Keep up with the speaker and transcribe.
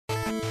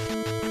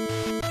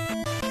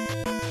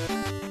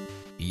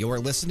You're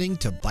listening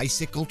to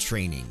Bicycle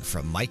Training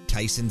from Mike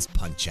Tyson's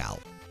Punch-Out!,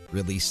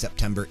 released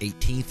September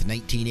 18th,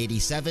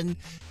 1987,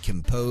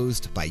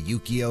 composed by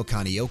Yukio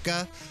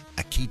Kanioka,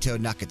 Akito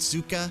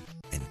Nakatsuka,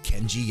 and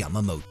Kenji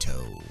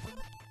Yamamoto.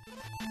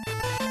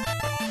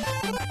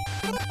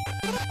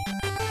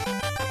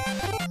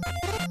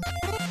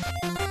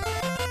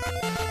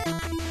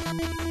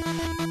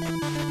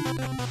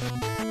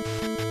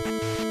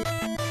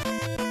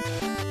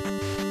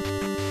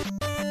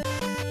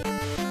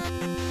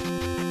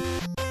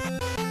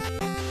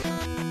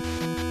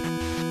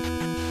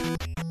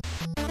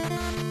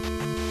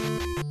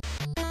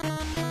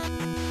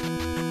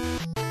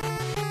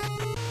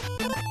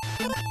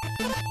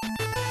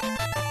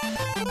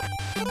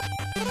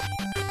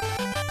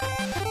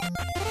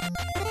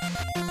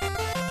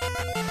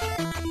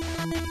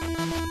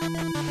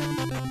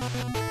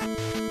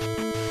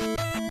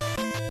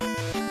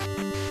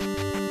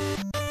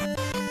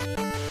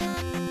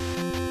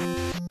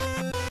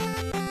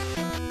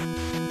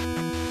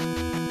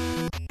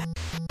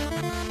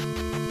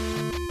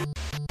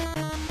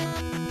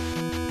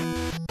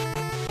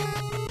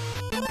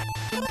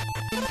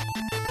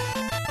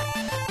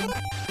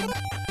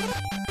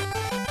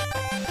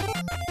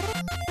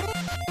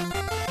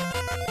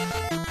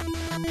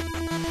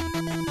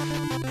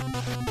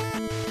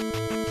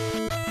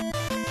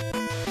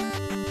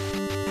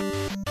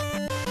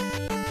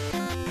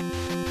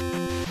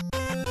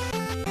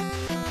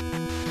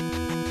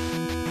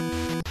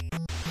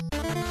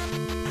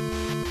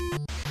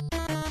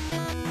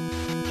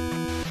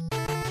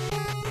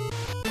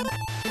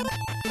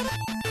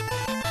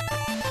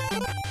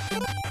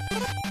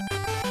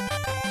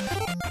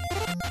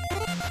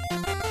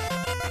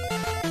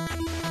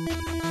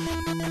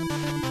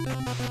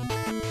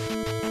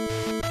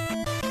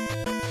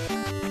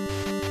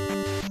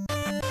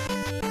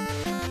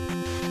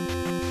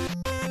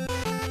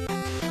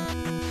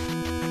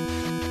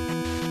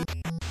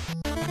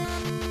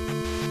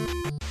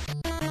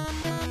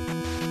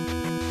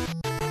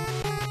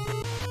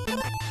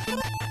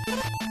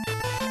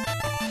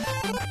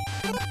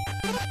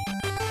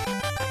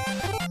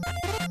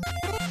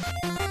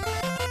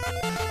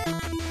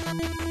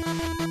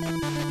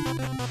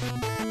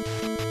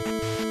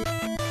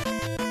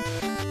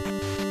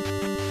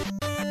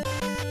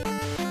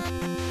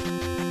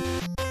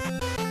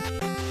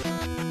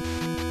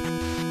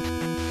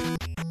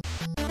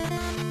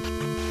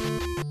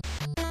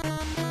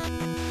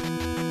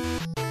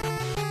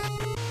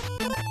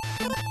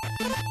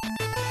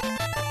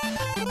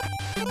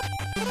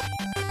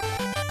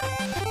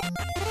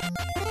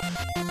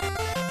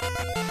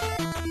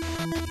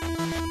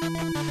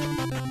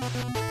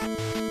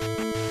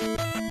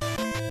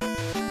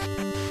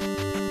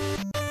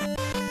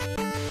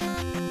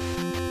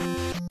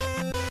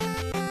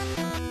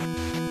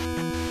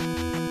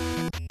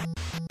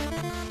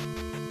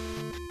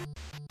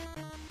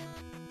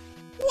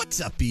 What's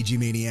up, BG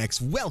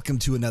Maniacs? Welcome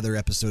to another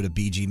episode of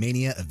BG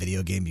Mania, a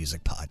video game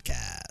music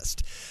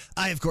podcast.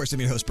 I, of course, am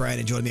your host, Brian,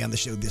 and joining me on the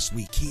show this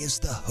week, he is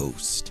the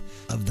host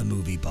of The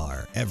Movie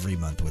Bar every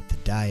month with the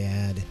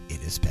Dyad.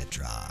 It is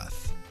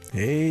Petroth.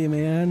 Hey,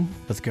 man.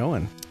 How's it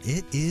going?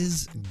 It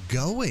is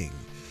going.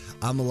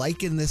 I'm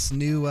liking this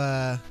new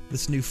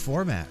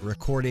format,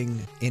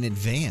 recording in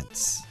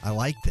advance. I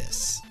like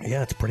this.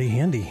 Yeah, it's pretty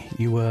handy.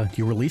 You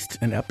released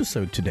an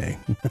episode today.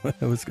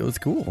 It was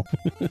cool.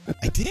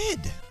 I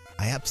did.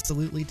 I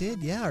absolutely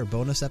did. Yeah, our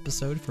bonus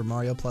episode for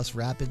Mario Plus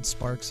Rapid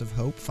Sparks of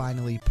Hope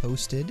finally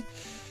posted.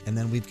 And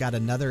then we've got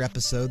another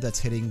episode that's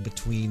hitting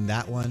between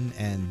that one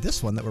and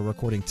this one that we're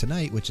recording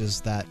tonight, which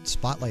is that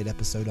Spotlight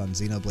episode on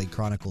Xenoblade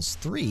Chronicles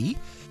 3,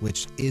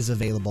 which is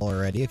available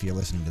already. If you're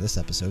listening to this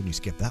episode and you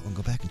skipped that one,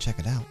 go back and check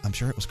it out. I'm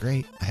sure it was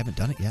great. I haven't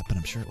done it yet, but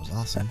I'm sure it was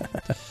awesome.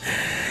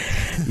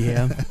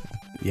 Yeah.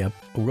 Yep.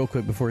 Real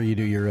quick before you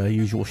do your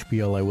usual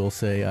spiel, I will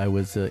say I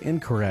was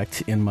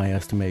incorrect in my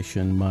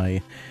estimation. My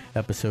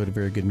episode of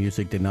Very Good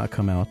Music did not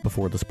come out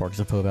before the Sparks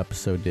of Hope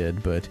episode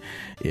did, but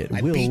it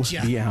will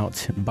be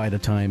out by the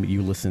time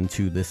you listen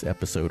to this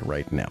episode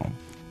right now.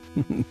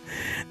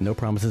 No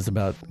promises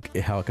about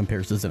how it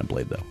compares to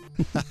Xenoblade, though.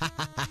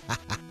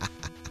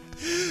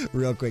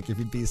 Real quick, if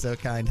you'd be so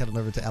kind, head on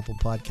over to Apple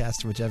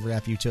Podcasts or whichever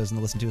app you've chosen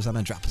to listen to us on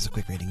and drop us a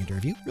quick rating and a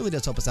review. Really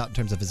does help us out in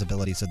terms of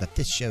visibility so that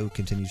this show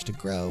continues to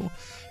grow.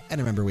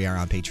 And remember, we are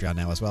on Patreon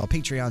now as well.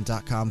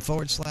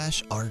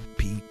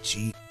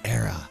 Patreon.com/RPG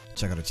Era.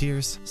 Check out our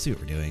tiers, see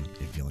what we're doing.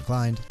 If you feel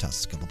inclined,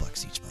 toss us a couple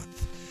bucks each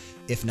month.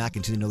 If not,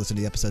 continue to listen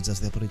to the episodes as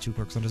they upload to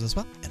Jukebox Hunters as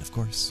well. And of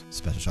course,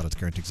 special shout out to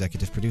current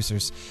executive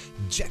producers,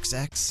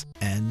 JexX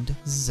and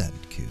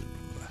Zenku.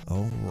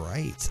 All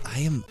right. I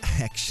am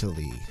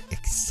actually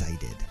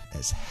excited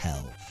as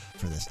hell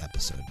for this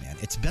episode, man.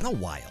 It's been a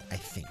while, I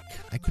think.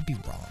 I could be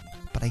wrong,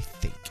 but I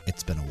think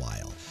it's been a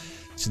while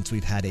since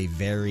we've had a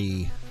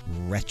very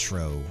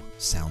retro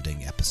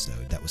sounding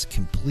episode that was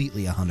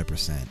completely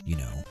 100%,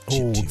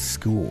 Old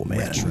school, man.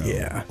 Retro,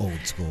 yeah. Old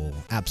school.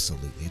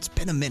 Absolutely. It's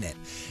been a minute.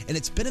 And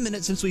it's been a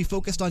minute since we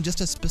focused on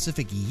just a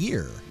specific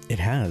year. It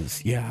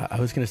has. Yeah. I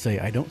was going to say,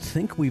 I don't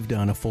think we've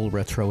done a full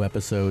retro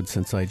episode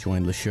since I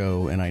joined the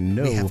show. And I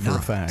know for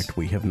a fact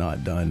you have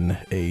not done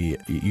a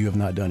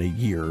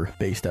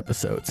year-based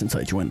episode since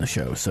I joined the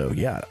show. So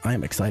yeah,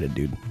 I'm excited,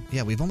 dude.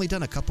 Yeah, we've only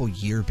done a couple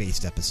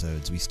year-based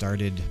episodes. We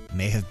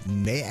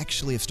may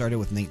actually have started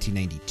with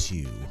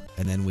 1992,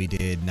 and then we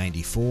did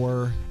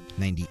 94,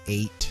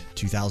 98,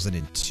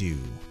 2002,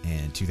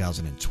 and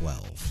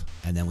 2012.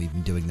 And then we've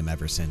been doing them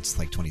ever since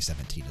like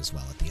 2017 as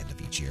well at the end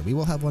of each year. We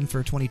will have one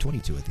for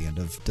 2022 at the end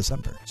of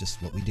December,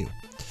 just what we do.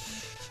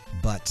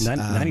 But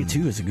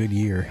 92 is a good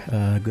year.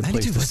 Good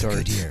place to start. 92 was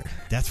a good year.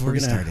 That's where we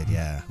started,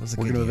 yeah. It was a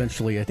we're good going to year.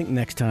 eventually, I think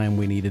next time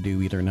we need to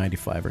do either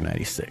 95 or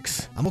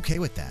 96. I'm okay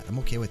with that.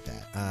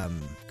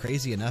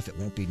 Crazy enough, it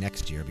won't be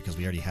next year because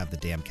we already have the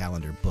damn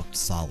calendar booked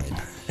solid,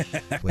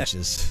 which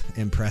is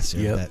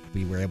impressive that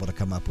we were able to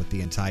come up with the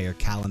entire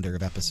calendar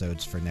of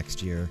episodes for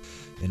next year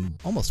in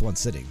almost one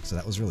sitting. So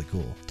that was really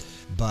cool.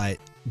 But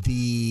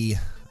the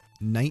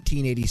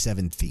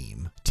 1987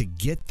 theme, to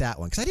get that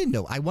one, because I didn't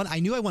know, I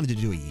knew I wanted to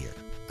do a year.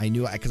 I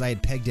knew because I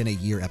had pegged in a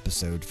year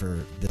episode for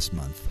this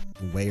month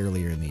way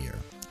earlier in the year.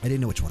 I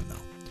didn't know which one though.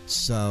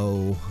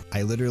 So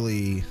I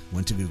literally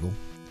went to Google,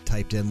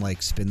 typed in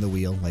like spin the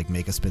wheel, like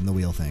make a spin the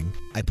wheel thing.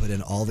 I put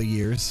in all the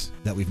years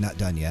that we've not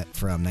done yet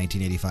from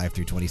 1985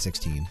 through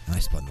 2016, and I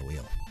spun the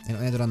wheel. And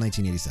it landed on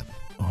 1987.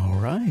 All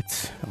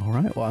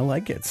right. Well, I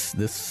like it.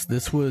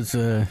 This was,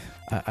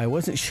 I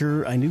wasn't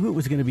sure. I knew it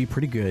was going to be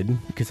pretty good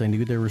because I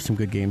knew there were some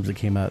good games that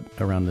came out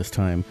around this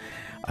time.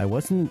 I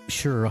wasn't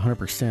sure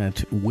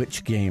 100%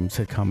 which games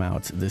had come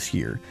out this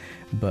year,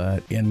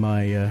 but in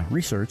my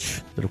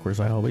research, that of course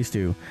I always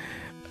do,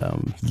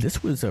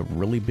 this was a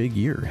really big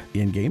year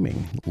in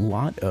gaming. A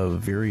lot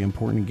of very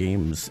important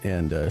games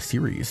and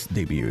series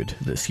debuted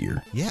this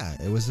year. Yeah,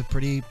 it was a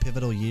pretty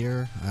pivotal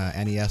year.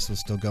 NES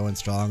was still going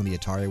strong. The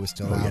Atari was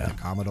still out. The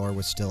Commodore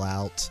was still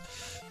out.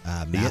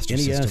 Master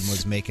System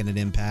was making an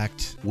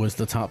impact. Was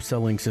the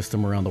top-selling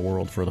system around the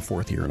world for the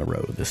fourth year in a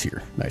row this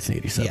year,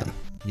 1987.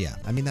 Yeah.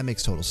 I mean, that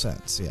makes total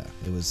sense. Yeah,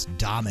 it was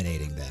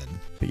dominating then.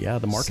 But yeah,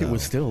 the market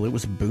was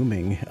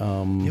booming.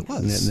 It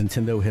was.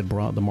 Nintendo had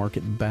brought the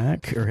market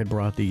back, or had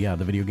brought the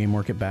video game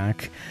market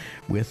back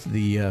with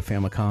the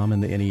Famicom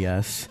and the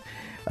NES.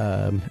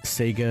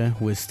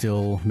 Sega was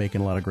still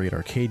making a lot of great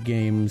arcade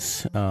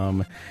games.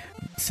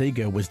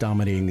 Sega was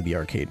dominating the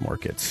arcade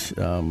markets.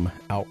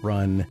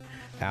 Outrun,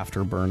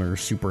 Afterburner,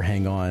 Super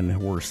Hang-On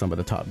were some of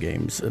the top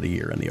games of the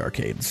year in the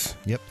arcades.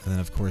 Yep. And then,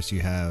 of course,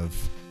 you have,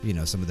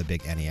 some of the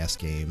big NES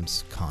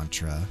games,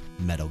 Contra,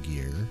 Metal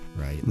Gear,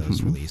 right?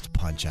 Those released.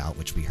 Punch-Out,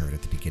 which we heard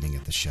at the beginning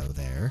of the show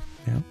there.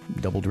 Yeah.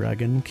 Double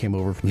Dragon came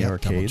over from the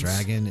arcades. Double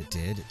Dragon, it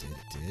did.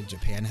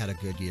 Japan had a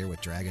good year with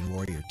Dragon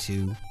Warrior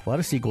 2. A lot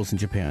of sequels in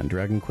Japan.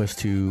 Dragon Quest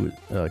 2,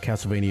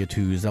 Castlevania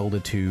 2, Zelda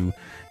 2,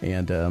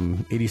 and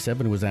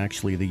 87 was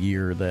actually the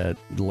year that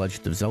The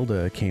Legend of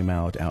Zelda came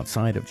out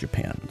outside of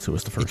Japan. So it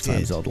was the first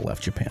time Zelda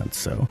left Japan.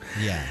 So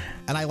yeah.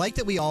 And I like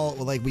that we all,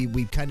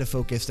 we kind of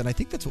focused, and I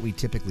think that's what we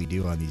typically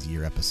do on these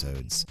year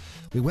episodes.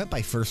 We went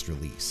by first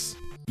release.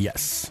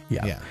 Yes.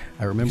 Yeah.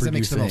 I remember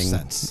you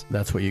saying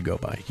that's what you go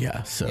by.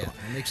 Yeah. So it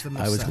makes the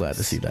most I was sense. glad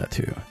to see that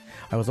too.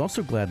 I was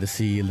also glad to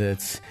see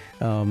that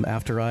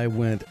after I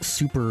went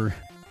super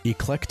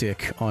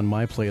eclectic on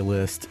my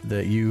playlist,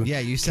 that you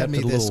sent me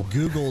this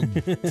Googled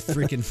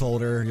freaking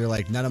folder. You're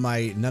like, none of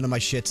my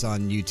shit's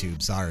on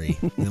YouTube. Sorry.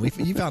 And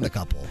then you found a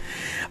couple.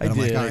 And I'm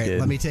like, all right,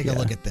 let me take a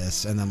look at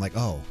this. And I'm like,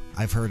 oh,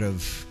 I've heard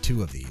of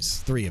 3 of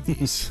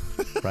these.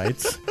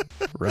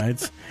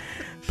 right.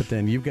 But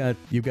then you've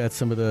got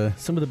some of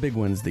the big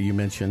ones that you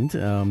mentioned.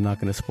 I'm not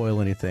going to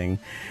spoil anything,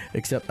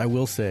 except I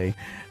will say,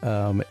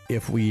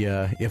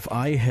 if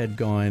I had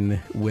gone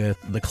with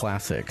the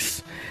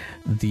classics,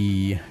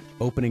 the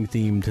opening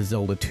theme to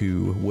Zelda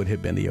 2 would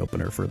have been the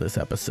opener for this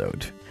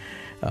episode.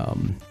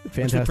 Fantastic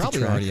Which we probably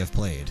track. Already have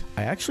played.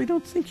 I actually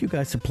don't think you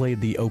guys have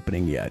played the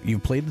opening yet.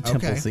 You've played the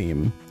temple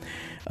theme.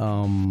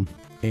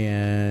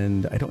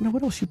 And I don't know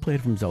what else you played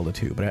from Zelda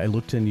 2, but I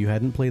looked and you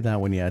hadn't played that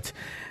one yet.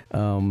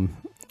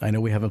 I know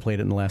we haven't played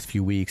it in the last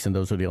few weeks, and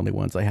those are the only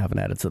ones I haven't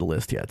added to the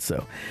list yet.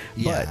 So,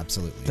 yeah,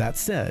 absolutely. That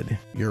said,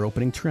 your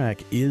opening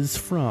track is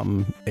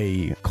from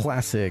a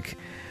classic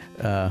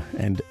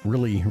and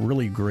really,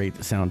 really great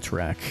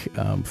soundtrack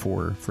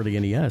for the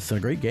NES, and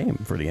a great game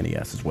for the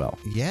NES as well.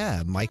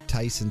 Yeah, Mike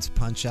Tyson's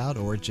Punch-Out,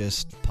 or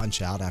just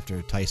Punch-Out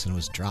after Tyson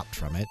was dropped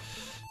from it.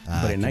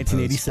 But in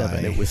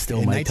 1987, it was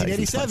still Mike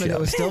Tyson's Punch-Out. It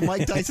was still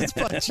Mike Tyson's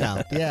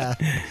Punch-Out. Yeah.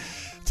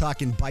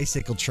 Talking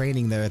bicycle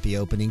training there at the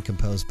opening,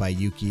 composed by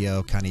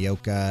Yukio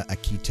Kaneoka,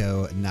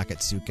 Akito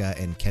Nakatsuka,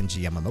 and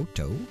Kenji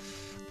Yamamoto.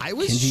 I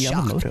was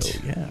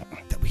shocked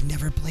that we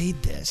never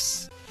played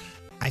this.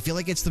 I feel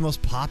like it's the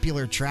most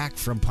popular track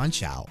from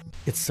Punch-Out.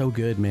 It's so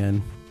good,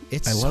 man.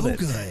 It's I love so it.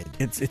 good.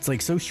 It's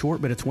like so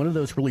short, but it's one of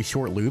those really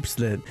short loops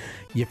that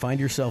you find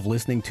yourself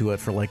listening to it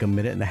for like a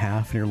minute and a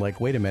half, and you're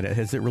like, wait a minute,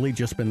 has it really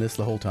just been this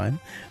the whole time?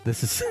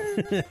 This is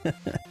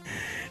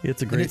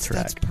it's a great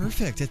track. That's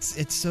perfect.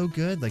 It's so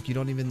good. Like you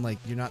don't even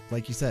you're not,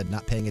 like you said,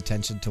 not paying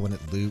attention to when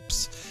it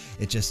loops.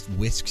 It just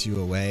whisks you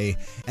away.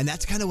 And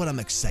that's kind of what I'm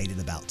excited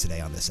about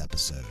today on this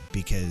episode,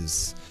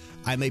 because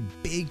I'm a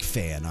big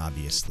fan,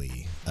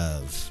 obviously,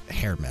 of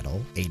hair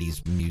metal,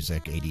 80s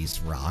music, 80s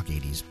rock,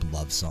 80s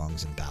love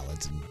songs and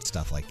ballads and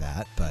stuff like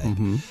that. But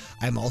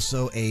I'm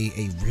also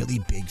a really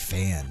big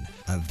fan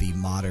of the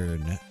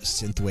modern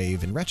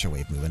synthwave and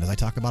retrowave movement, as I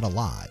talk about a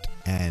lot.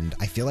 And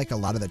I feel like a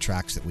lot of the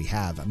tracks that we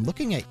have, I'm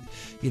looking at,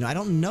 I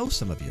don't know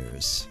some of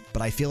yours,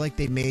 but I feel like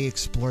they may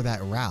explore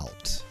that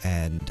route.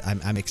 And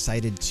I'm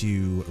excited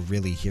to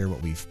really hear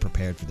what we've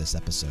prepared for this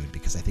episode,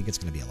 because I think it's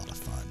going to be a lot of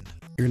fun.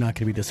 You're not going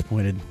to be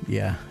disappointed.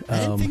 Yeah.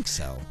 I didn't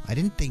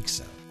think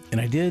so. And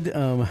I did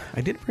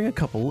bring a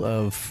couple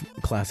of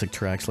classic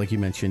tracks, like you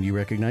mentioned. You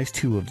recognize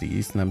two of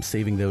these, and I'm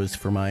saving those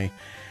for my.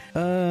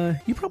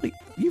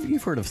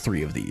 You've heard of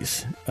three of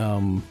these.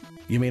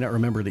 You may not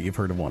remember that you've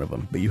heard of one of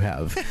them, but you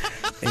have.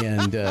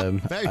 And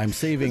I'm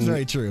saving. That's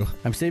very true.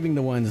 I'm saving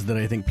the ones that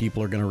I think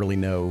people are going to really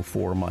know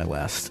for my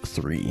last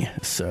three.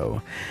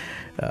 So.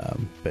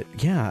 But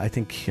yeah, I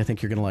think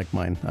you're going to like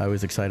mine. I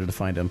was excited to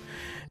find them.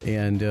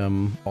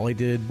 And all I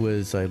did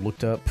was I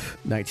looked up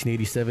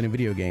 1987 in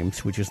video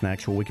games, which is an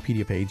actual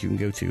Wikipedia page you can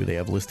go to. They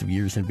have a list of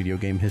years in video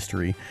game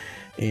history.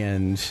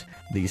 And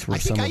these were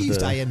some of the... I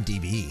think I used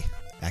IMDb,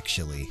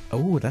 actually.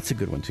 Oh, that's a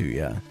good one too,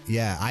 yeah.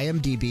 Yeah,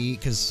 IMDb,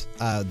 because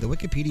the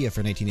Wikipedia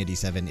for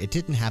 1987, it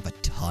didn't have a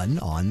ton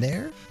on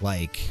there.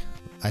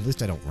 At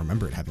least I don't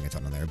remember it having a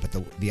ton on there, but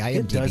the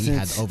IMDb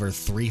had over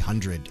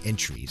 300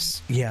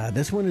 entries. Yeah,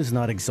 this one is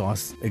not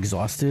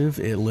exhaustive.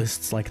 It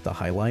lists like the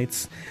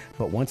highlights,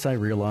 but once I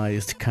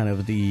realized kind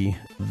of the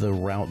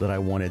route that I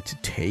wanted to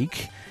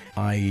take,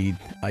 I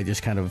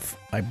just kind of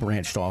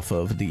branched off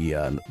of the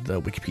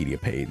Wikipedia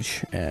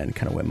page and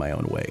kind of went my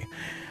own way.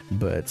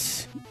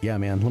 But yeah,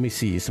 man, let me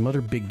see some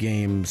other big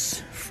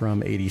games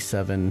from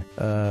 '87.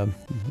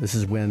 This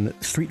is when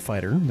Street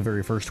Fighter, the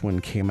very first one,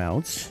 came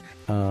out.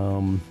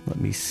 Let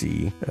me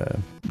see.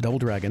 Double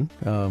Dragon,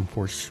 of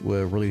course,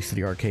 released to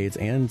the arcades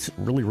and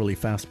really, really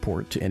fast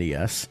port to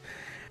NES.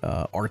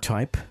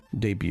 R-Type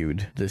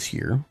debuted this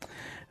year.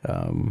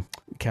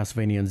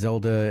 Castlevania and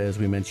Zelda, as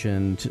we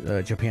mentioned,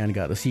 Japan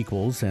got the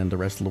sequels and the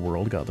rest of the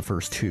world got the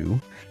first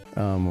two.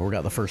 Or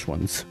got the first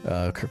ones.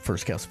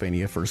 First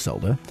Castlevania, first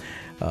Zelda.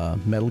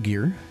 Metal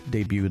Gear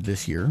debuted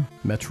this year.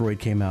 Metroid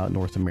came out in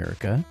North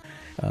America.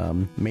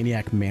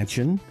 Maniac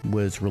Mansion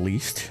was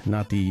released,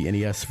 not the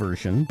NES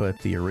version, but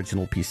the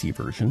original PC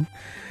version.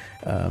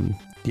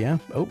 The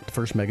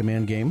first Mega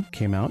Man game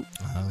came out.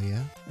 Oh,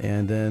 yeah.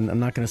 And then I'm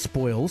not going to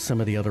spoil some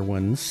of the other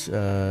ones.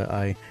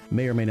 I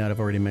may or may not have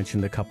already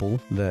mentioned a couple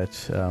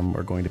that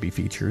are going to be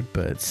featured,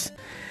 but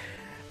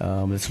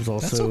this was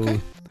also... That's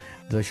okay.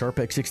 The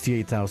Sharpex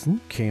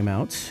 68000 came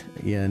out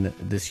in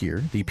this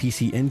year. The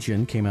PC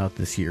Engine came out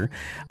this year.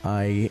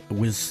 I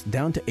was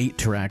down to 8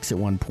 tracks at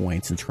one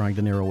point and trying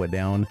to narrow it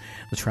down.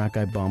 The track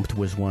I bumped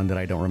was one that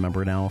I don't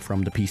remember now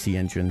from the PC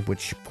Engine,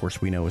 which of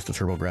course we know is the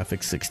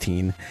TurboGrafx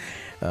 16.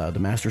 The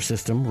Master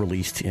System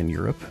released in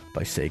Europe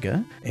by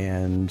Sega.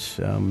 And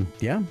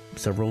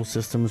several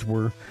systems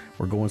were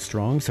going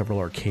strong. Several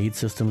arcade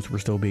systems were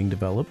still being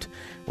developed.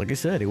 Like I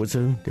said, it was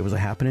a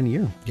happening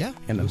year. Yeah,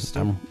 and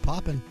I'm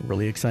popping.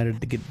 Really excited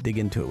to dig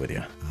into it with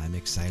you. I'm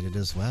excited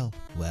as well.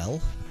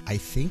 Well, I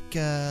think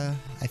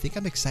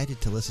I'm excited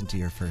to listen to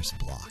your first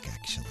block.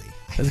 Actually,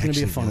 it's going to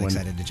be a fun one.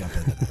 Excited to jump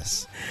into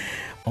this.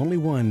 Only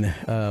one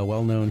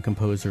well-known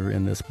composer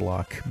in this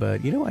block,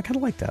 but I kind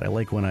of like that. I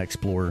like when I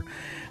explore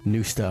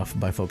new stuff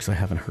by folks I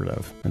haven't heard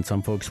of, and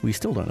some folks we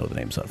still don't know the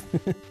names of.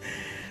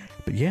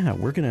 But yeah,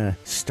 we're gonna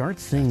start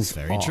things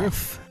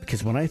off.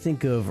 Because when I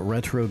think of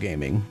retro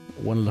gaming,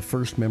 one of the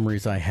first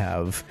memories I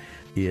have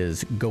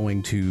is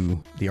going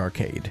to the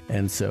arcade,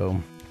 and so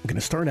I'm going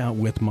to start out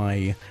with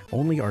my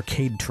only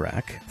arcade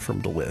track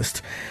from the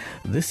list.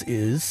 This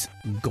is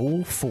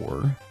Goal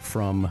 4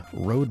 from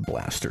Road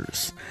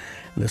Blasters.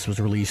 This was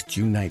released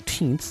June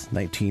 19th,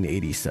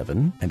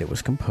 1987, and it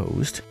was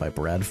composed by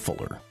Brad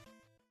Fuller.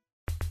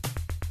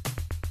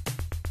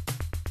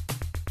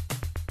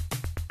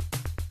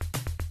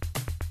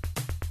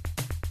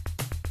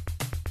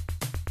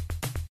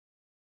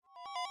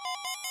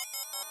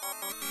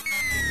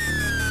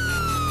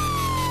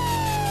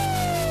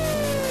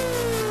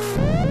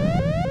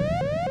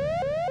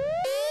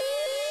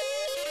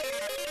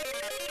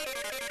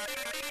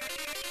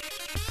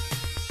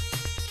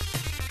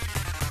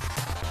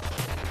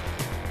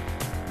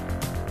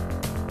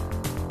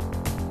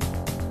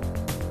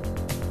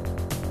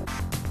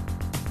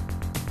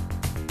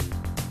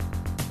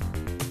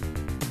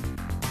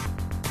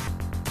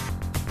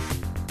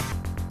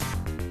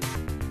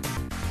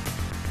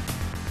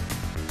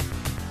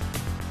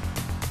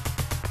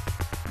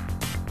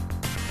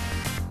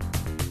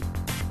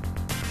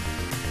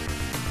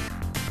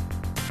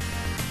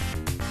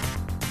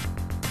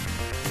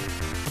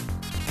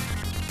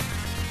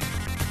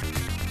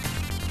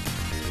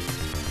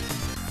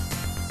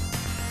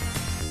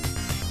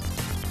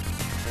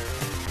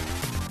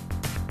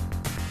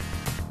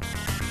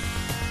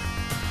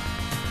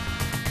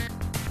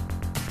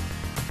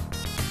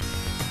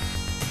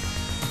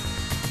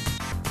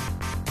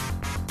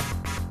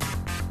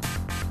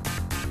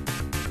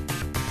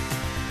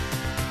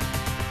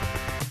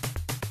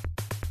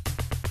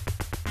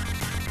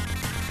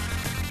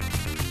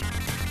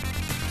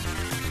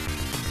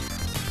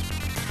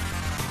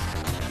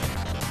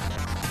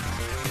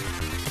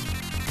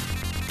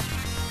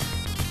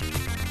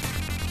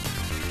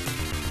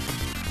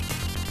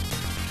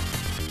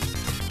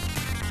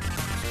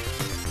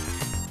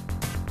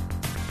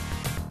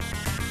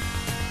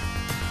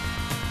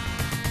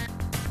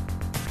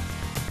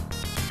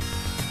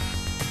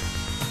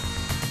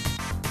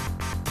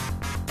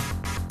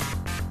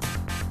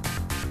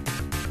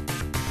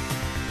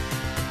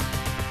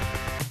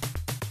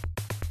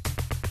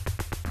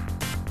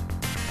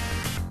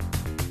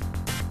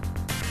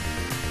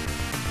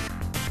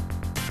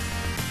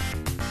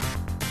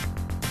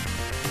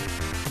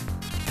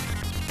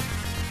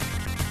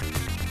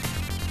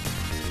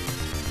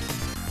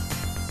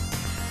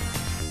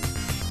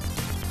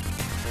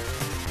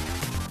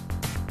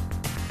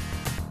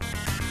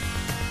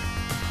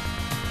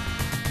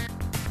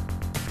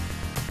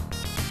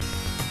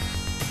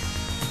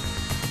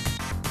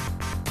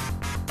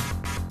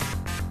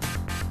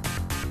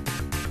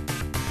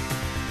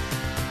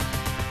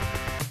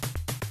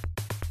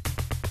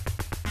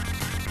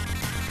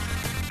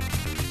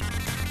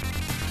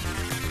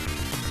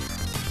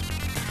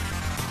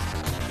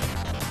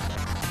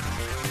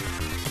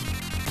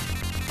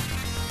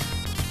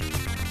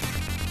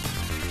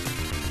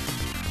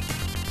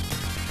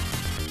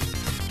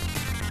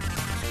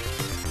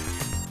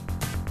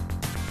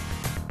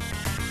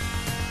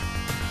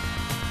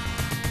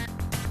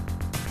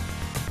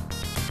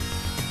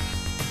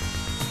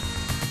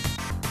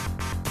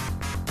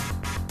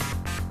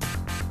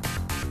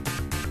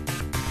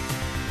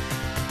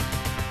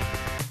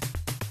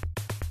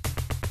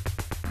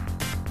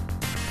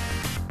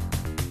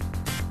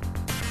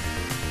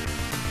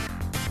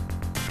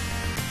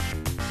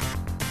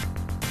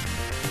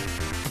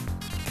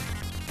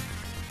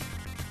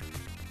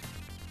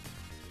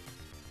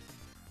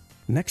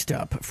 Next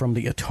up, from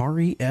the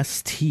Atari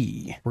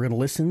ST, we're going to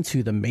listen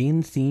to the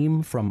main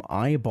theme from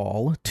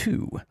Eyeball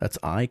 2. That's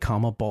I,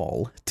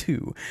 Ball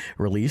 2,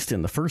 released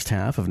in the first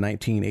half of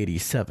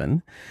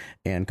 1987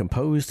 and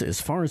composed,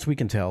 as far as we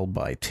can tell,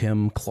 by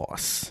Tim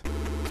Kloss.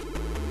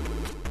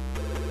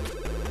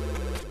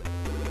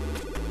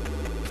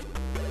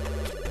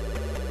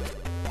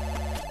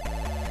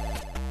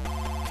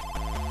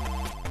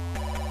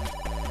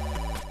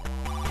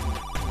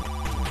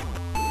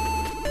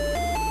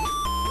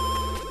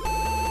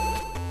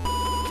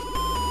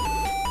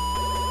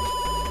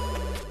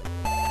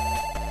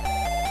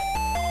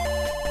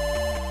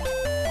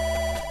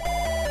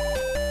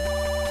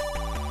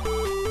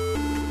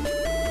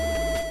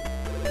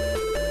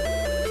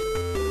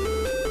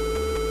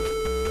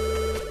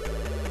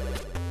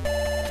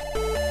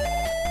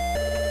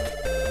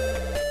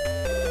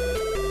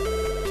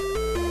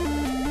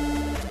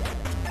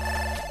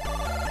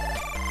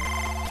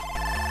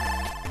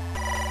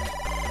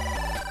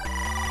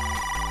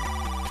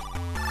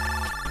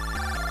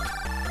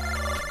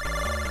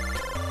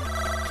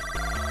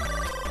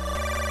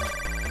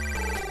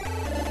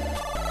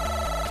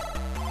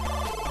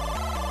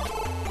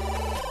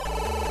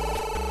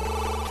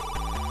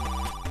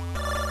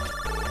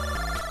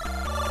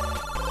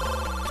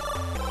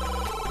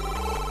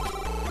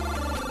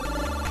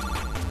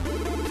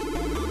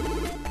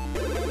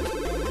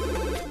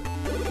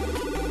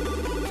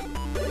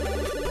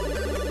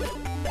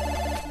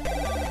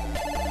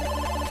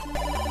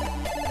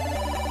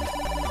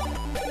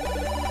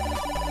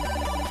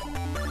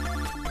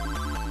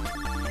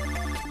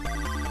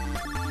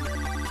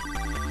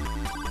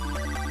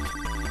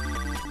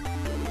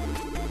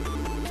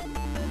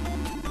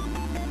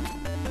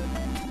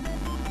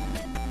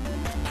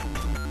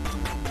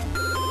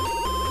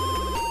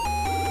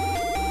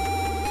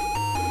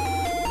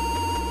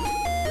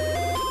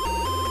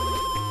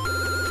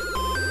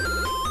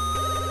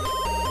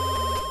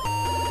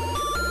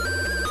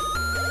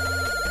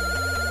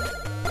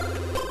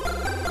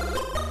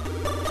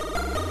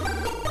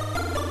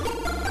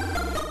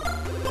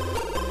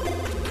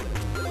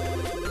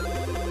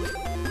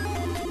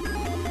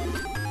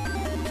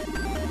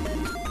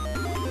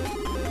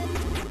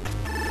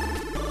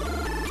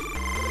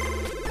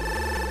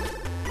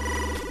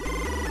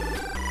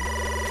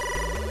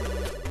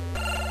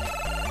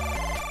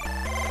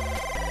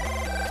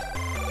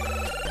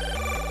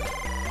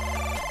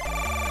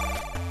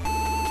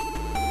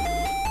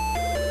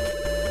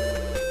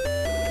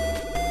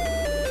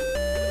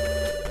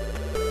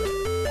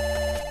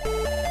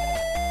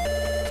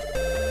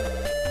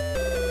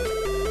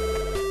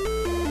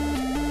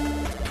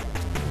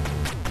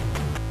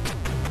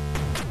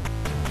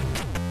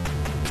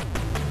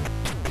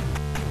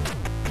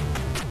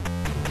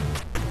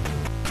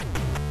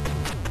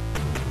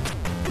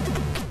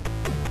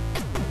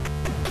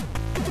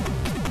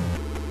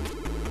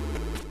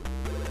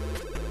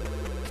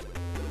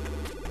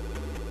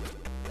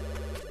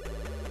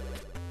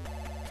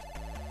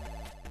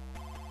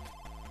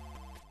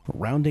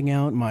 Rounding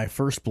out my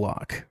first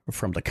block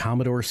from the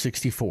Commodore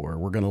 64,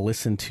 we're going to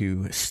listen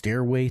to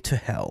Stairway to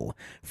Hell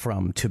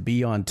from To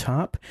Be on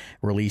Top,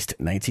 released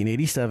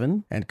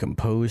 1987 and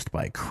composed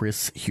by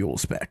Chris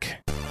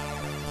Hulsbeck.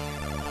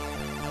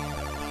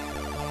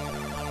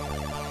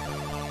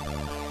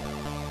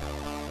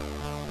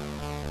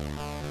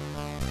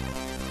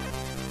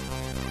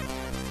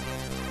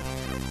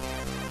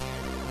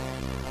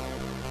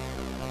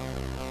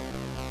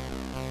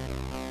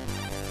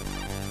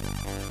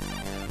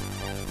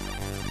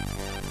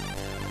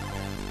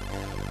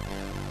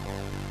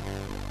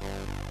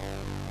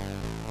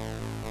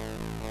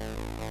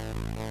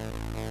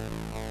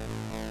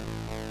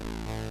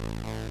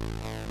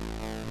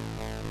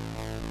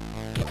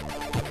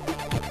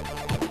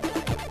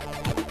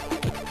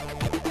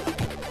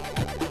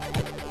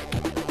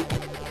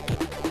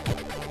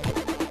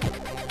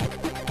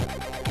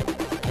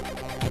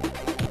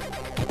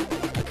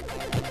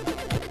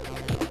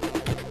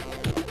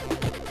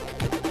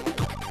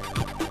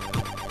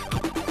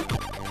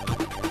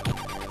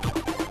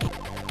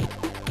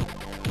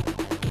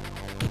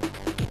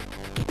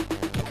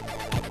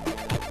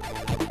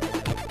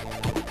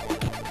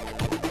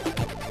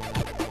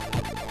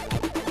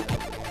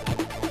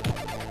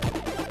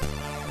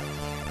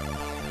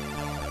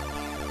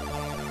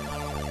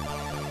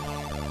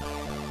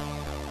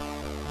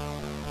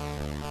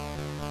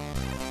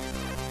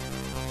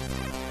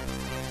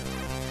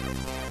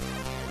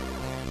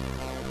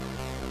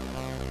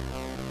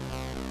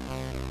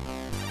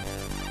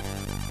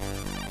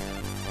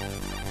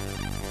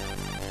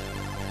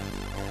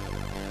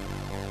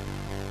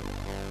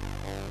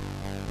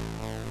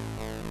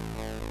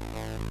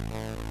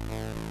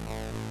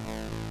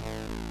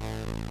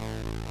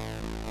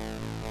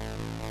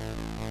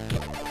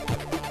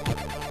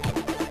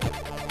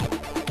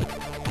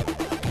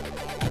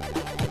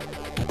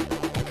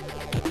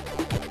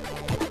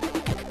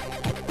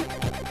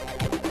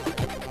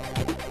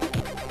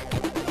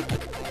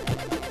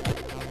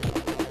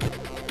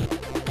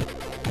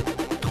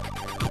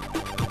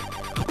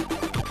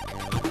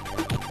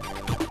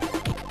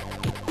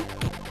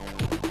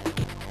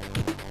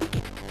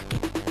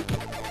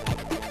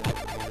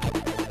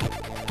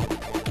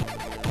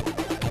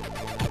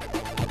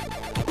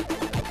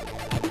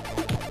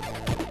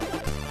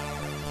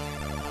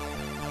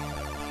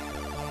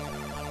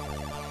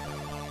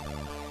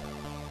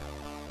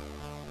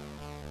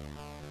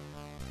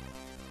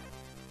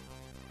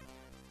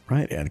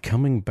 Right, and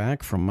coming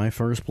back from my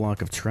first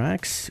block of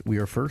tracks, we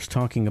are first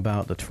talking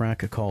about the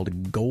track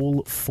called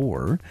Goal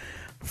 4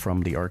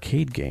 from the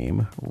arcade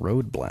game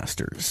Road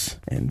Blasters.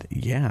 And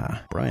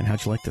yeah, Brian,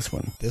 how'd you like this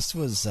one? This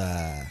was,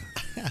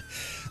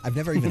 I've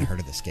never even heard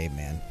of this game,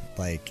 man.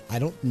 Like, I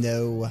don't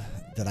know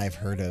that I've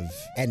heard of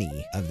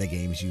any of the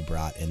games you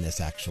brought in this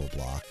actual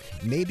block.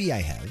 Maybe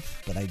I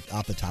have, but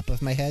off the top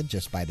of my head,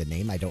 just by the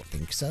name, I don't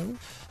think so.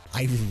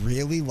 I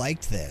really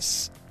liked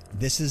this.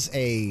 This is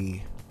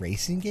a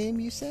racing game,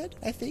 you said,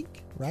 I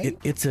think, right?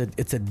 It's a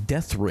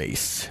death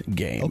race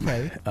game.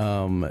 Okay.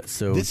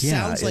 So this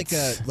yeah, sounds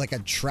like a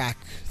track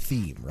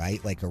theme,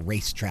 right? Like a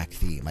racetrack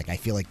theme. Like I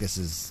feel like this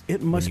is.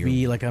 It must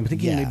be like I'm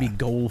thinking maybe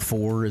Goal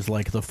 4 is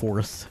like the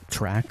fourth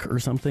track or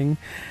something.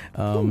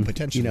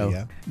 Potentially,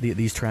 yeah.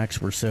 These tracks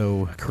were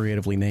so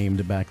creatively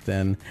named back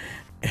then.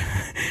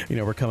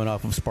 We're coming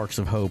off of Sparks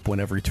of Hope when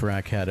every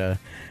track had a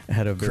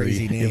very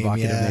crazy name,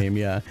 evocative name,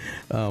 yeah.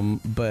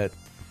 But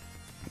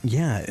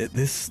yeah, it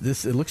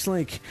looks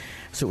like,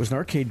 so it was an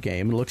arcade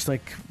game. It looks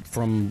like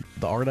from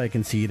the art I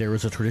can see, there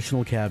was a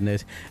traditional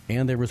cabinet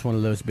and there was one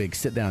of those big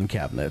sit-down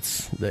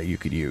cabinets that you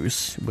could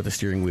use with a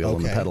steering wheel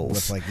and the pedals.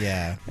 Looks like,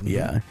 yeah. Mm-hmm.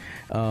 Yeah.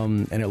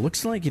 And it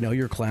looks like,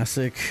 your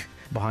classic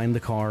behind the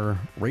car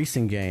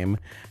racing game,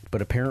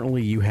 but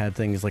apparently you had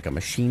things like a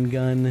machine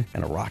gun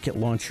and a rocket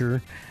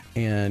launcher,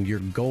 and your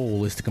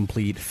goal is to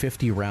complete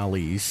 50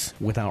 rallies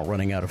without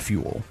running out of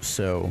fuel.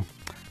 So,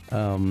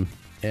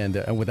 and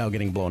without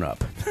getting blown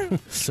up.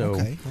 So,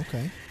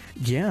 okay.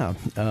 Yeah.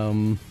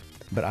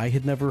 But I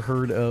had never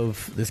heard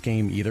of this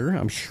game either.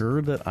 I'm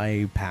sure that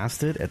I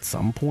passed it at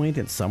some point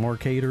in some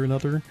arcade or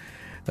another.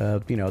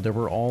 There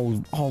were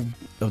all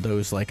of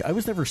those, like, I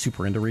was never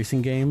super into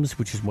racing games,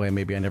 which is why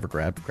maybe I never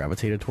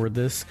gravitated toward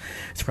this.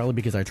 It's probably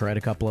because I tried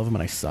a couple of them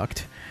and I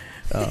sucked.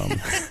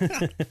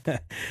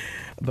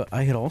 But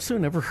I had also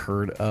never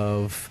heard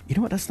of, you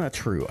know what, that's not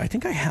true. I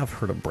think I have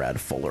heard of Brad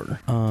Fuller.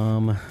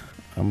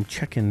 I'm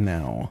checking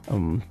now.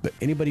 But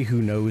anybody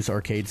who knows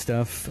arcade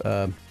stuff,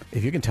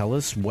 if you can tell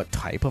us what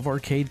type of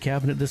arcade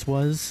cabinet this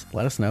was,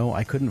 let us know.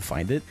 I couldn't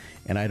find it,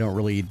 and I don't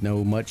really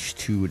know much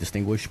to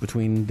distinguish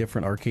between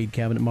different arcade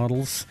cabinet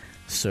models.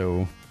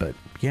 So, but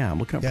yeah, I'm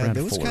looking up Brad Fuller.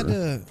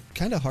 Yeah, it was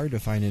kind of hard to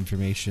find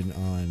information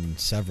on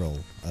several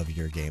of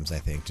your games, I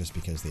think, just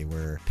because they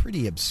were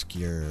pretty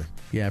obscure.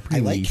 Yeah,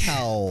 pretty niche.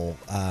 I like how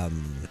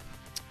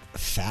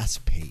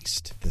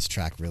fast-paced this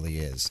track really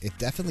is. It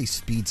definitely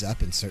speeds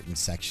up in certain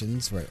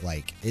sections where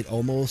it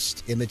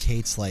almost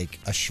imitates like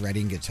a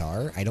shredding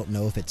guitar. I don't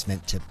know if it's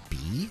meant to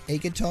be a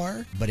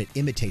guitar, but it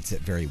imitates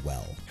it very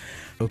well.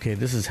 Okay,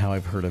 this is how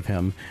I've heard of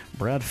him.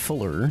 Brad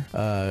Fuller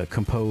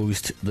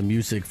composed the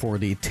music for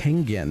the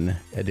Tengen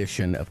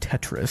edition of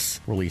Tetris,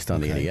 released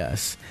on the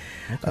NES.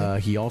 Okay.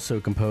 He also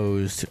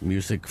composed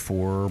music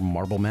for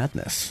Marble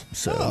Madness.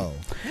 So,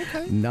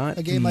 not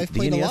a game I've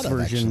played the a NES lot of,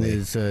 version actually.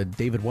 is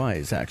David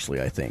Wise,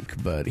 actually, I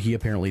think, but he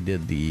apparently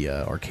did the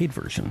arcade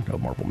version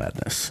of Marble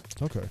Madness.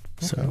 Okay.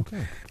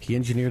 He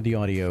engineered the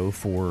audio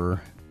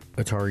for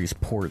Atari's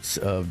ports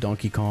of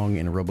Donkey Kong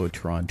and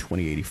Robotron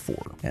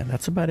 2084. And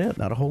that's about it.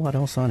 Not a whole lot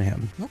else on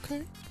him.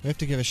 Okay. We have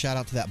to give a shout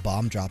out to that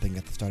bomb dropping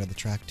at the start of the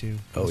track, too.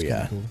 That was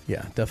kinda cool.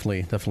 Yeah,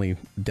 definitely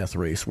death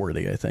race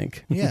worthy, I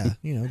think. Yeah,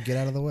 get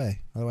out of the way.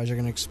 Otherwise, you're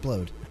going to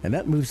explode. And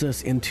that moves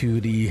us into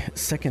the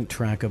second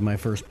track of my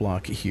first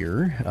block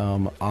here,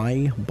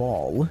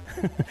 Eyeball,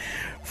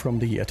 from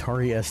the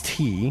Atari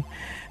ST.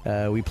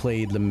 We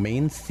played the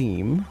main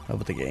theme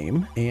of the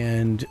game,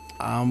 and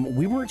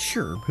we weren't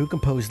sure who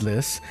composed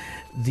this.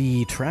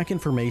 The track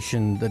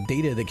information, the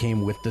data that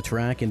came with the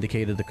track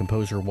indicated the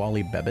composer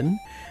Wally Beban,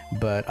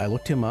 but I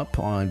looked him up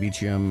on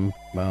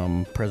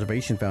VGM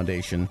Preservation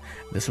Foundation.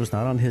 This was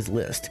not on his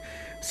list.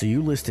 So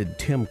you listed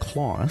Tim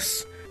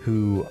Kloss,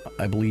 who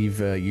I believe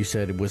you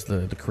said was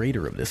the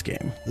creator of this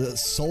game. The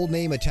sole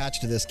name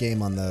attached to this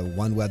game on the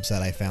one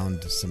website, I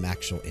found some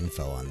actual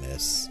info on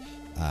this.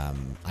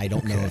 I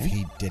don't know if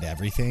he did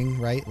everything,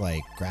 right?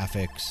 Like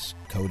graphics,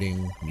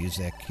 coding,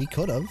 music. He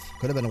could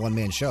have been a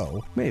one-man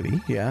show. Maybe,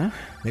 yeah.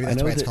 Maybe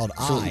that's why it's called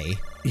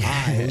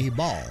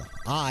Eyeball.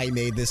 I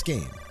made this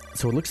game.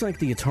 So it looks like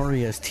the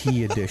Atari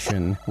ST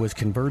edition was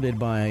converted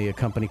by a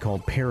company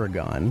called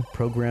Paragon.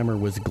 Programmer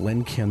was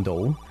Glenn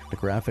Kendall. The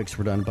graphics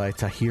were done by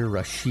Tahir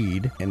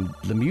Rashid. And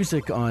the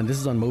music this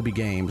is on Moby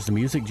Games, the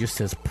music just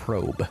says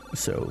Probe.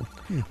 So,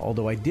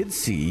 although I did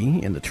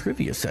see in the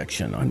trivia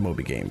section on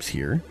Moby Games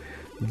here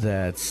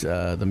that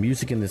the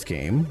music in this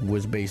game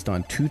was based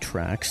on 2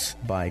 tracks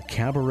by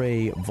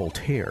Cabaret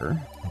Voltaire,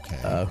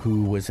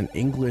 who was an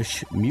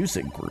English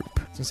music group.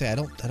 I was gonna say, I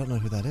don't know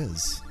who that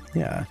is.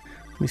 Yeah.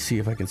 Let me see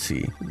if I can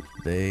see.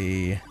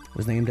 They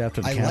was named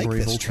after the I Cabaret like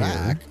this Voltaire,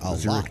 track a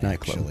Zurich lot,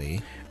 nightclub.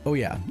 actually. Oh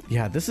yeah.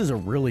 This is a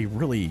really,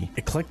 really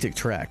eclectic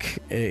track.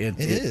 It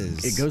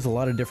is. It goes a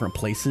lot of different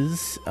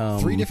places.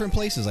 3 different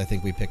places I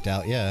think we picked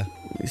out, yeah.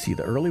 You see,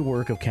 the early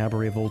work of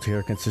Cabaret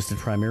Voltaire consisted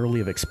primarily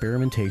of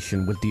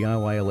experimentation with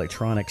DIY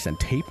electronics and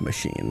tape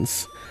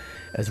machines.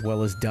 as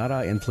well as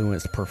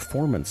Dada-influenced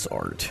performance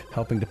art,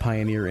 helping to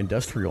pioneer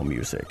industrial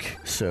music.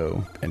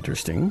 So,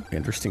 interesting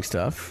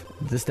stuff.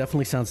 This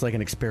definitely sounds like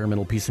an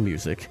experimental piece of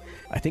music.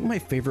 I think my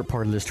favorite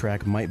part of this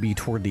track might be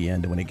toward the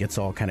end when it gets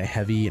all kind of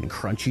heavy and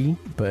crunchy,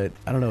 but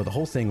I don't know, the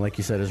whole thing, like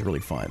you said, is really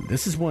fun.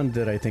 This is one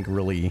that I think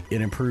really,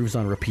 it improves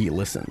on repeat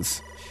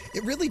listens.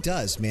 It really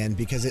does, man,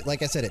 because it,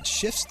 like I said, it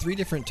shifts 3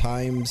 different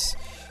times.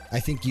 I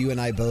think you and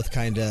I both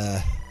kind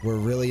of were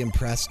really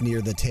impressed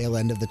near the tail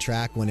end of the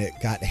track when it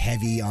got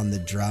heavy on the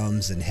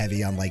drums and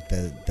heavy on like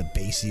the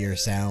bassier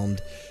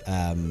sound.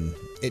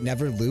 It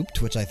never looped,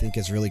 which I think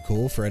is really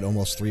cool for an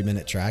almost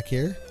 3-minute track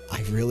here.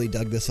 I really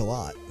dug this a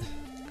lot.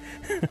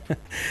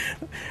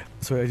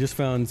 So I just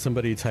found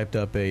somebody typed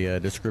up a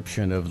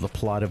description of the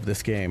plot of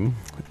this game.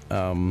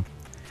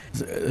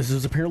 This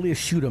is apparently a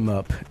shoot 'em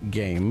up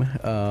game.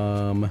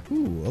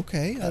 Ooh,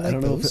 okay. I like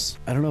those.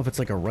 I don't know if it's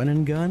like a run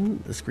and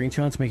gun. The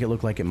screenshots make it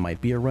look like it might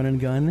be a run and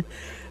gun,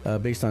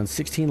 based on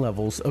 16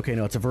 levels. Okay,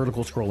 no, it's a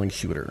vertical scrolling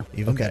shooter.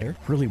 Even better.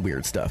 Really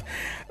weird stuff.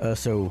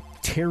 So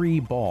Terry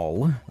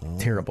Ball,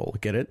 terrible,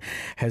 get it?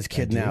 Has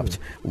kidnapped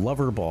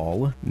Lover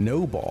Ball,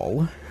 No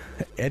Ball,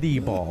 Eddie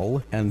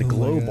Ball, and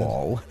Glow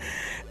Ball.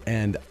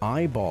 And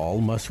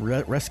Eyeball must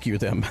rescue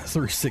them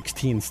through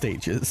 16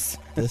 stages.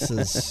 This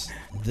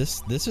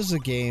is a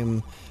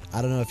game.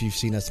 I don't know if you've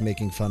seen us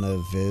making fun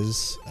of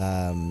Viz,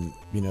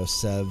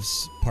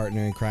 Sev's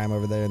partner in crime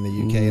over there in the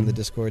UK in the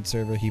Discord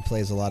server. He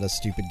plays a lot of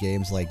stupid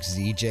games like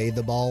ZJ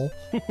the Ball.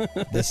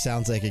 This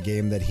sounds like a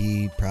game that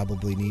he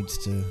probably needs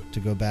to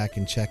go back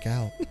and check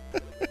out.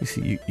 You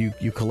see,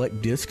 you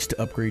collect discs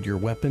to upgrade your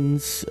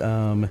weapons,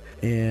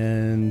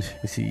 and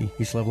you see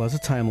each level has a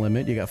time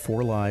limit. You got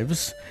 4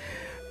 lives.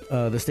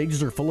 The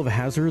stages are full of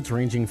hazards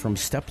ranging from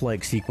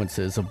step-like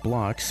sequences of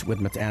blocks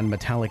and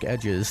metallic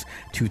edges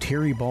to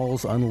Terry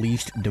Ball's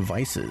unleashed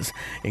devices,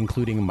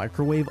 including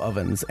microwave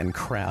ovens and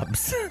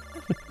crabs.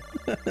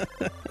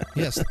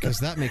 Yes, because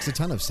that makes a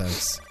ton of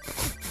sense.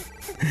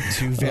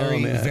 2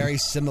 very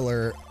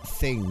similar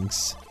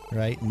things.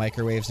 Right?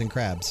 Microwaves and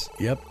crabs.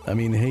 Yep. I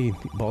mean, hey,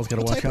 Ball's got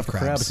to watch out for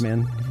crabs,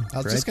 man. I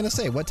was just going to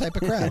say, what type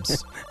of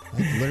crabs?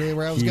 That's literally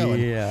where I was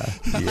going. Yeah.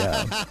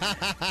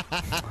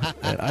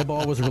 And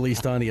Eyeball was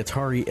released on the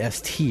Atari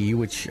ST,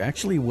 which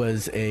actually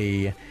was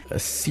a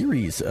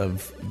series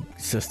of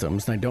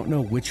systems, and I don't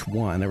know which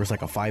one. There was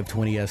like a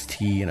 520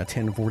 ST and a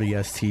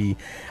 1040 ST.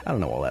 I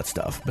don't know all that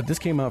stuff. But this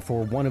came out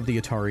for one of the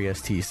Atari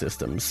ST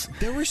systems.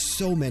 There were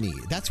so many.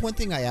 That's one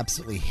thing I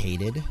absolutely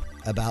hated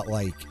about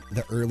like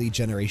the early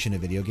generation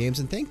of video games,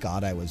 and thank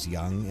God I was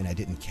young and I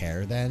didn't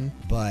care then.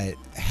 But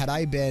had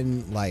I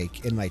been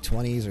like in my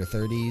 20s or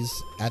 30s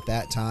at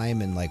that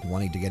time and like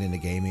wanting to get into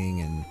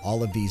gaming and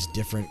all of these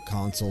different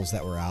consoles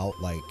that were out,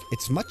 like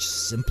it's much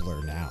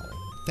simpler now.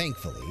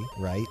 Thankfully,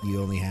 right? You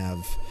only have,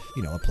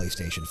 a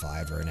PlayStation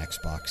 5 or an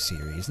Xbox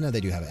Series. No, they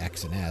do have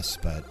X and S,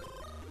 but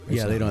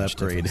yeah, they don't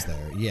upgrade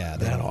there. Yeah,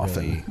 they that don't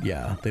often. Really,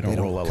 yeah, they don't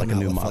roll out like a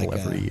new model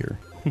every year.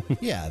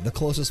 Yeah, the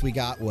closest we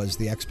got was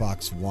the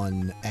Xbox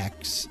One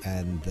X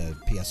and the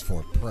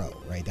PS4 Pro,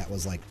 right? That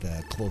was like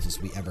the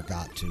closest we ever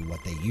got to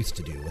what they used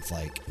to do with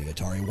like the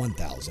Atari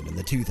 1000 and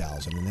the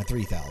 2000 and the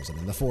 3000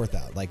 and the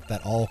 4000. Like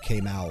that all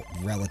came out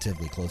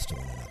relatively close to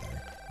one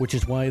another. Which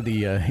is why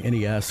the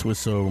NES was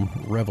so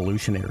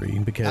revolutionary,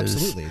 because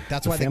absolutely,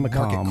 that's why Famicom, the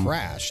market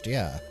crashed.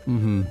 Yeah.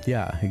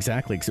 Yeah,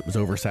 exactly, because it was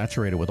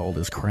oversaturated with all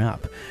this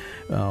crap,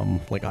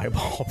 like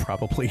Eyeball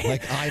probably.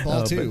 Like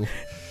Eyeball too.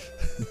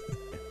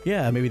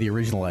 Yeah, maybe the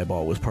original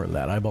Eyeball was part of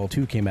that. Eyeball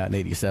 2 came out in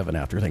 '87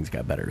 after things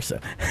got better. So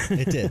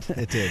It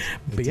did.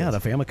 But yeah, the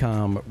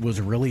Famicom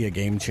was really a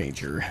game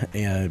changer,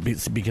 and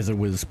because it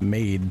was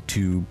made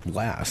to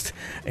last,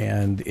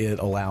 and it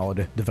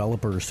allowed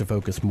developers to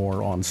focus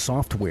more on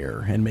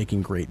software and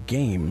making great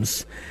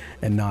games,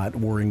 and not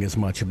worrying as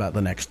much about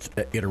the next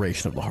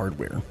iteration of the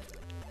hardware.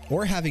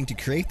 Or having to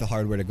create the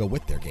hardware to go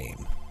with their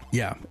game.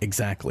 Yeah,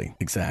 exactly.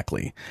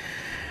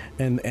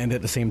 And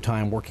at the same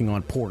time working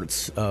on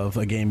ports of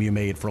a game you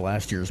made for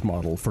last year's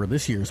model for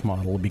this year's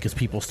model, because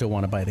people still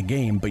want to buy the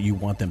game, but you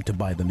want them to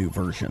buy the new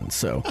version.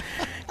 So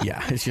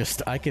yeah, it's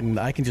just, I can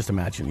just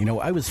imagine.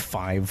 I was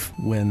 5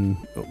 when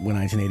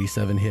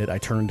 1987 hit. I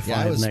turned 5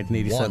 in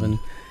 1987. 1.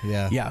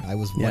 Yeah, I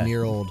was 1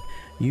 year old.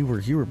 You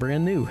were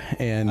brand new,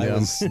 and I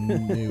was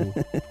new.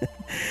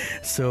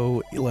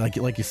 So like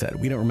you said,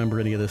 we don't remember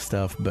any of this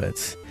stuff,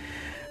 but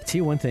tell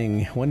you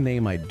one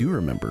name I do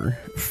remember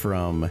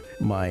from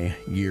my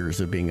years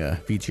of being a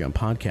VGM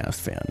podcast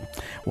fan.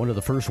 One of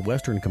the first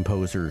Western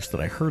composers that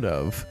I heard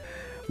of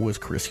was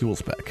Chris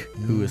Hulsbeck,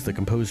 who is the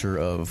composer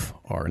of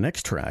our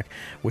next track,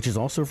 which is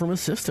also from a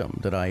system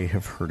that I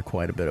have heard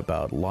quite a bit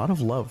about. A lot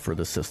of love for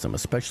the system,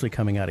 especially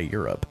coming out of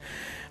Europe.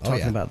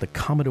 Talking about the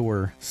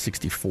Commodore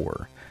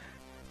 64.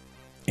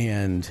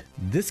 And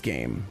this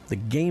game, the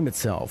game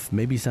itself,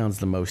 maybe sounds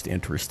the most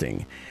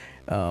interesting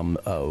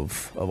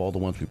of all the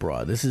ones we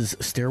brought. This is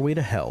Stairway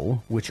to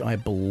Hell, which I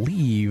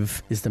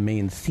believe is the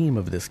main theme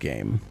of this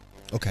game.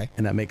 Okay.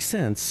 And that makes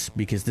sense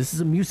because this is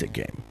a music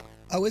game.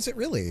 Oh, is it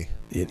really?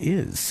 It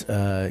is.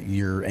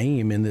 Your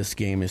aim in this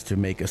game is to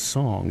make a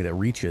song that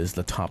reaches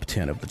the top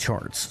 10 of the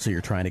charts. So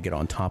you're trying to get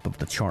on top of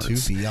the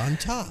charts. To be on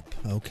top.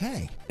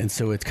 Okay. And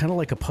so it's kind of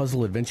like a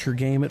puzzle adventure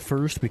game at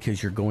first,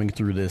 because you're going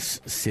through this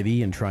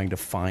city and trying to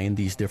find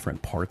these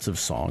different parts of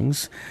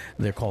songs.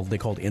 They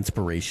called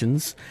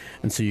inspirations.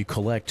 And so you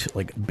collect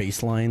like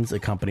bass lines,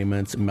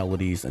 accompaniments,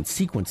 melodies, and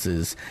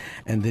sequences,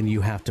 and then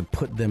you have to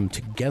put them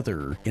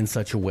together in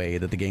such a way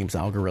that the game's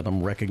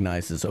algorithm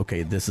recognizes,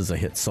 okay, this is a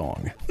hit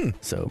song.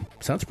 So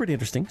sounds pretty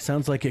interesting.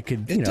 Sounds like it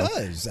could, It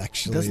does,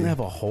 actually. Doesn't have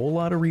a whole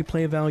lot of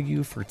replay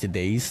value for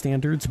today's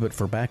standards, but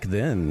for back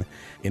then,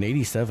 in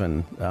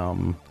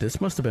 87, this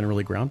must have been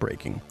really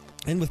groundbreaking.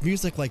 And with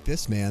music like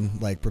this, man,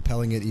 like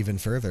propelling it even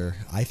further,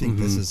 I think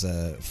this is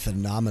a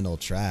phenomenal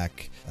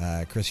track.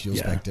 Chris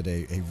Hulsbeck did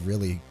a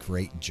really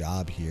great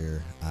job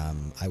here.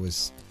 I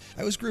was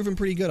grooving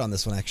pretty good on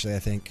this one, actually, I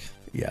think.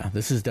 Yeah,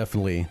 this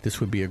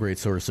would be a great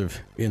source of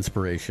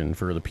inspiration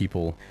for the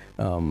people,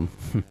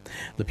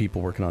 the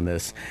people working on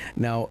this.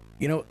 Now,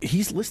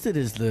 he's listed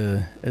as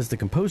the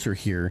composer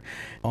here.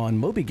 On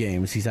Moby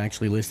Games, he's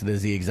actually listed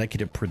as the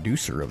executive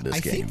producer of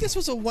this game. I think this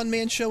was a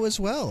one-man show as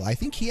well. I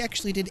think he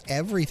actually did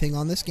everything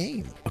on this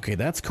game. Okay,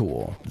 that's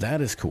cool. That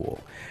is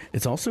cool.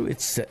 It's also,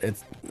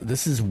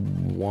 this is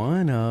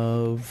one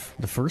of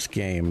the first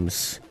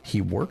games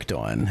he worked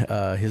on.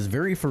 His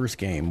very first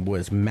game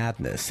was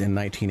Madness in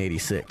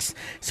 1986.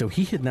 So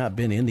he had not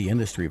been in the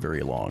industry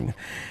very long.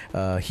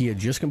 He had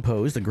just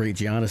composed the great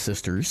Gianna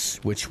Sisters,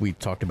 which we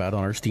talked about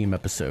on our Steam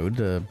episode.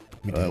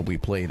 We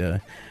played a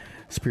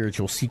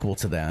spiritual sequel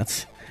to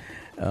that.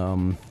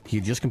 He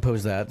had just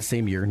composed that the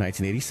same year,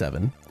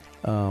 1987.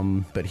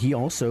 But he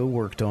also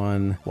worked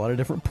on a lot of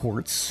different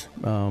ports.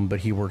 But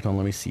he worked on,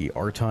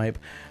 R-Type,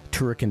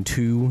 Turrican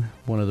 2,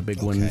 one of the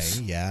big ones.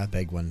 Yeah,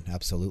 big one,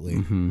 absolutely.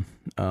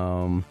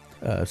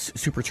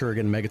 Super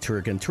Turrican, Mega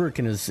Turrican.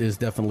 Turrican is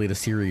definitely the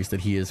series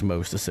that he is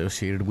most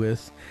associated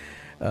with.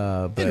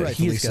 But and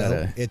rightfully he's got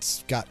so.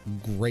 It's got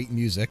great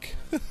music.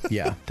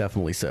 Yeah,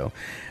 definitely so.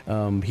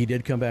 He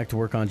did come back to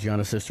work on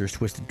Gianna Sisters'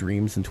 Twisted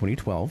Dreams in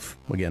 2012,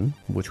 again,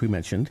 which we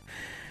mentioned.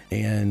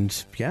 And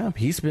yeah,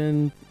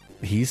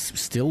 he's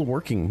still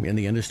working in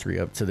the industry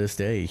up to this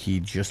day. He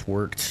just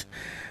worked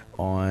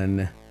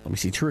on,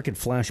 Turrican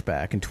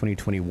Flashback in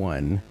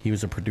 2021. He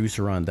was a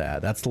producer on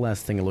that. That's the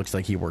last thing it looks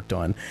like he worked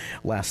on.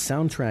 Last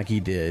soundtrack he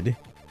did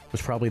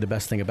was probably the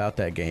best thing about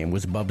that game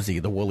was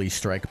Bubsy, the Woolly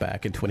Strike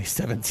Back in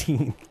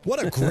 2017.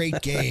 What a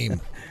great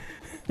game.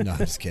 No, I'm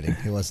just kidding.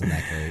 It wasn't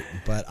that great.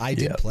 But I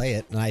did play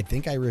it, and I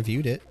think I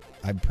reviewed it.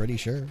 I'm pretty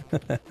sure.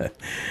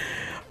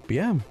 But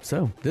yeah,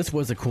 so this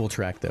was a cool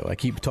track, though. I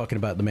keep talking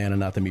about the man and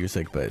not the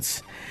music,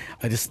 but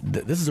this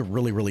is a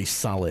really, really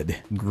solid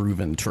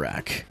grooving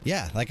track.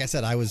 Yeah, like I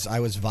said, I was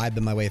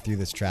vibing my way through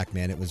this track,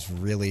 man. It was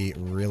really,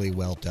 really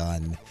well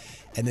done.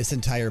 And this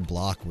entire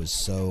block was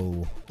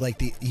so,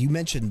 you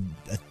mentioned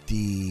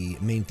the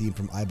main theme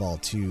from Eyeball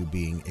 2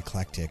 being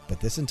eclectic, but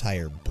this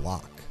entire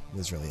block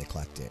was really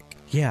eclectic.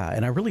 Yeah,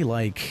 and I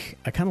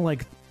kind of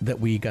like that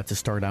we got to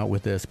start out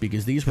with this,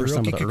 because these were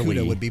some of the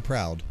early... would be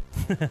proud.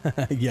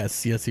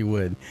 Yes, he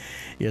would.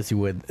 Yes, he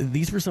would.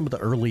 These were some of the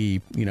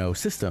early,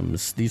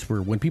 systems. These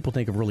were, when people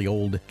think of really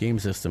old game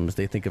systems,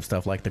 they think of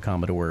stuff like the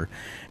Commodore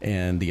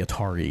and the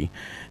Atari.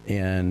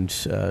 And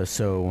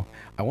so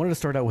I wanted to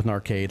start out with an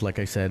arcade, like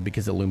I said,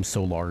 because it looms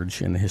so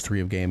large in the history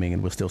of gaming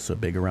and was still so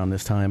big around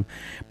this time.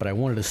 But I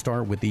wanted to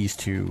start with these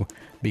two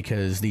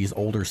because these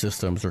older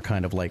systems are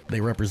kind of like,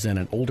 they represent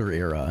an older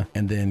era,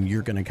 and then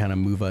you're going to kind of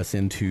move us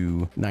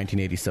into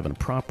 1987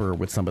 proper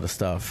with some of the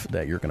stuff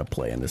that you're going to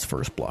play in this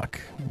first block,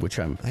 which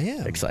I'm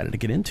excited to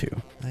get into.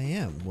 I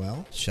am.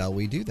 Well, shall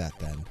we do that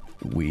then?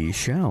 We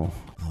shall.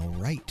 All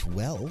right.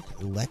 Well,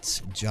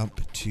 let's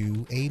jump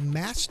to a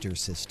Master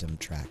System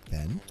track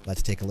then.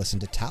 Let's take a listen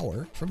to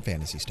Tower from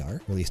Phantasy Star,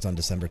 released on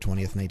December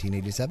 20th,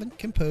 1987,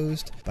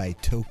 composed by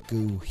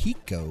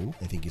Tokuhiko,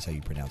 I think is how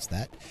you pronounce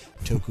that,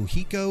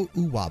 Tokuhiko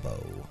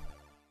Uwabo.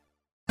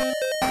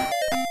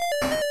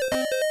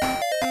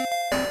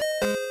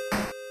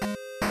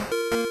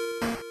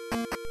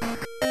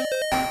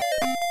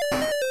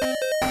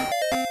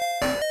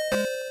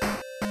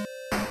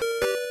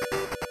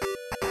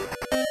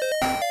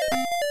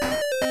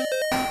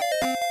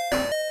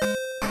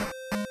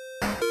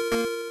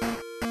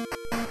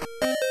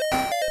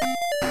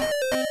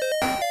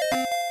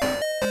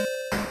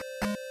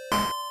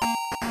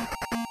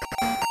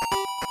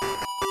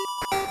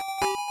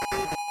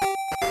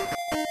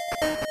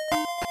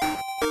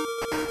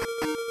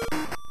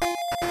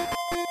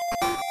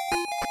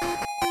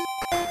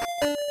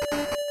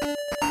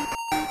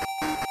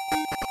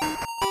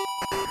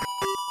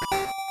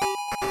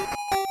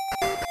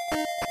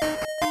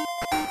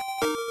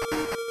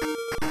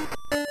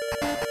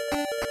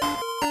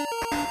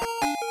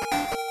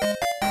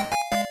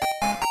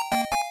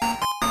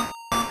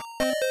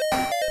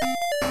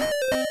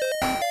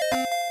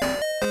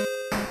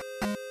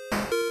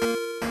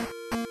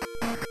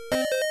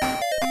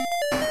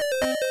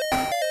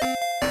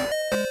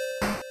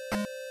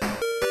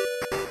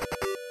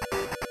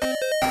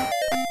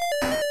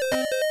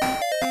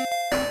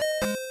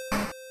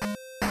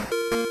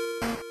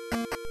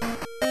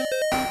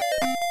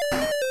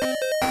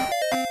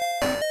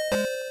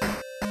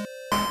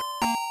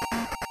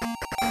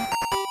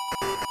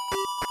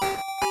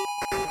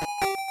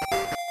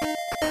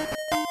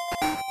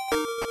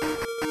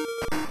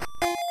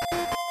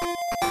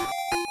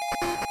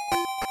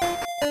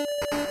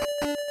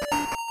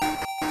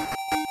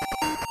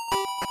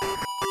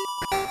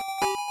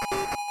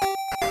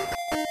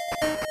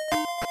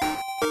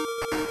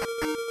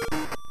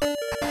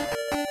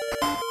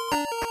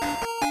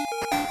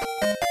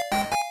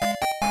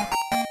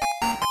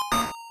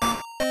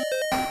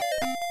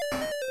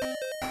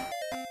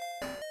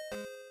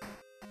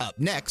 Up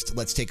next,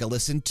 let's take a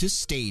listen to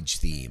Stage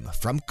Theme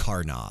from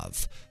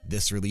Karnov.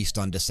 This released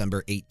on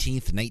December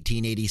 18th,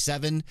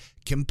 1987.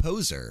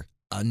 Composer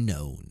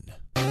unknown.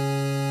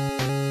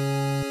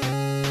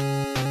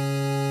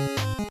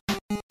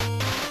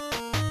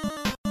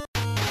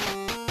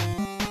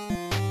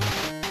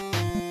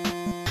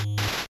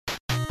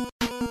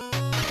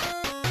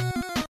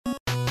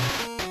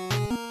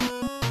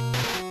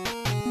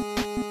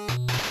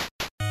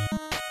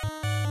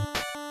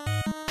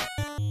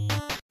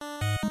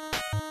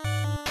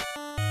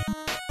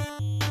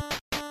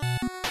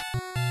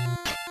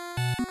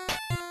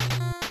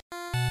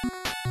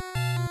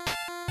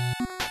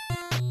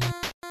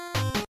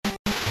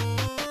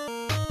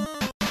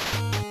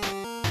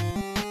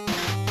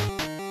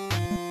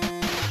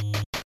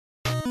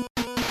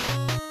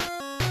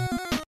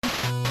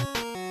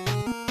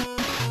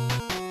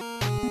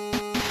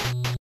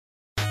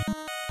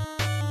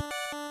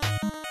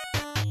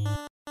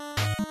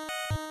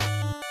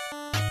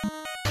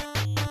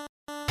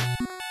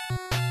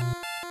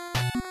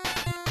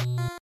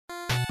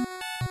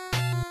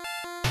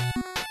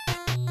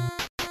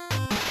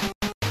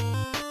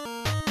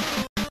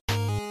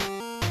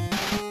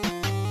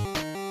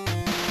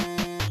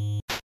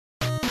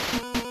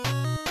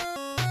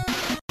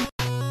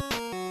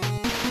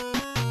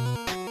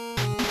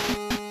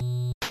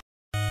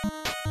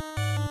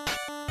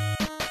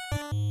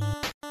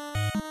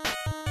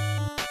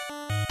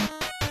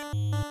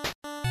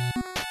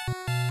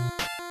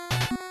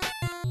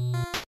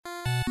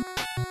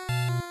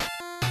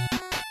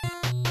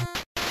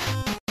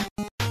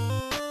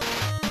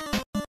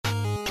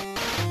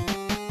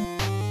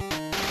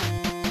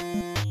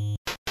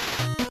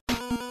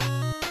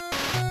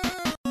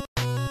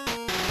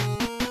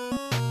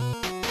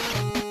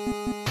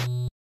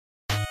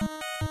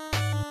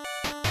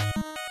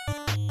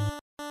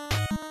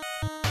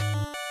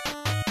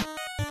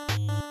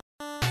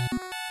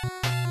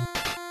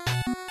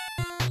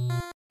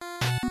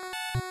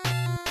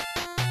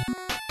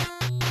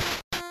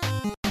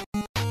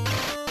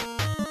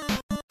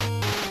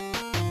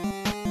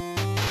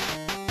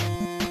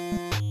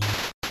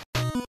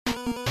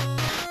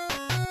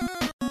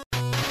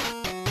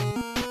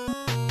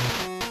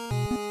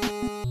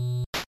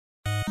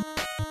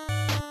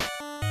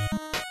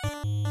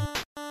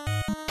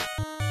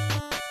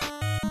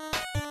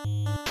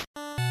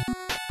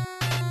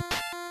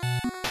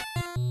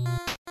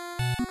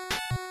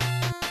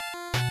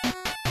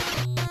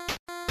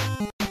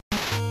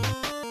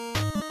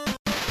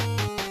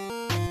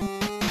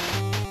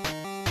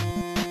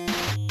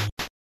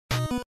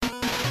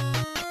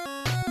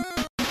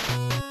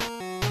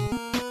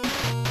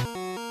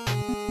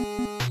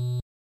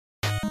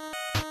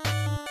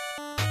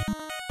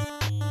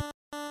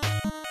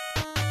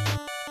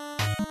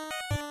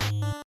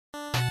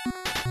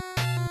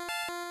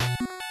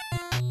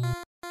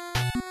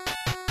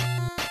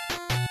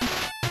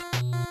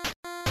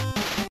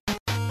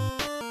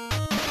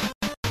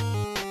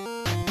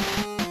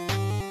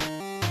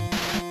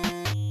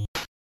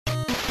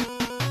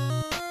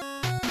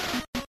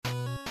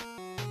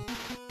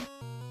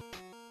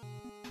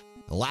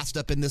 Last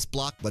up in this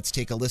block, let's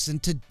take a listen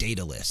to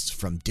Daedalus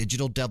from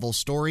Digital Devil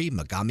Story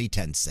Megami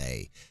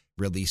Tensei.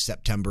 Released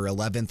September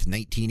 11th,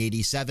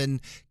 1987.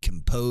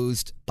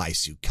 Composed by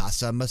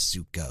Tsukasa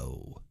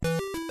Masuko.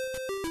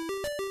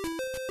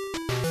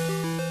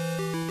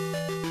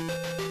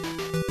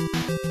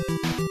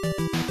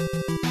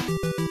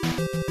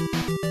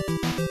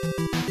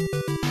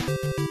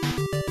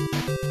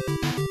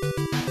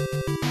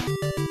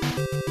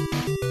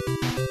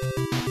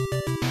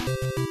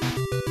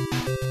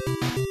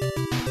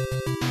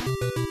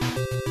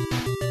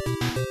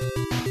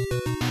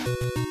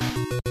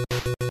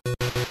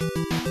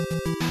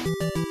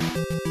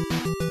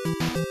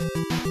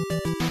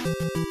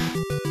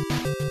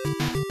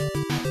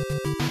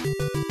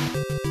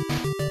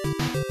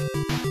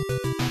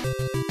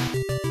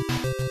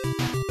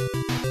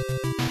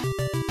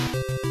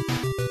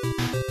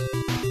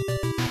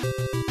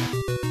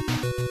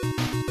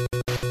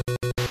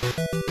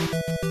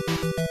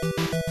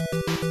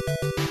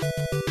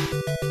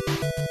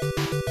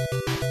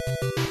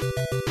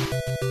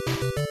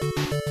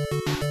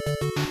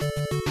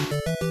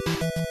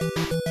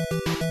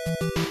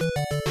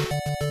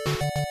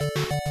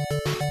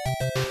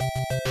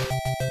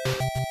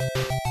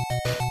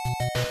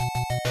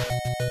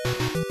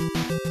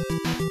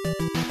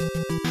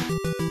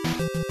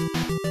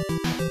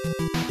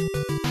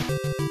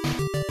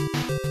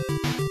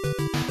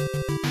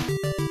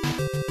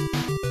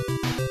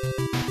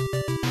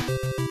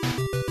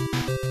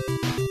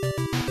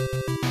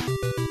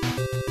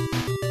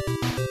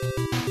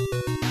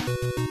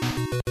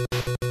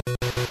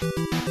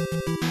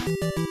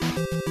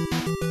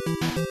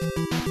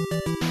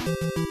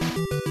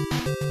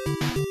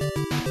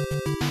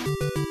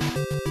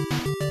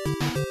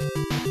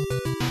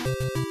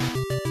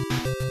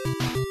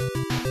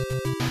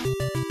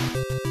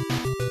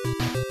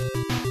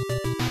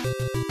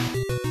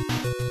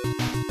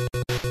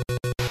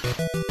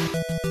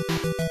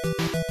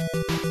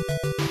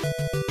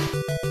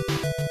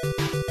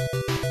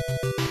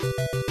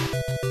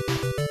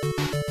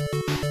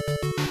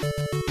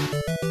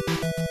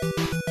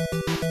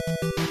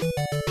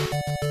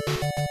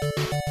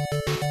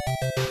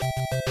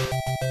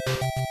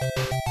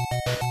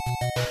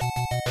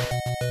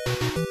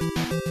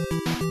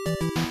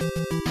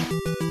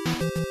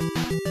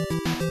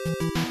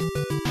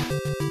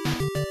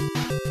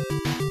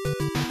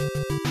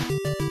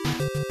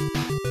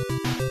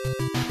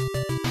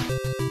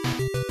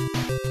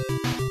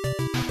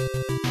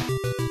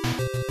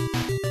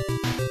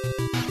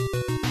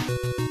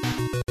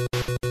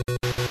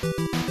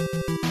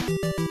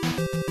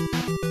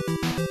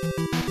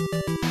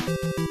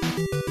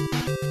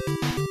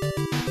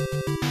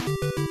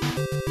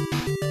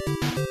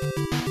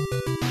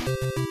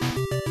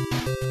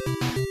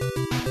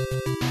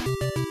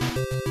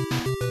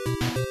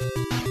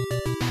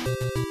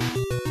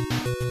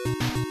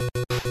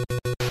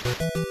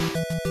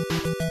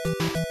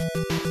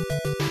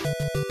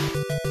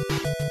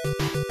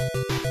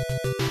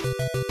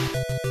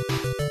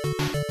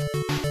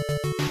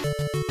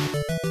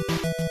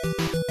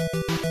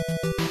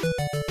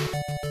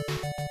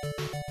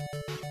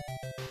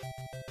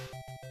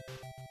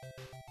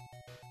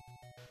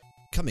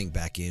 Coming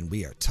back in,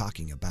 we are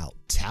talking about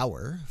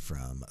Tower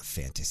from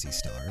Phantasy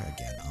Star,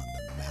 again on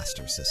the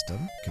Master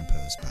System,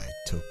 composed by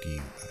Toki.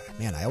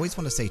 Man, I always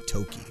want to say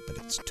Toki, but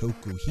it's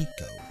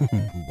Tokuhiko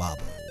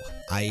Uwabo.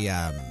 I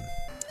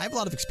have a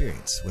lot of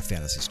experience with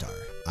Phantasy Star.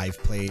 I've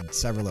played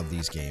several of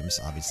these games.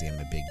 Obviously, I'm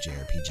a big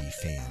JRPG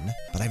fan,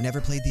 but I've never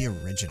played the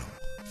original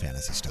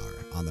Phantasy Star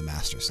on the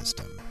Master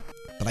System.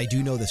 But I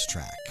do know this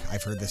track.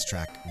 I've heard this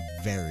track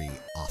very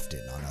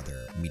often on other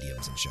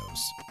mediums and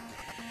shows.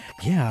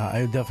 Yeah,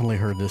 I've definitely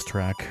heard this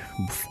track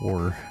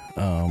before.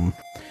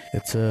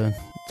 It's a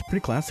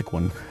pretty classic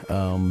one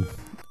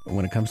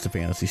when it comes to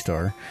Phantasy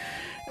Star.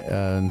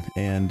 And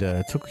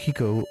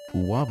Tokuhiko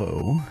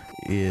Uwabo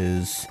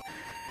is...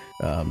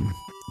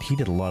 he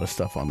did a lot of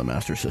stuff on the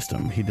Master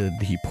System.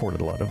 He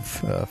ported a lot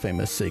of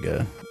famous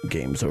Sega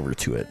games over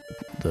to it,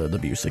 the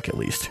music at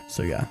least.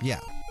 So yeah. Yeah,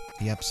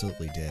 he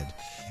absolutely did.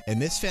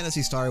 And this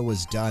Phantasy Star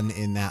was done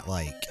in that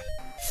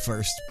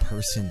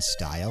first-person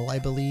style, I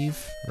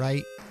believe,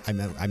 right? I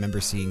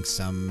remember seeing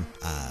some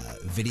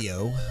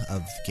video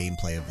of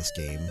gameplay of this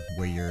game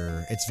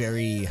where it's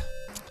very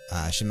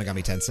Shin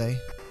Megami Tensei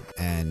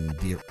and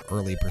the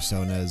early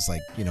Personas,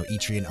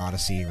 Etrian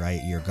Odyssey, right?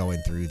 You're going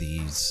through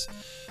these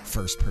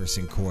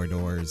first-person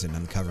corridors and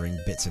uncovering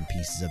bits and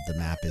pieces of the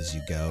map as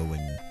you go,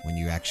 and when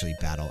you actually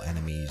battle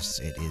enemies,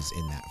 it is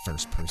in that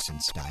first-person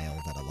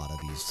style that a lot of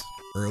these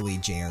early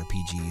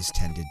JRPGs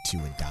tended to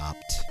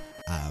adopt.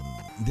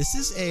 This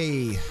is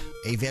a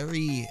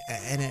very,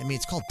 and I mean,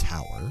 it's called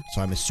Tower,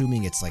 so I'm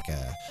assuming it's like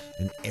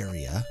an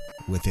area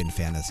within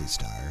Phantasy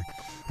Star,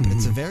 but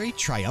it's a very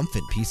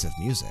triumphant piece of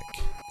music.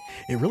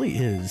 It really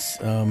is.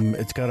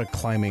 It's got a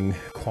climbing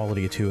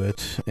quality to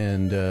it,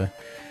 and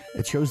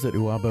it shows that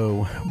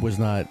Uwabo was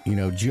not,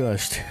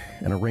 just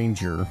an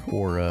arranger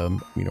or,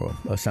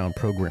 a sound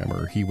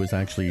programmer. He was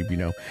actually,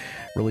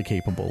 really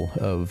capable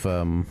of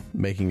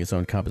making his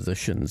own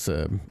compositions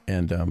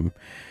and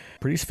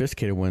pretty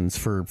sophisticated ones.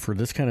 For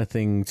this kind of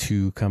thing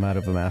to come out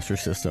of a Master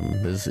System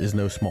is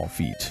no small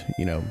feat.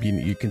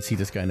 You can see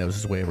this guy knows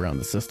his way around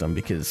the system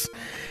because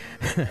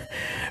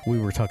we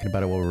were talking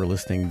about it while we were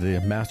listening.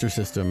 The Master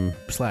System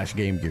 /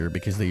 Game Gear,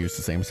 because they use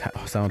the same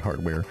sound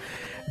hardware,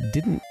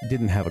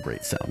 didn't have a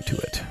great sound to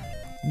it.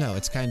 No,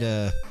 it's kind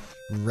of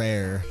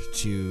rare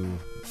to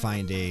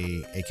find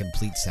a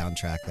complete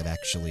soundtrack that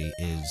actually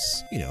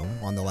is,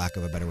 on the lack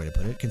of a better way to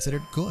put it,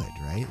 considered good,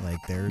 right?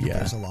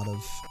 There's a lot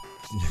of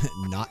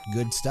not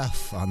good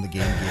stuff on the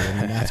Game Gear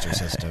and the Master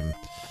System.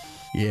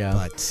 Yeah.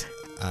 But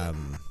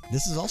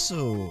this is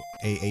also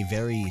a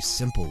very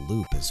simple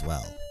loop as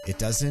well. It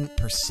doesn't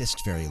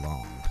persist very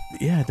long.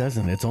 Yeah, it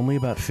doesn't. It's only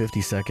about 50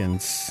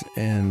 seconds,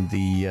 and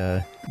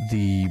the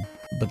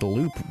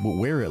loop,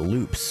 where it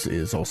loops,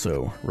 is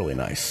also really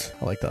nice.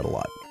 I like that a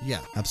lot.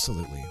 Yeah,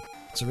 absolutely.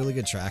 It's a really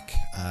good track.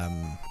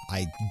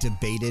 I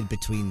debated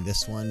between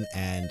this one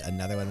and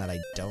another one that I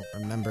don't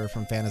remember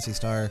from Phantasy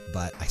Star,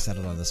 but I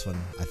settled on this one.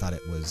 I thought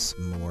it was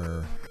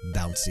more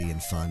bouncy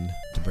and fun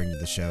to bring to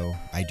the show.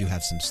 I do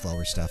have some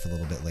slower stuff a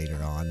little bit later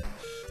on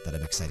that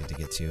I'm excited to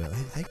get to. I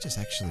think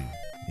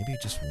maybe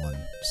just one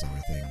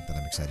slower thing that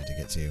I'm excited to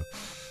get to.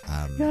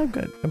 Yeah,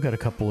 I've got a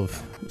couple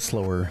of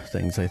slower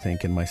things, I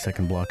think, in my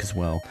second block as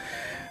well.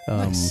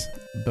 Nice.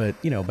 But,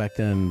 back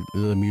then,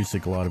 the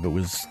music, a lot of it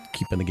was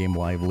keeping the game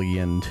lively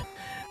and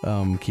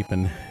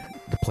keeping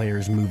the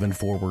players moving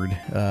forward.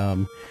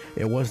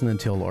 It wasn't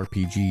until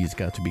RPGs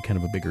got to be kind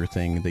of a bigger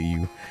thing that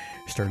you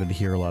started to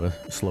hear a lot of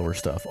slower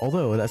stuff.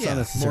 Although that's not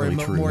necessarily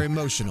true. More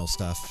emotional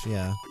stuff.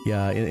 Yeah.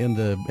 Yeah. In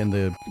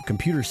the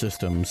computer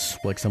systems,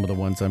 like some of the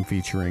ones I'm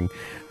featuring,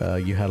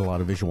 you had a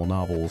lot of visual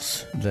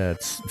novels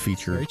that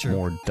featured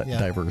more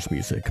diverse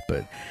music.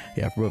 But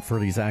yeah, for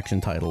these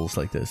action titles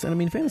like this, and I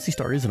mean, Phantasy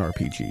Star is an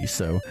RPG,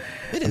 so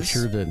I'm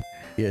sure that.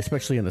 Yeah,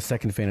 especially in the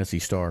second Phantasy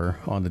Star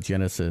on the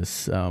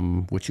Genesis,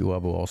 which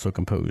Uwabo also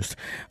composed.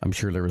 I'm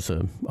sure there was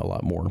a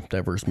lot more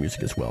diverse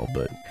music as well,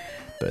 but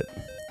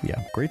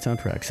yeah, great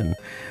soundtracks, and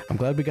I'm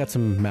glad we got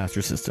some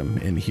Master System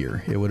in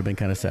here. It would have been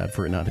kind of sad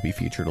for it not to be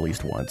featured at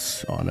least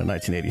once on a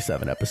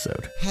 1987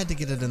 episode. Had to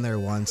get it in there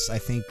once. I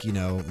think,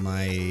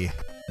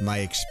 my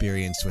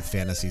experience with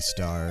Phantasy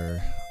Star,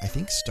 I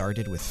think,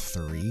 started with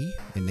 3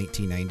 in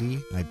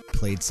 1990. I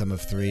played some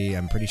of 3.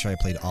 I'm pretty sure I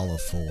played all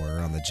of 4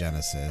 on the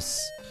Genesis.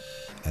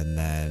 And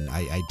then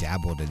I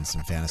dabbled in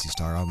some Phantasy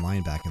Star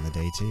Online back in the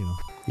day, too.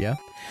 Yeah.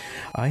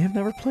 I have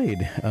never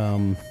played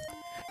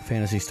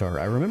Phantasy Star.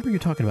 I remember you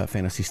talking about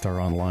Phantasy Star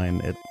Online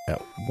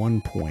at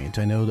one point.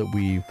 I know that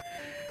we've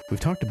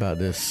talked about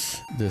this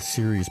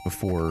series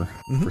before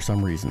for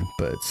some reason,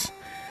 but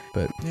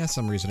yeah,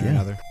 some reason or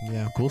another.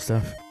 Yeah. Cool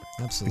stuff.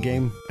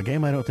 Absolutely. A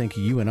game I don't think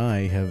you and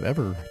I have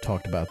ever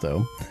talked about,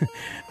 though,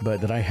 but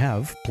that I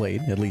have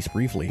played, at least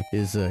briefly,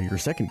 is your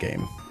second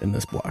game in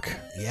this block.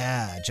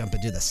 Yeah, jump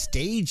into the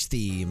stage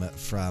theme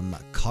from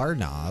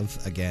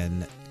Karnov.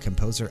 Again,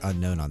 composer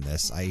unknown on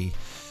this. I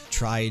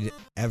tried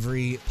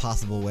every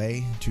possible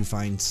way to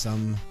find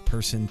some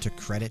person to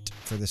credit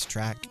for this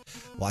track.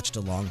 Watched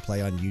a long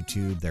play on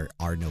YouTube. There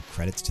are no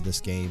credits to this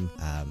game.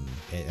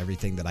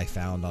 Everything that I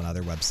found on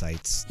other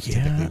websites,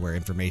 typically where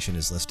information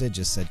is listed,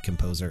 just said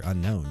composer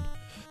unknown.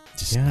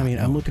 I mean,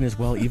 I'm looking as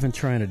well. Even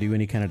trying to do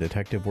any kind of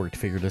detective work to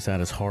figure this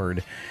out is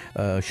hard.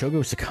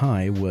 Shogo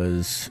Sakai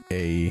was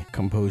a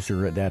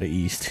composer at Data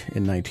East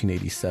in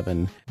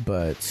 1987,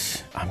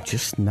 but I'm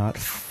just not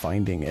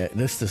finding it.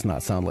 This does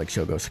not sound like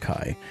Shogo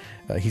Sakai.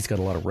 He's got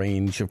a lot of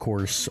range, of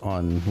course,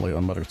 on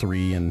Mother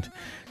 3 and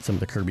some of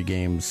the Kirby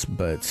games,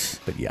 but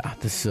yeah,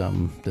 this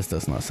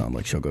does not sound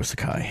like Shogo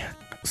Sakai.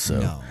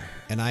 So. No.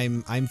 And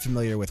I'm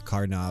familiar with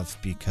Karnov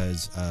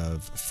because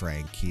of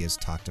Frank. He has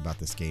talked about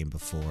this game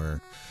before.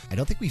 I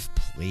don't think we've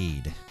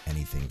played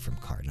anything from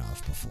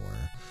Karnov before,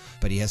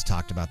 but he has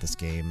talked about this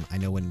game. I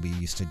know when we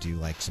used to do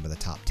like some of the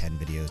top 10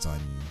 videos on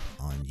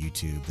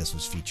YouTube, this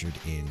was featured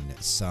in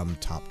some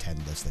top 10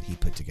 list that he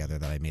put together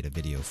that I made a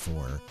video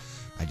for.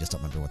 I just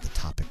don't remember what the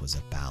topic was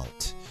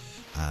about.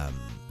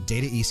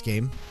 Data East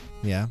game,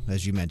 yeah,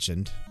 as you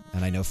mentioned.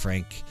 And I know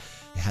Frank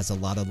has a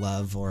lot of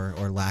love or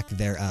lack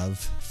thereof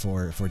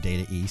for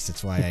Data East.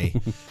 That's why I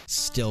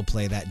still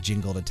play that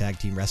jingle to tag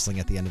team wrestling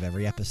at the end of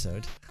every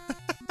episode.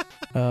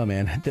 Oh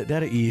man,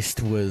 Data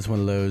East was one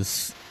of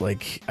those,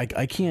 like,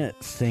 I can't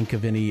think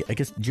of any. I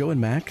guess Joe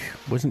and Mac,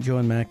 wasn't Joe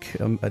and Mac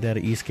a Data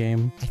East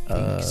game?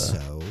 I think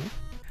so.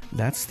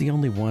 That's the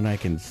only one I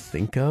can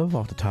think of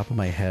off the top of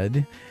my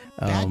head.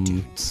 Bad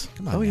Dudes.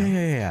 Come on. Oh,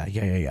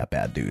 yeah.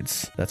 Bad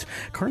Dudes. That's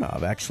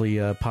Karnov actually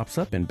pops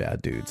up in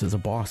Bad Dudes as a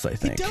boss, I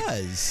think. He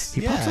does.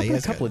 He pops up in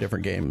a couple of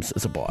different games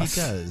as a boss.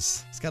 He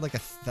does. He's got like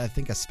I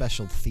think a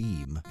special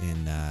theme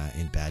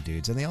in Bad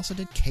Dudes, and they also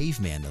did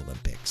Caveman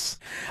Olympics.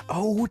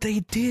 Oh, they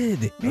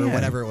did. Or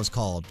whatever it was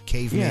called.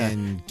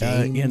 Caveman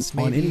Games,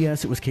 maybe? On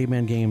NES, it was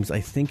Caveman Games.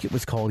 I think it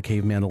was called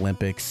Caveman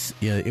Olympics.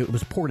 Yeah, it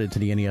was ported to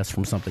the NES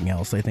from something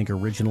else. I think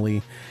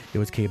originally it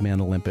was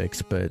Caveman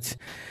Olympics, but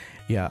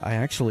yeah, I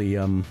actually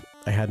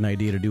I had an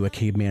idea to do a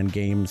Caveman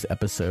Games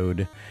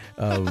episode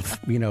of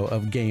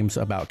of games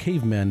about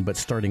cavemen, but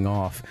starting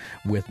off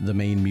with the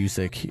main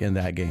music in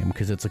that game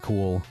because it's a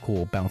cool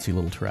bouncy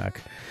little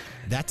track.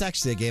 That's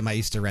actually a game I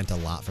used to rent a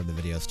lot from the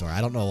video store. I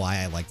don't know why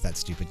I liked that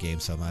stupid game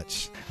so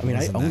much. I mean,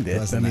 I owned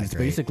it. I mean, it's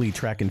basically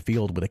track and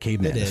field with a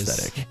caveman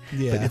aesthetic.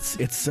 Yeah. But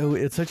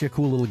it's such a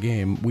cool little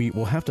game.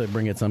 We'll have to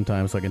bring it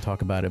sometime so I can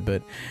talk about it.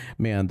 But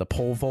man, the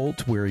pole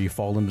vault where you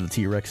fall into the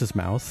T-Rex's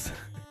mouth.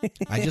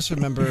 I just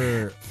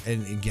remember,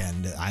 and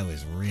again, I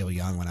was real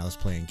young when I was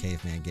playing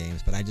Caveman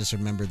Games, but I just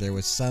remember there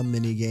was some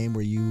mini game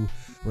where you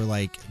were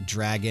like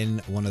dragging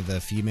one of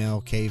the female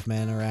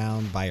cavemen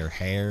around by her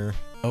hair.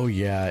 Oh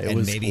yeah, it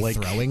was maybe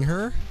like throwing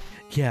her.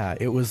 Yeah,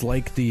 it was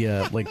like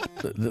the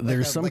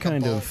there's some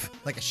kind of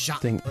like a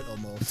shot thing. Put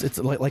almost. It's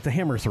like the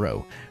hammer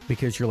throw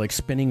because you're like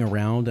spinning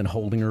around and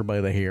holding her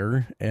by the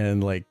hair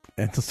and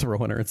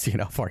throwing her and seeing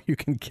how far you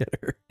can get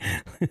her.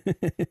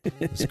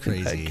 It's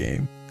crazy. That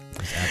game.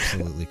 It's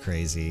absolutely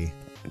crazy.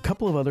 A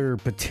couple of other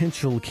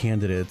potential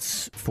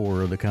candidates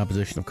for the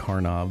composition of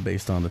Karnov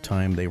based on the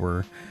time they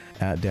were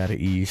at Data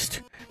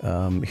East.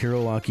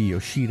 Hiroaki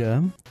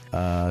Yoshida,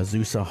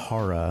 Zusa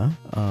Hara,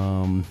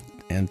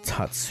 and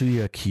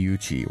Tatsuya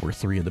Kiyuchi were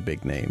three of the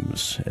big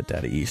names at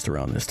Data East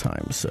around this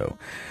time. So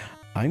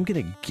I'm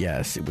going to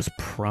guess it was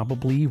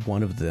probably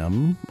one of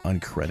them,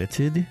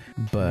 uncredited,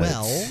 but...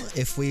 Well,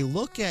 if we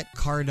look at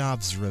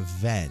Karnov's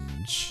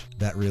Revenge,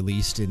 that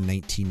released in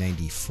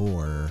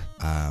 1994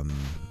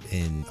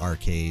 in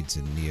arcades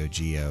and Neo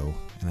Geo,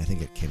 and I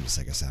think it came to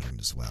Sega Saturn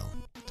as well.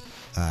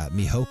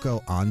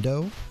 Mihoko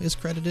Ando is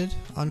credited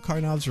on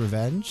Karnov's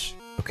Revenge,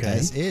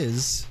 as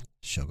is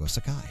Shogo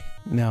Sakai.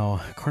 Now,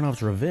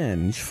 Karnov's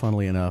Revenge,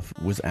 funnily enough,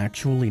 was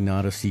actually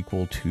not a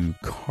sequel to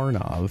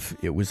Karnov.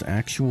 It was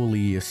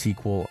actually a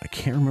sequel. I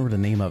can't remember the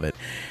name of it,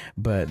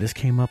 but this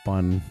came up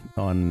on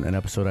an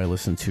episode I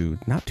listened to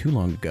not too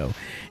long ago.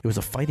 It was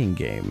a fighting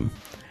game,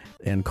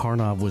 and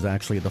Karnov was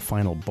actually the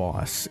final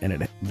boss.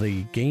 And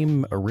the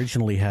game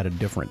originally had a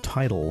different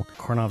title.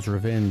 Karnov's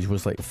Revenge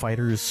was like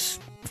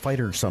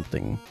Fighter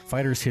something.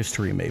 Fighter's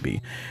History,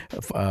 maybe.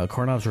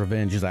 Karnov's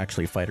Revenge is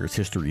actually Fighter's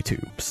History 2.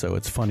 So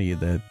it's funny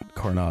that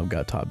Karnov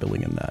got top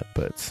billing in that.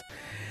 But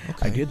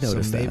I did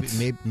notice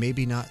that.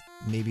 Maybe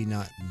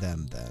not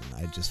them then.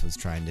 I just was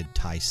trying to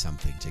tie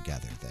something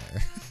together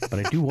there.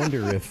 But I do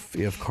wonder if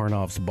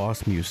Karnov's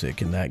boss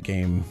music in that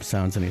game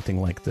sounds anything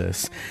like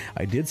this.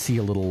 I did see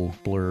a little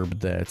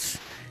blurb that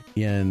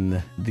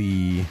in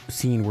the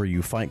scene where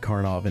you fight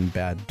Karnov in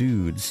Bad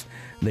Dudes,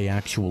 they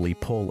actually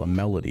pull a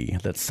melody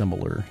that's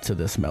similar to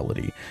this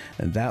melody.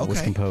 And that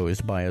was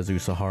composed by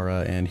Azusa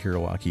Hara and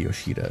Hiroaki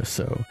Yoshida.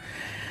 So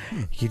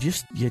you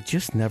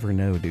just never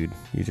know, dude.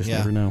 You just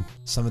never know.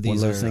 Some of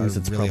these are things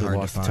that's really probably hard to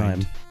lost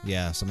find. time.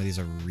 Yeah, some of these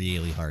are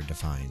really hard to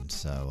find.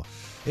 So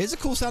it is a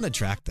cool sounded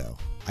track, though.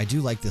 I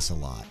do like this a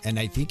lot, and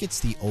I think it's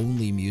the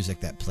only music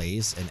that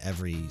plays in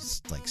every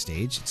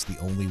stage. It's the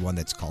only one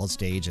that's called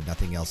stage, and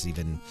nothing else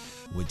even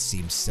would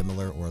seem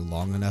similar or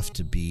long enough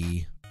to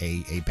be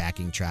a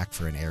backing track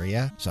for an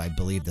area. So I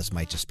believe this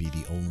might just be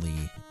the only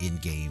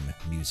in-game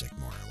music,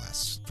 more or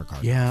less, for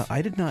Cargo. Yeah,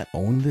 I did not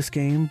own this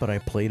game, but I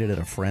played it at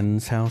a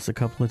friend's house a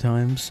couple of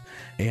times,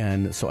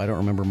 and so I don't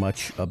remember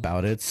much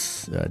about it.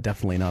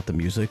 Definitely not the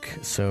music.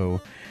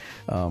 So,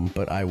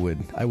 but I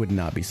would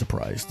not be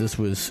surprised. This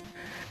was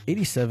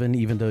 87,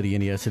 even though the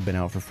NES had been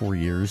out for 4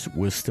 years,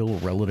 was still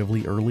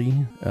relatively early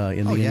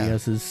in the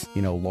NES's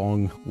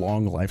long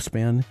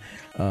lifespan.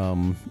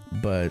 A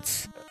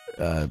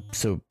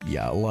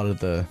lot of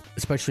the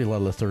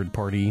third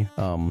party,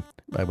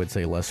 I would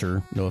say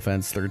lesser, no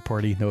offense, third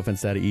party, no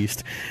offense, Data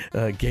East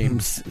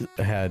games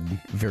had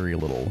very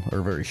little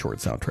or very short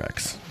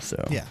soundtracks.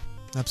 So yeah,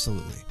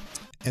 absolutely.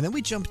 And then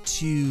we jump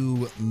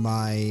to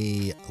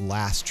my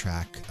last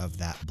track of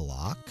that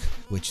block,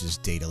 which is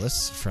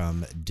Daedalus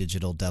from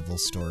Digital Devil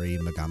Story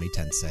Megami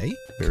Tensei.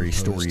 Very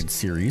storied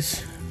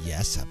series.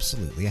 Yes,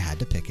 absolutely. I had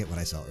to pick it when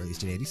I saw it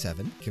released in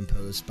 87.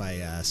 Composed by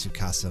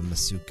Tsukasa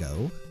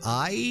Masuko.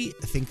 I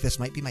think this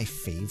might be my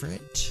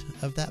favorite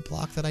of that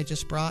block that I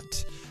just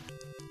brought.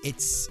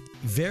 It's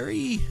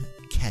very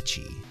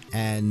catchy.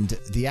 And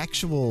the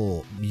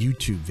actual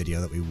YouTube video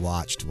that we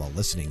watched while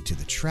listening to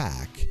the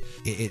track,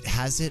 it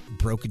has it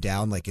broken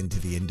down like into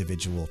the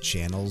individual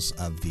channels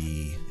of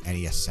the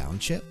NES sound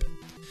chip.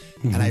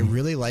 Mm-hmm. And I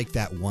really like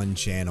that one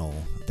channel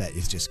that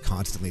is just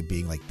constantly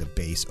being like the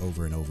bass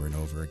over and over and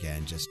over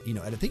again. Just, and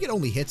I think it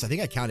only hits, I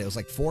think I counted, it was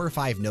like 4 or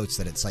 5 notes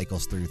that it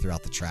cycles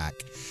throughout the track.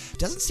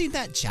 Doesn't seem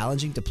that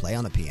challenging to play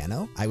on a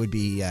piano. I would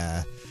be,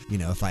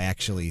 if I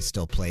actually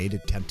still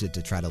tempted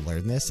to try to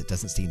learn this, it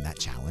doesn't seem that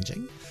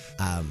challenging.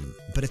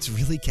 But it's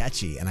really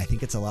catchy, and I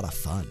think it's a lot of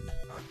fun.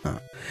 Huh.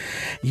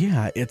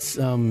 Yeah, it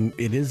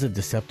is a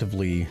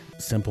deceptively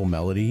simple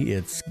melody.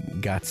 It's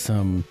got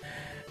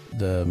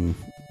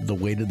the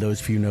way that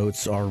those few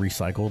notes are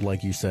recycled,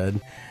 like you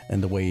said,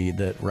 and the way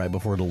that right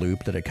before the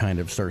loop that it kind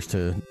of starts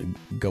to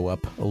go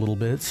up a little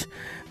bit.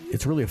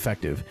 It's really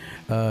effective.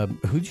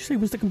 Who'd you say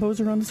was the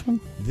composer on this one?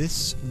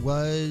 This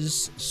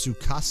was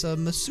Tsukasa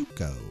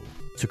Masuko.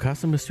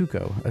 Tsukasa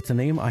Masuko. That's a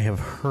name I have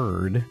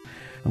heard.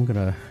 I'm going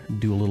to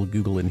do a little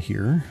Google in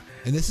here.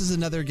 And this is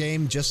another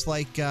game just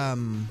like,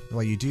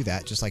 you do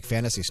that, just like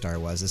Phantasy Star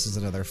was. This is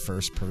another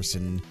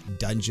first-person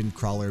dungeon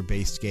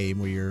crawler-based game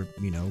where you're,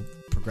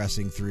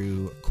 progressing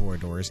through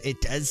corridors.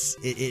 It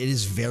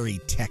is very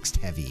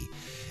text-heavy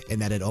in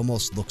that it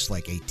almost looks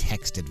like a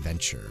text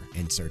adventure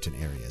in certain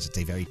areas. It's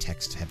a very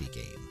text-heavy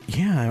game.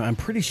 Yeah, I'm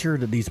pretty sure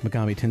that these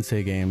Megami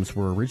Tensei games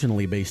were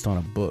originally based on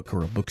a book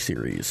or a book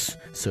series,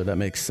 so that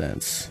makes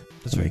sense.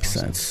 That makes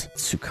sense.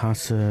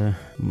 Tsukasa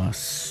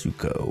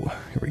Masuko.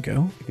 Here we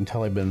go. You can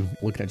tell I've been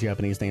looking at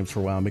Japanese names for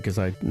a while because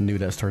I knew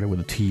that started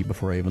with a T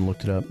before I even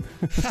looked it up.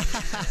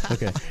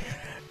 Okay.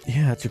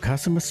 Yeah,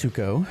 Tsukasa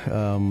Masuko,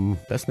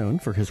 best known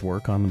for his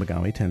work on the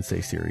Megami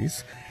Tensei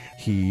series.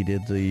 He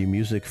did the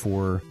music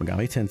for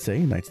Megami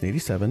Tensei in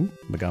 1987,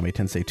 Megami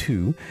Tensei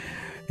 2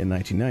 in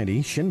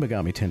 1990, Shin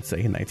Megami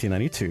Tensei in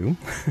 1992,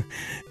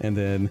 and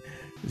then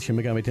Shin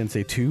Megami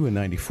Tensei 2 in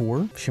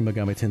 94, Shin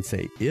Megami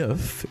Tensei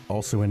If,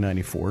 also in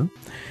 94,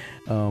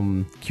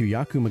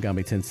 Kyoyaku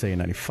Megami Tensei in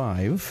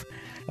 95,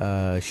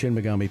 Shin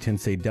Megami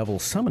Tensei Devil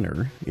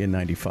Summoner in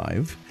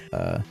 95,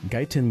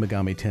 Gaiten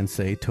Megami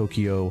Tensei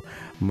Tokyo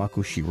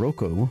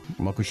Makushiroku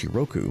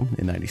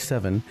in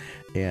 97,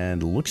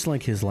 and looks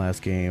like his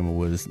last game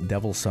was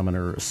Devil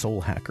Summoner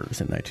Soul Hackers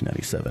in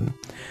 1997.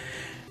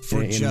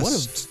 For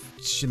just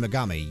Shin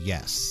Megami,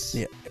 yes.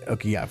 Yeah.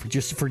 Okay. Yeah. For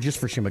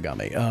Shin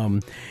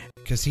Megami.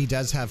 Because he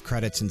does have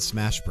credits in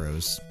Smash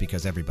Bros.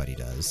 Because everybody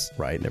does.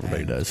 Right.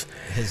 Everybody does.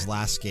 His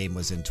last game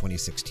was in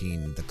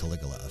 2016, The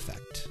Caligula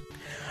Effect.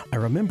 I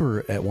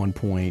remember at one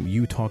point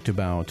you talked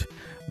about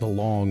the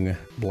long,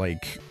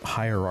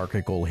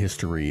 hierarchical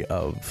history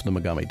of the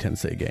Megami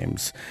Tensei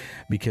games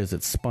because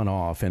it spun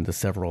off into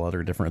several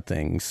other different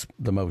things.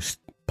 The most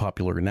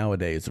popular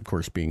nowadays, of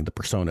course, being the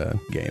Persona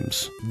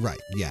games.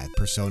 Right. Yeah.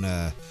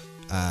 Persona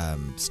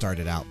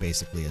started out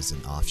basically as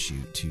an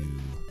offshoot to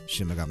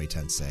Shin Megami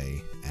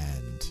Tensei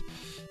and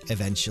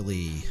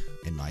eventually,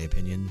 in my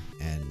opinion,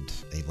 and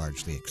a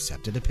largely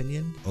accepted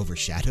opinion,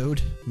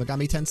 overshadowed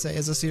Megami Tensei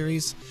as a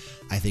series.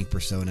 I think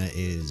Persona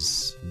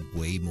is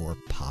way more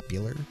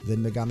popular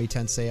than Megami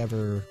Tensei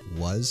ever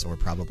was or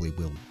probably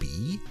will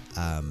be.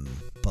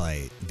 But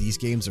these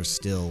games are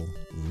still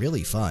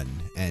really fun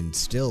and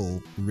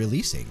still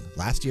releasing.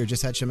 Last year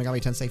just had Shin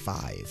Megami Tensei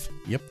 5.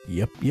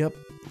 Yep.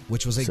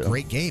 Which was a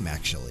great game,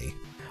 actually.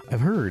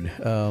 I've heard.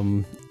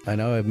 I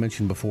know I've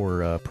mentioned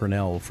before,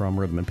 Purnell from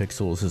Rhythm and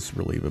Pixels is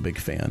really a big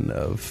fan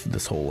of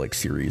this whole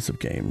series of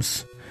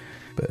games.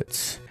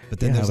 But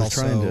then there's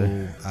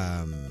also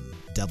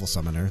Devil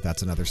Summoner.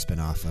 That's another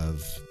spin-off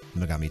of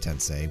Megami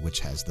Tensei, which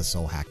has the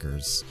Soul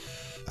Hackers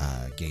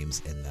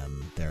games in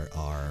them. There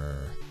are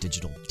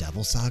Digital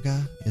Devil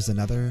Saga is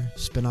another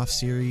spin-off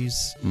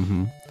series.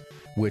 Mm-hmm.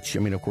 Which,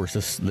 of course,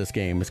 this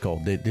game is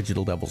called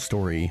Digital Devil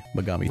Story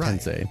Megami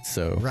Tensei.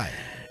 So,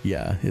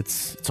 yeah,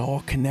 it's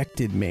all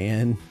connected,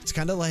 man. It's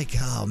kind of like,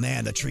 oh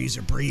man, the trees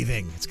are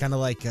breathing. It's kind of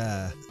like,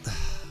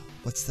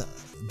 what's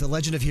The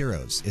Legend of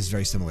Heroes is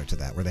very similar to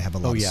that, where they have a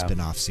lot of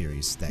spin-off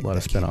series. A lot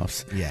of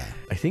spin-offs. Yeah.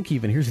 I think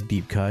even, here's a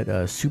deep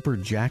cut, Super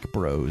Jack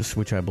Bros,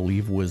 which I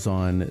believe was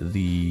on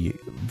the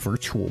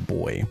Virtual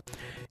Boy,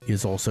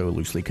 is also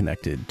loosely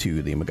connected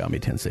to the Megami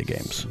Tensei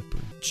games. Super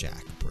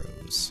Jack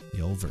Bros.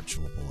 The old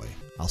Virtual Boy.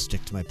 I'll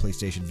stick to my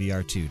PlayStation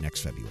VR 2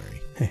 next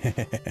February.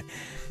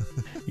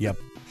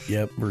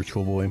 Yep,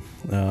 Virtual Boy.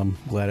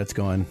 Glad it's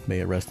gone. May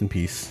it rest in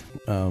peace.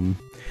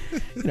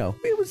 You know,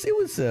 it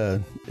was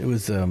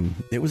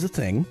a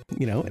thing,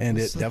 you know, and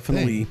it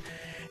definitely,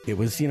 it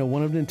was, you know,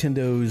 one of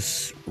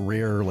Nintendo's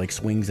rare like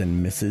swings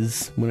and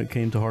misses when it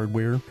came to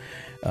hardware.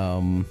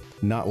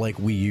 Not like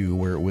Wii U,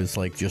 where it was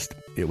like just,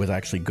 it was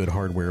actually good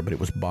hardware, but it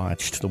was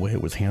botched the way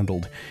it was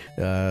handled.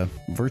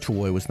 Virtual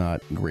Boy was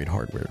not great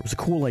hardware. It was a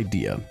cool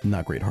idea,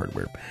 not great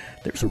hardware.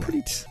 There's some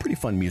pretty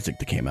fun music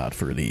that came out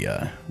for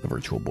the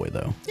Virtual Boy,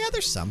 though. Yeah,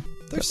 there's some.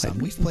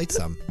 We've played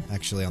some,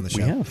 actually, on the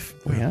show.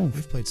 We have.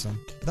 We've played some.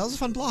 That was a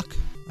fun block.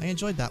 I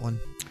enjoyed that one.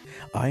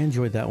 I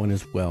enjoyed that one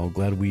as well.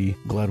 Glad we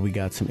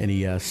got some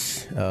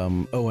NES.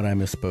 And I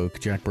misspoke.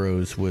 Jack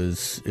Bros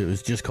was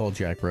just called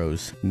Jack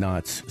Bros,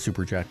 not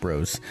Super Jack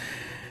Bros.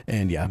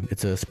 And yeah,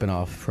 it's a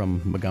spinoff from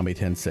Megami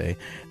Tensei.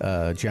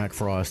 Jack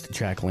Frost,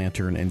 Jack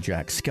Lantern, and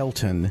Jack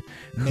Skelton.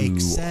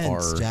 Makes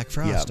sense. Jack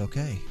Frost,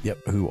 okay.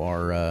 Yep, who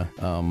are,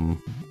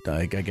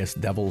 I guess,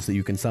 devils that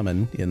you can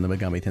summon in the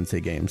Megami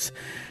Tensei games.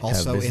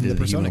 Also in the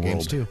Persona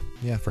games, too.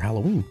 Yeah. For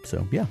Halloween.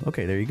 So, yeah,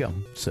 okay, there you go.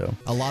 So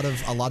a lot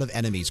of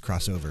enemies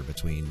cross over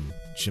between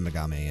Shin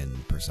Megami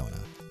and Persona.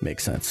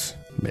 Makes sense.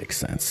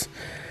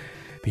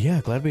 But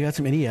yeah, glad we got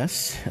some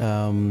NES.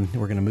 We're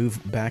going to move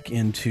back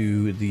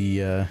into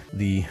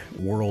the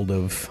world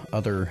of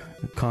other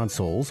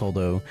consoles,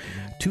 although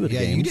two of the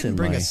games... Yeah, you didn't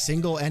bring a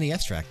single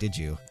NES track, did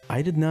you?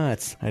 I did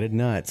not.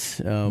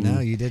 No,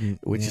 you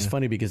didn't. Which is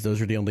funny because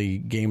those are the only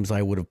games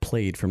I would have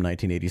played from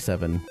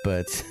 1987,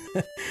 but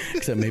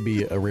except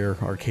maybe a rare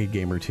arcade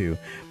game or two.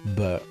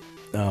 But...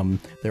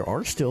 there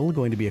are still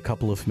going to be a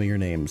couple of familiar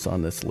names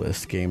on this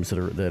list, games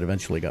that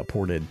eventually got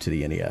ported to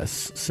the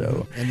NES.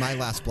 So, and my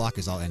last block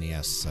is all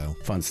NES. So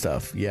fun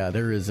stuff. Yeah,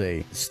 there is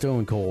a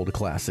stone cold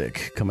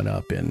classic coming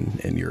up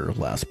in your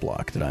last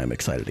block that I'm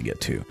excited to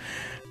get to.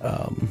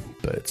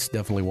 But it's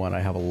definitely one I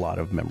have a lot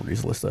of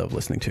memories of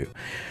listening to.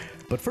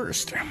 But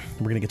first,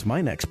 we're going to get to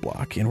my next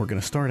block, and we're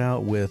going to start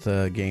out with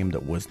a game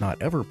that was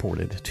not ever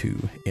ported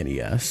to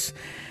NES.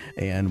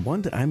 And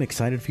one that I'm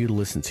excited for you to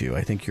listen to.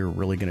 I think you're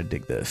really going to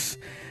dig this.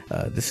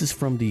 This is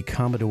from the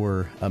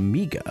Commodore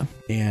Amiga,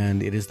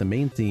 and it is the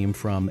main theme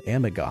from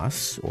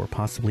Amigos, or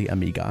possibly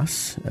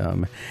Amigas,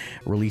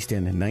 released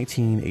in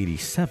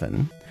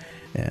 1987.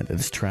 And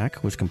this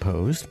track was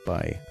composed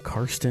by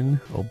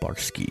Karsten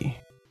Obarski.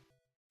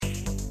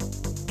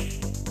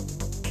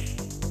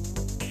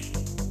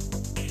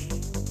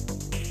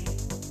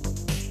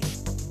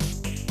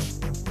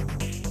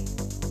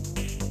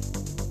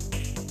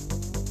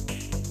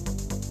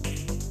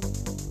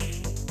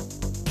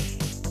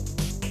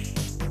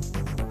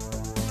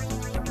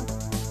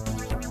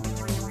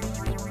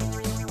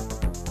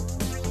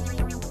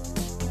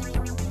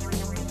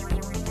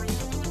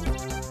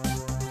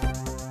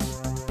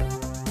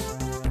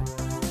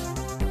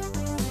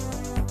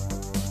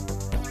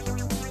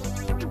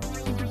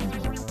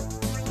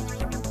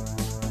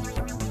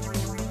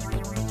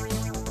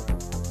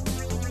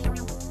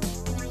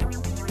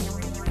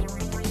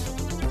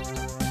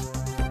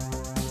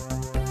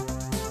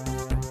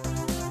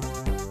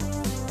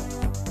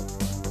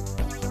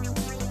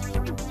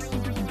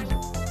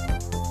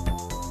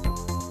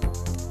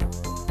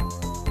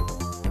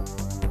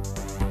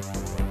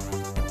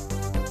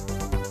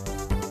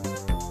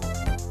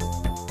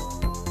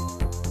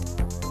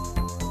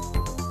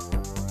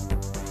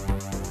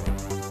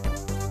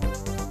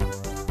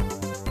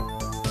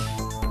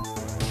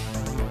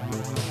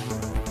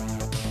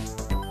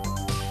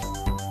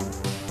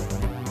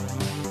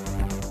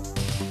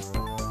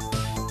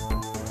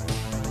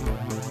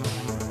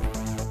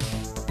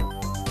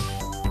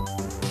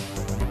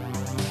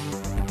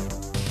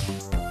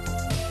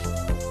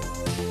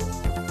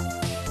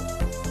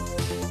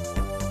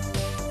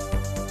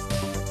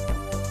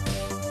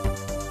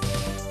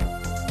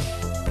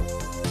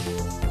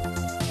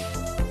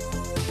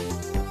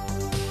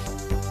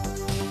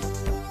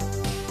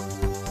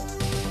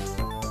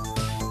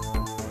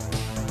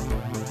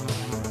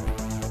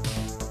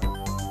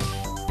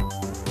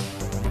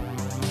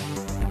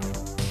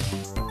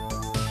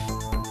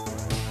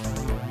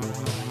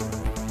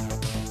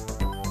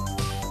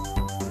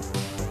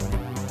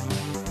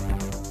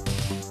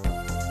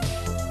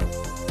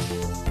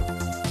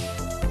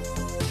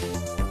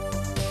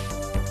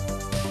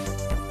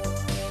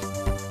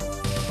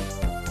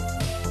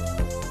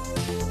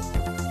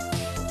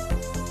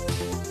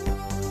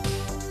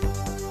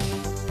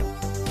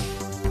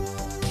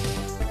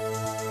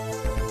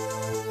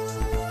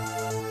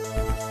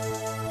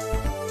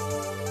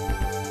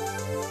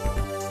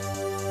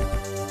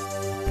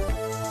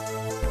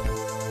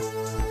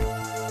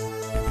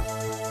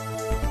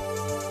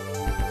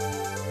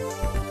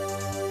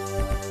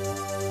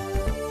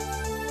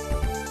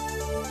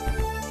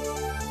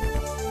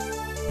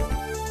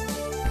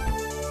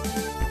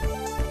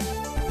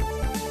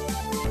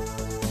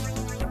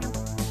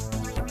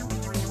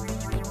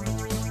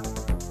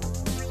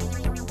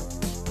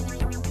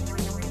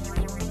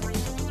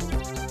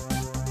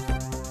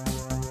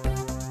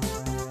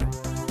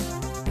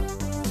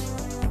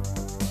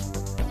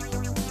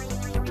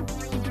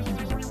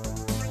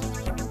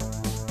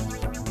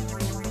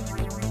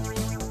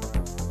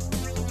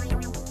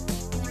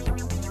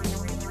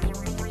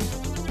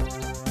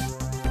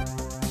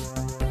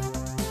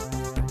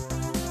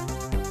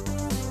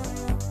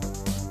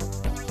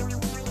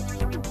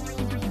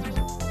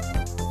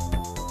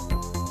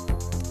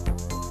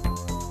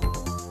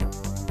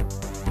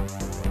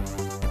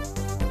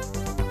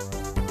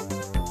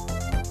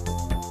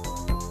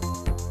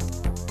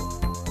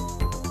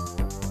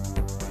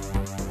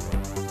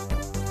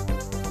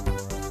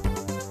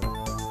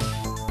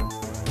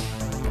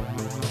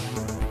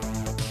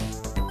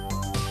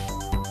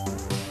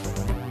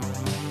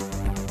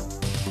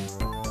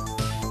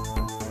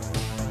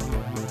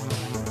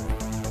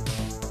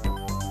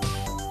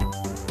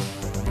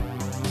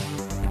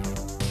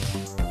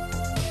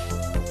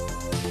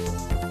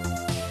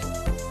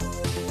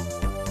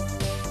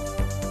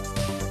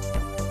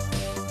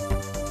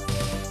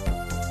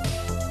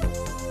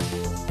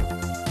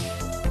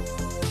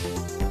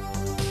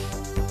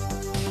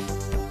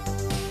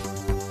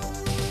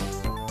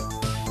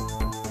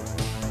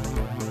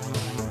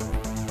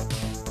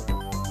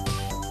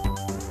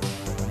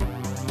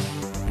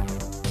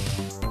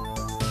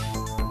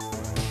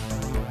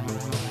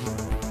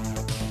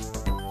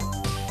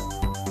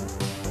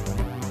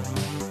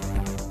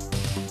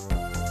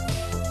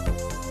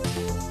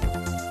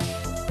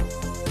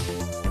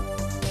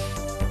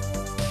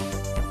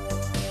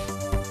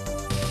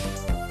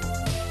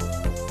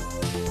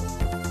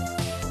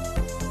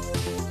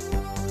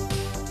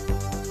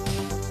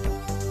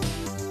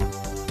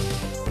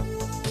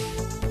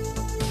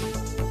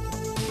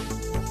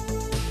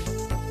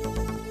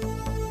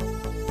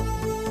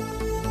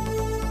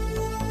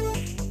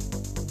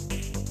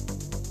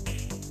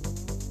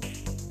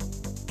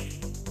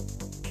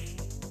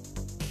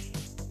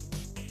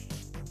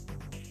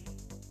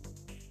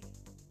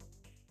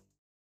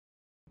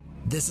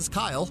 This is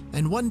Kyle,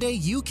 and one day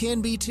you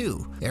can be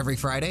too. Every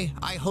Friday,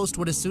 I host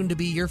what is soon to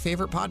be your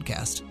favorite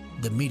podcast,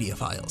 The Media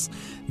Files.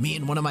 Me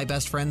and one of my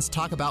best friends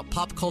talk about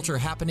pop culture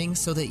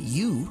happenings so that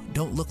you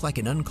don't look like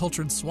an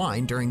uncultured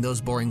swine during those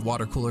boring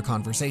water cooler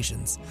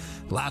conversations.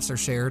 Laughs are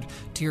shared,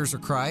 tears are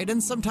cried,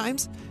 and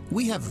sometimes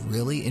we have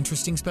really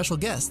interesting special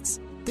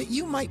guests that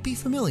you might be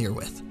familiar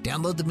with.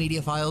 Download The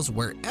Media Files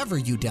wherever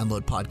you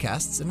download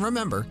podcasts, and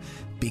remember,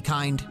 be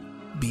kind,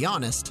 be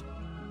honest,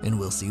 and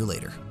we'll see you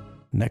later.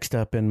 Next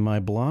up in my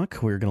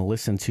block, we're going to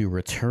listen to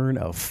Return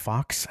of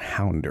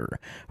Foxhounder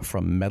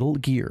from Metal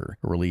Gear,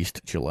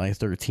 released July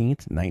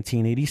 13th,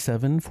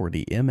 1987 for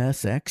the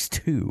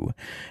MSX2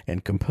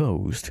 and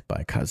composed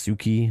by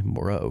Kazuki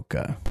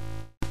Muraoka.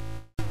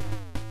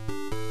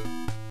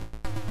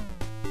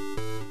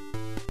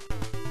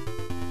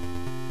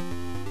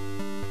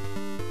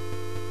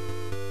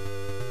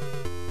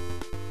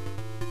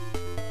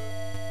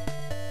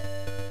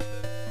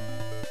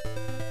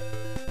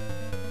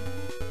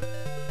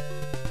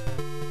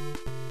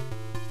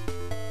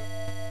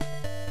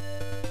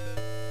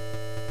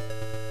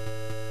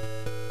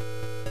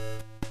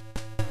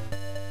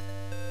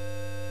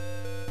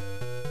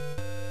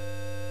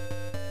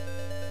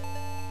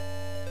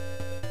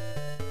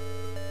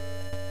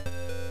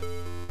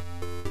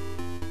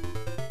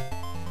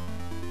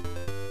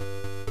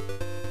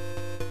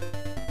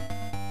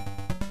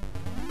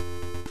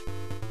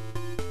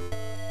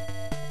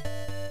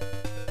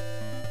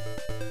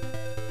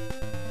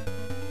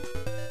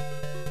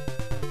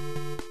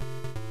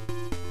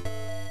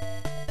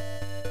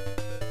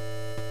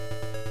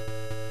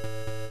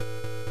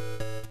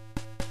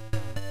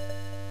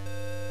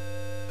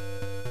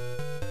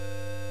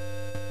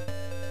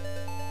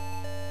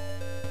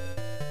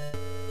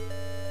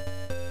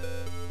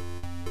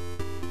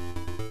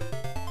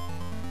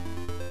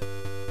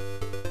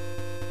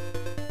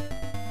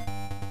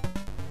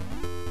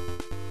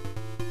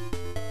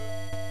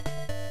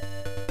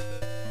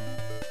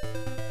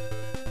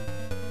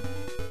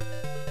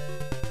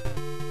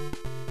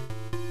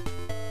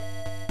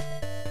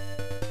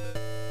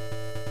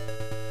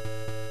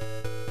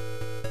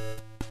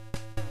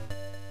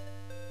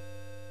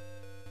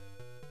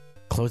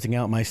 Closing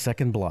out my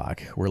second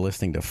block, we're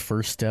listening to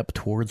First Step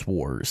Towards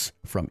Wars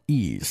from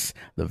Ys,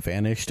 The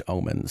Vanished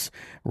Omens,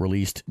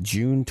 released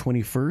June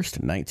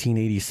 21st,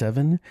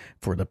 1987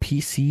 for the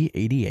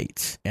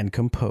PC-88 and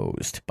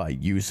composed by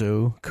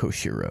Yuzo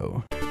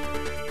Koshiro.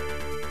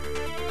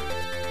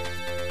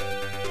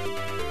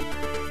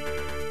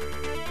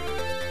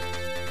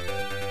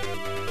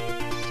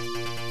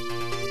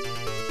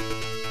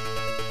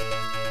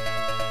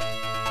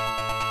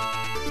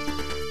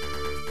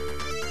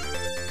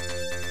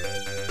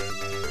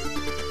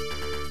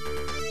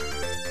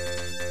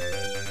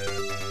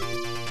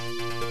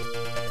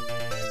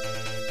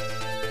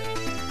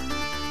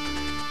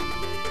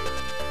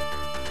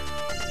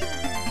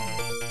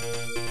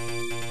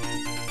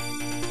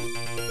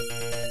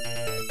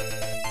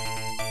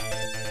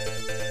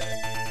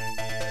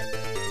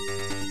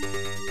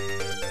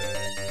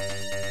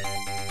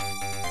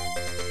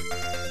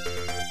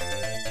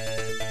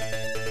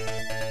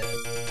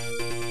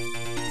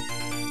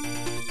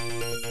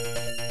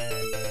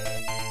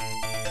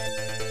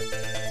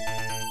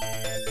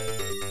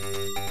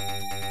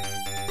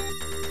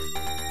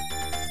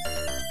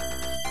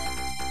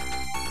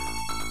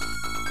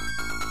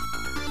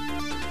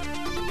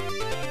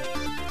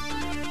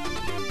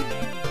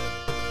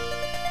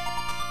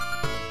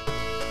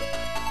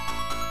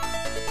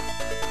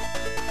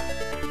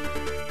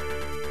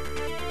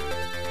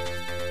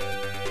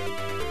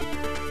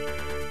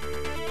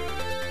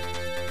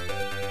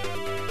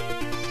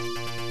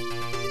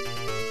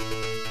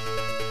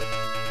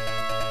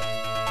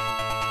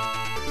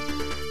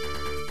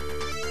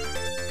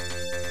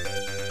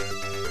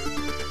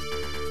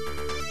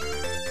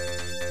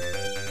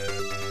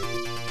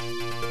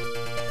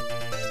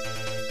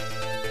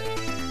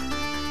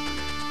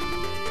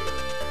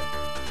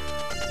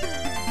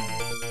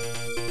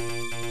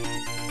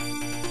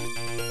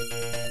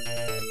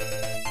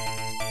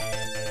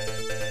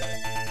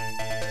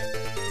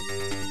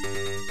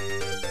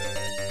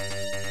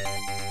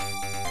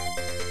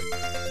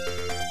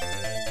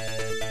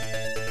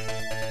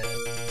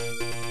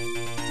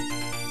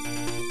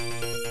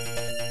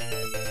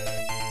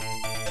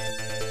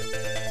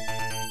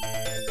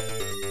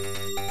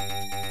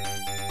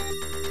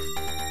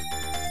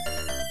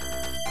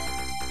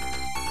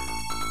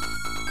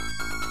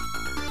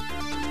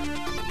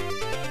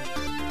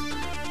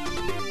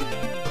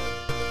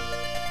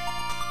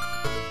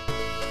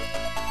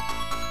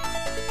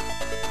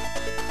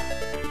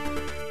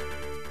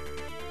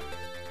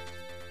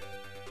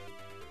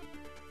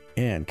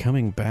 And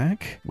coming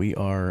back, we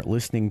are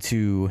listening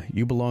to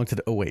You Belong to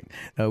the... Oh, wait.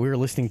 We were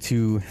listening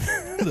to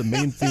the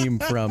main theme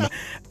from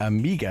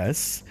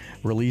Amigas,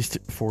 released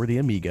for the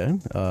Amiga,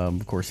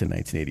 of course, in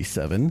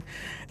 1987.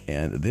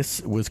 And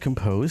this was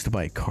composed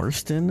by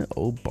Karsten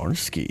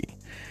Obarski.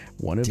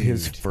 one of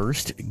his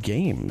first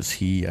games.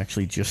 He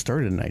actually just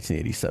started in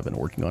 1987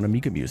 working on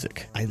Amiga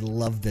music. I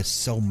love this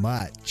so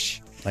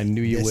much. I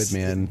knew you would,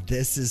 man.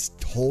 This is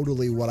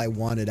totally what I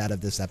wanted out of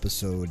this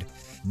episode.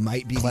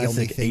 Might be Classic the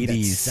only thing that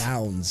 80s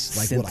sounds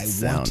like what I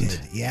wanted.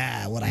 sound.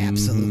 Yeah, what I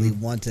absolutely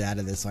wanted out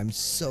of this. So I'm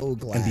so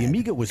glad. And the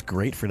Amiga was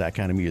great for that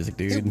kind of music,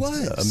 dude. It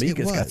was.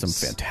 Amiga's got some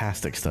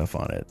fantastic stuff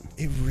on it.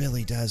 It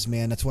really does,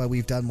 man. That's why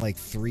we've done like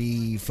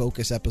 3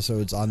 focus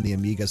episodes on the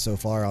Amiga so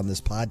far on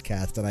this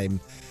podcast, and I'm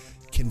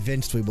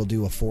convinced we will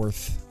do a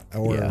 4th,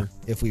 or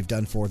if we've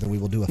done 4, then we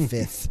will do a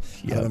 5th.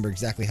 I don't remember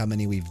exactly how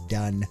many we've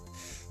done,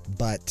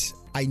 but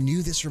I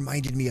knew this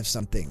reminded me of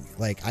something.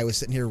 Like, I was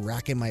sitting here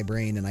racking my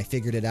brain, and I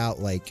figured it out,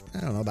 like, I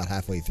don't know, about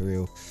halfway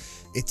through.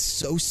 It's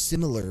so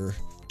similar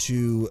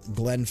to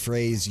Glenn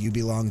Frey's You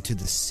Belong to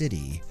the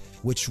City,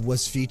 which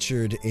was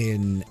featured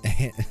in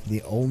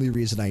the only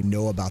reason I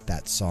know about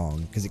that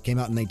song, because it came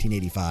out in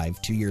 1985,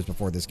 2 years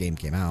before this game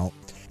came out,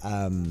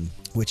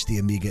 which the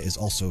Amiga is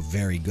also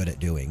very good at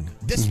doing.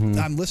 This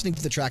I'm listening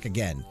to the track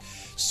again.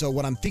 So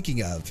what I'm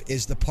thinking of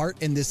is the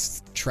part in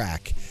this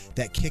track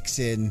that kicks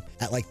in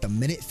at like the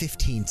minute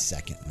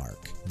 15-second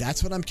mark.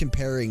 That's what I'm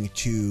comparing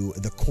to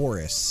the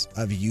chorus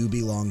of You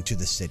Belong to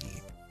the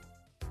City.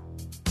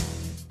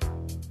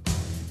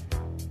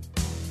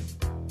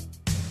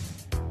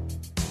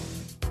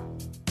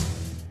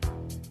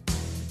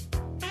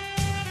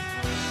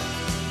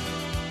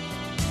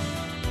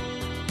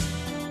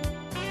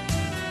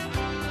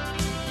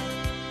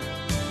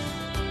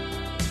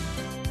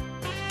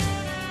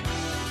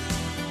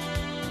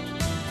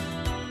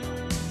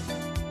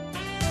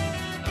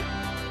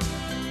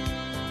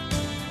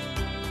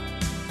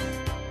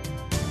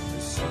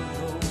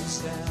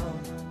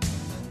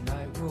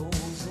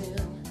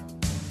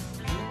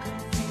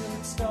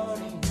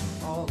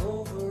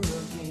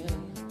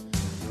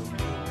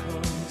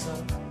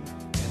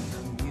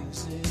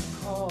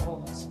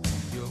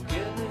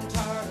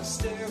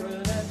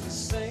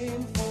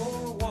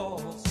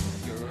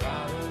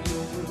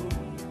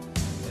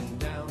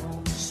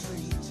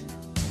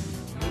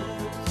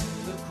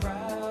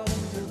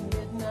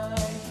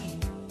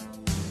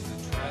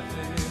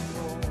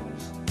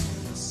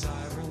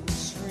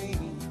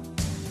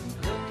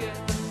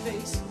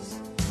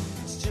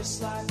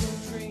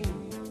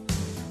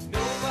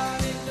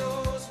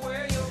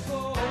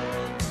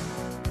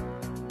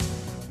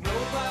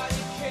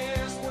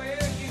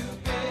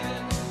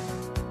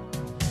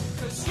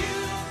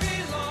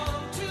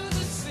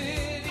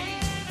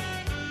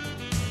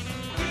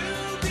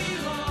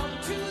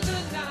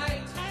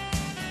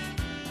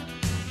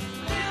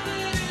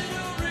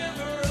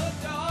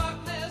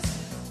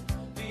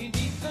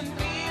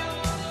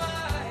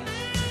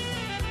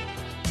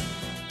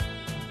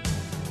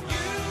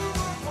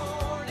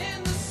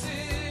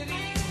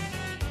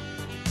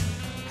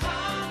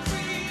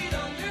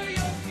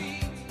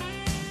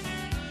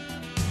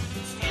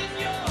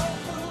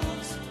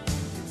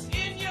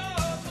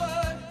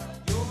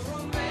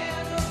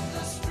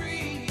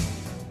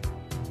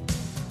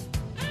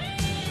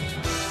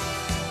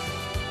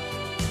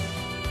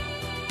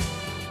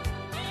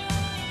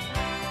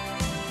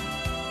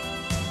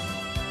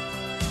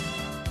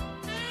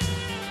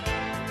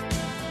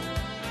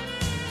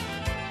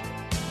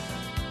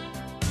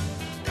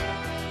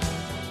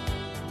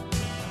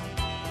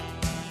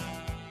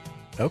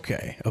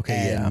 Okay,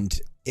 and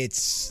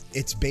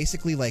it's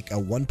basically like a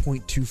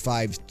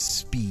 1.25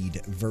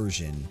 speed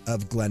version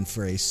of Glenn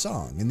Frey's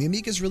song, and the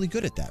Amiga is really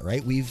good at that,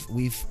 right? We've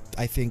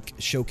I think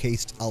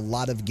showcased a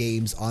lot of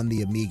games on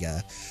the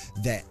Amiga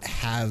that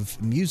have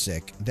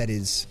music that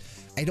is,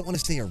 I don't want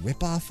to say a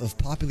ripoff of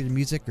popular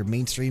music or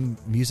mainstream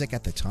music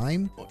at the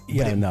time.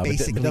 Yeah, but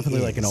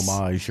definitely like an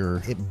homage,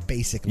 or it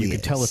basically you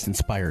could tell it's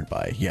inspired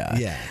by.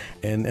 Yeah.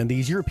 And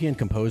these European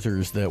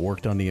composers that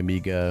worked on the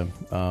Amiga,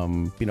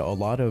 a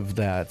lot of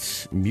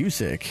that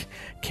music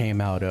came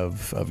out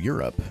of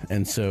Europe,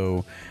 and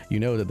so you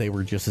know that they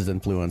were just as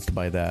influenced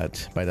by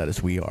that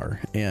as we are.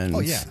 And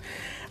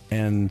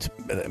And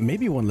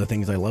maybe one of the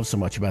things I love so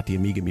much about the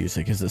Amiga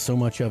music is that so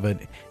much of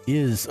it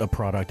is a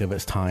product of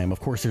its time. Of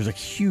course, there's a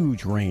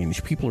huge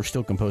range. People are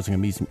still composing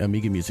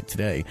Amiga music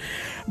today,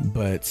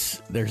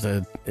 but there's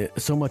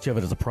so much of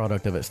it is a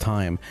product of its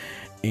time.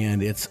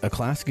 And it's a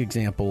classic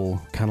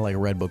example, kind of like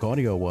Red Book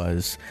Audio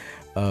was,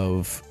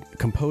 of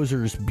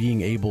composers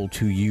being able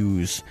to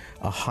use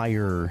a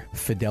higher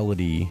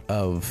fidelity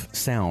of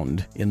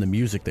sound in the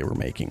music they were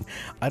making.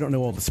 I don't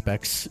know all the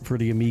specs for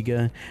the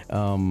Amiga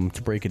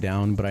to break it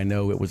down, but I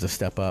know it was a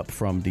step up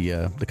from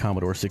the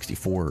Commodore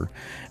 64.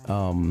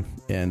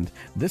 And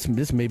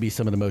this may be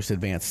some of the most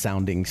advanced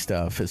sounding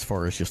stuff as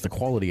far as just the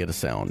quality of the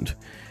sound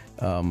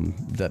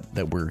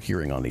that we're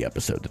hearing on the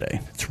episode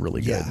today. It's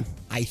really good. Yeah,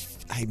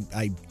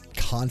 I'm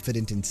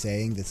confident in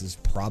saying this is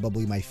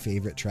probably my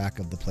favorite track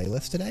of the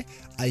playlist today.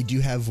 I do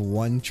have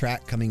one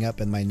track coming up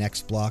in my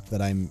next block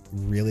that I'm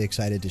really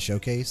excited to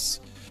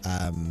showcase.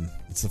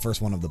 It's the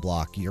first one of the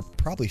block. You're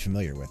probably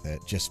familiar with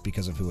it just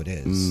because of who it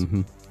is.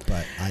 Mm-hmm.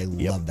 But I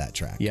love that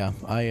track. Yeah,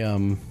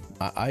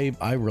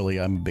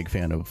 I'm a big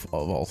fan of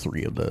all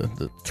three of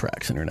the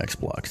tracks in your next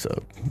block.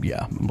 So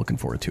yeah, I'm looking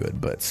forward to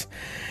it. But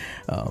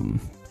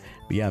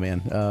yeah,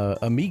 man,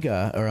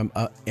 Amiga or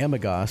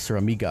Amigos or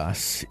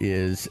Amigas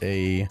is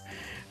a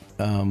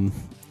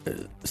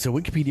so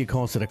Wikipedia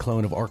calls it a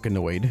clone of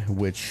Arkanoid,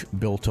 which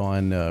built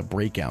on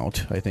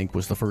Breakout, I think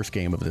was the first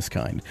game of this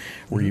kind,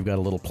 where you've got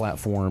a little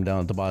platform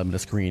down at the bottom of the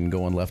screen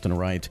going left and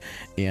right,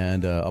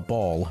 and a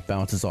ball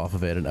bounces off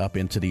of it and up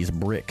into these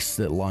bricks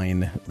that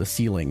line the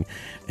ceiling,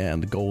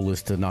 and the goal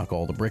is to knock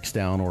all the bricks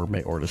down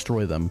or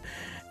destroy them.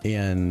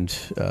 And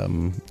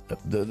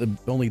the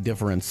only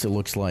difference, it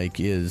looks like,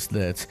 is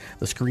that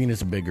the screen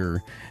is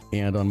bigger,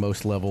 and on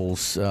most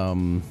levels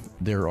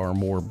there are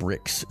more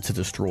bricks to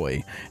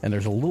destroy, and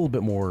there's a little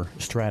bit more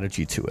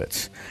strategy to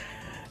it.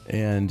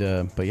 And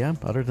but yeah,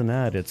 other than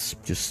that, it's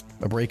just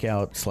a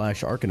Breakout /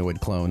 Arkanoid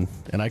clone,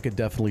 and I could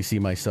definitely see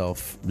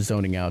myself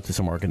zoning out to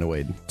some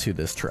Arkanoid to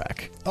this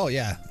track. Oh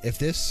yeah, if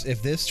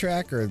this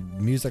track or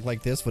music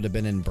like this would have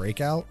been in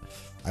Breakout,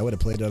 I would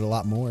have played it a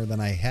lot more than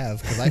I have,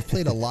 because I've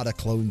played a lot of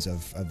clones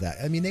of that.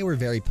 I mean, they were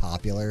very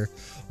popular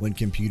when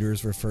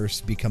computers were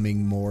first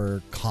becoming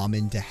more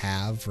common to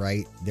have,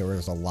 right? There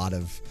was a lot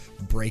of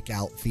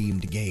Breakout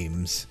themed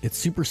games. It's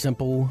super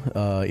simple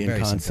in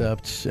Very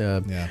concept.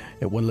 Yeah.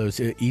 One of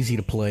those easy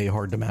to play,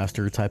 hard to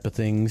master type of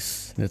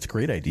things. And it's a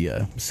great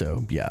idea.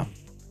 So yeah.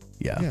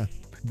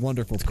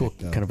 Wonderful. It's cool. Pick,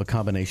 though. Kind of a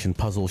combination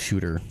puzzle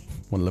shooter.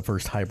 One of the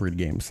first hybrid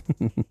games.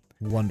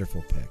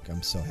 Wonderful pick.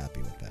 I'm so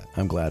happy with that.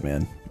 I'm glad,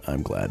 man.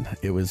 I'm glad.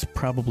 It was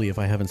probably, if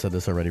I haven't said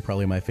this already,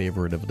 probably my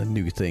favorite of the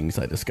new things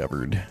I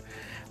discovered.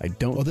 I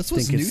don't. Oh, this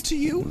was think new to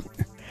you?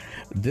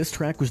 This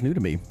track was new to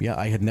me. Yeah,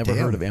 I had never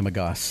heard of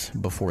Amigos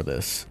before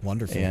this.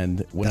 Wonderful.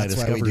 And when That's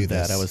I discovered that,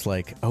 this. I was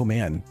like, oh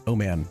man.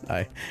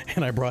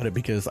 I brought it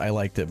because I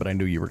liked it, but I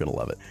knew you were going to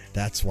love it.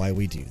 That's why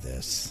we do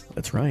this.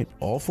 That's right.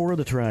 All four of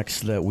the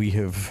tracks that we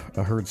have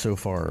heard so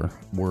far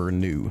were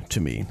new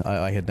to me.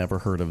 I had never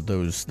heard of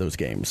those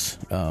games.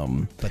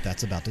 But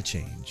that's about to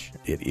change.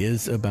 It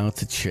is about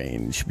to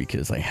change,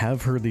 because I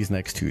have heard these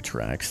next two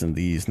tracks, and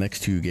these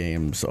next two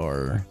games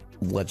are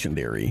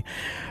legendary.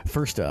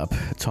 First up,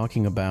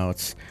 talking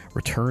about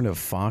Return of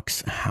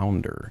Fox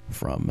Hounder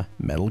from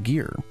Metal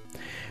Gear,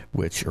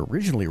 which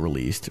originally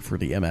released for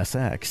the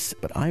MSX,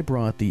 but I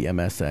brought the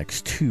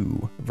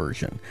MSX2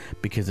 version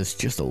because it's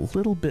just a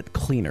little bit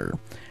cleaner.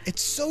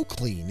 It's so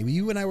clean.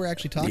 You and I were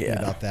actually talking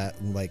about that,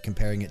 like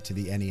comparing it to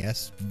the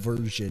NES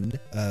version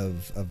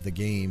of the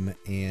game,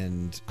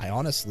 and I've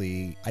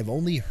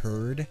only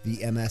heard the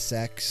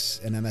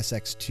MSX and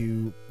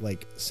MSX2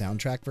 like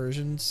soundtrack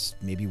versions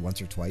maybe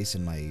once or twice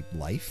in my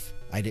life.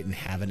 I didn't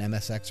have an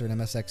MSX or an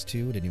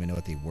MSX2. Didn't even know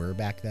what they were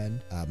back then.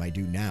 I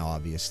do now,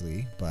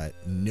 obviously, but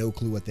no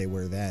clue what they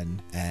were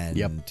then. And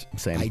yep,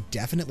 same. I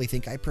definitely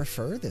think I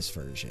prefer this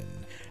version.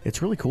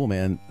 It's really cool,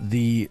 man.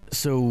 The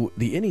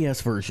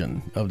NES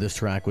version of this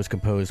track was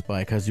composed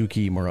by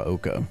Kazuki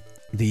Muraoka.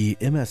 The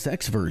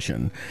MSX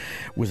version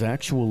was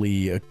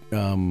actually,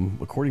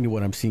 according to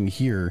what I'm seeing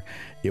here,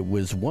 it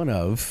was one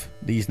of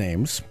these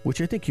names, which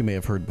I think you may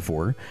have heard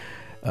before.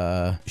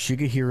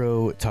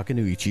 Shigehiro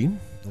Takenouchi.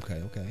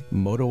 Okay.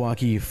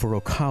 Motowaki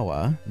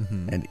Furukawa,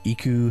 and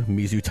Iku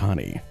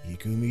Mizutani.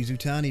 Iku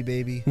Mizutani,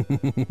 baby.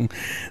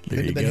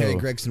 There you been go. Harry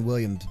Gregson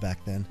Williams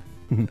back then.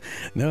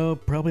 No,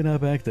 probably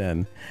not back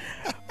then.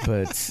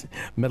 But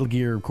Metal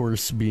Gear, of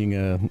course, being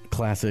a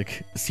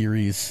classic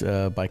series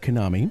by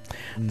Konami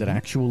that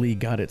actually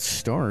got its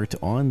start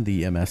on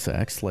the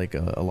MSX, like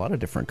a lot of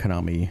different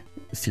Konami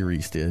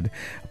series did.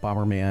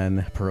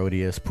 Bomberman,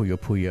 Parodius, Puyo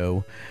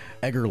Puyo,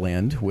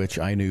 Eggerland, which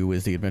I knew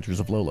is The Adventures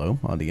of Lolo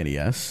on the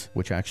NES,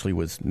 which actually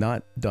was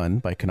not done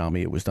by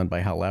Konami. It was done by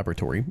HAL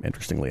Laboratory,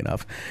 interestingly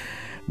enough.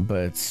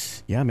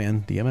 But yeah,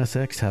 man, the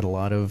MSX had a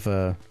lot of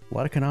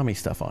Konami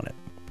stuff on it.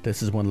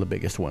 This is one of the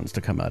biggest ones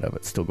to come out of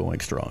it, still going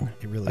strong.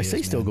 It really I is, say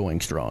man. still going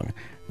strong.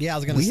 Yeah, I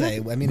was going to say,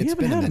 I mean, we it's haven't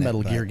been a had minute, a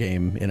Metal but Gear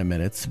game in a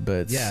minute,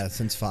 but yeah,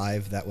 since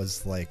 5, that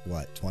was like,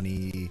 what,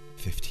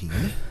 2015?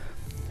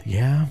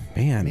 Yeah,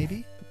 man.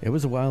 Maybe? It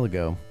was a while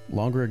ago.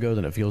 Longer ago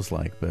than it feels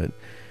like, but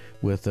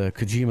with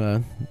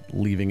Kojima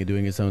leaving and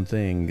doing his own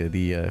thing,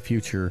 the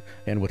future,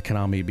 and with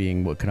Konami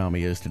being what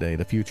Konami is today,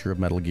 the future of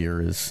Metal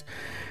Gear is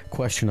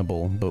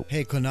questionable. But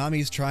Hey,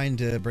 Konami's trying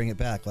to bring it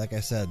back. Like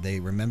I said,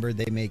 they remembered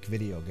they make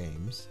video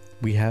games.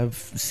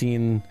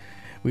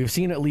 we've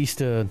seen at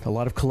least a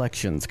lot of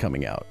collections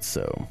coming out.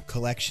 So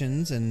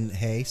Collections, and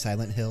hey,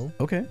 Silent Hill.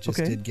 okay, Just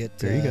okay. did get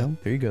There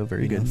you go.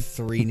 Very good.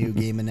 3 new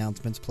game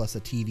announcements plus a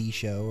TV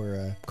show or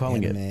a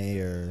Calling it anime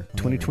or whatever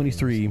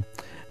 2023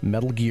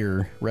 Metal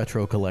Gear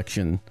Retro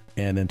Collection,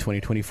 and then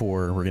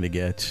 2024 we're going to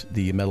get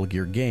the Metal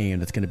Gear game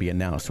that's going to be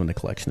announced when the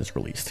collection is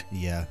released.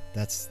 Yeah,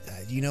 that's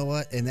you know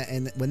what,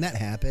 and when that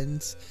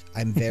happens,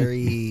 I'm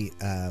very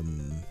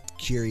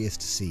curious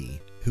to see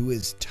who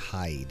is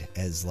tied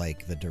as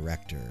like the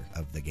director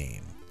of the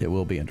game. It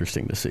will be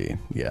interesting to see.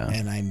 Yeah.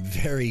 And I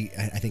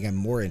think I'm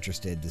more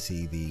interested to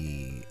see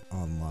the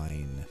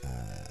online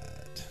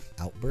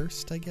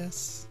outburst, I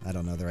guess. I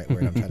don't know the right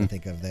word I'm trying to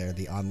think of there.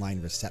 The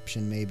online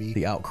reception, maybe.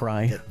 The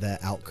outcry. The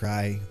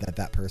outcry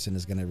that person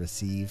is going to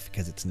receive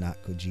because it's not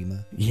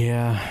Kojima.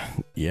 Yeah.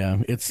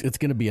 It's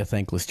going to be a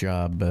thankless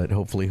job, but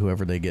hopefully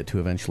whoever they get to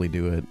eventually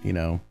do it,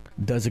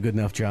 does a good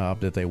enough job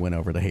that they win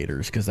over the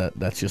haters, because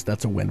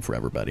that's a win for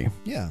everybody.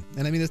 Yeah,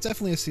 and I mean, it's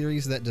definitely a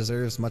series that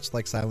deserves, much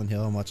like Silent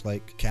Hill, much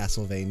like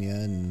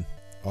Castlevania, and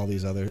all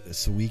these other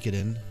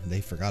Suikoden.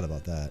 They forgot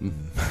about that.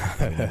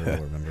 I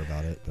never remember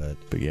about it,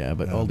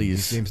 but all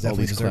these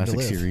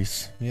classic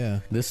series.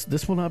 Yeah,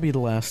 this will not be the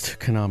last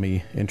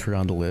Konami entry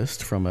on the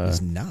list from a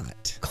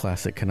not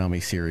classic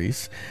Konami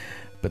series.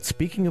 But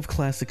speaking of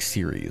classic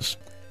series,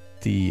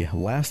 the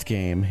last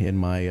game in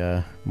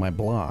my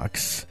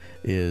blocks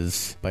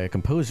is by a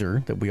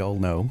composer that we all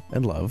know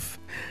and love,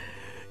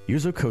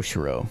 Yuzo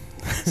Koshiro.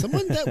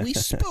 Someone that we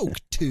spoke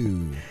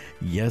to.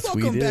 Yes,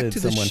 Welcome we did. Back to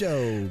Someone the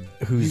show,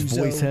 whose Yuzo.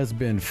 voice has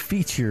been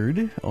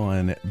featured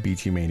on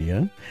BG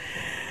Mania.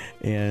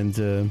 And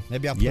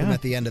maybe I'll put him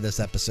at the end of this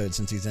episode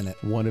since he's in it.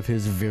 One of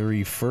his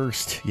very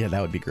first, that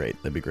would be great.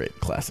 That'd be great.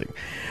 Classic.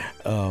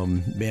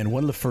 Man,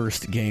 one of the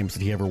first games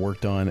that he ever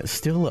worked on,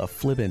 still a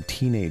flippant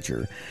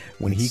teenager,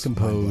 when he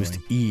composed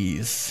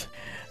Ys.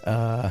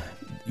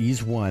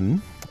 Ys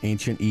 1,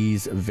 Ancient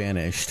Ys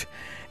Vanished,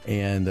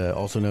 and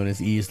also known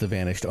as Ys the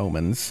Vanished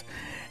Omens.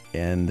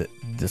 And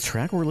the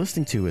track we're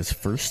listening to is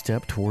First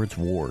Step Towards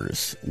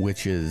Wars,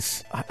 which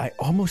is, I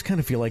almost kind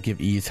of feel like if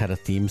Ys had a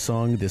theme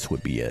song, this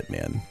would be it,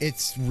 man.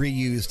 It's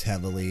reused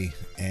heavily,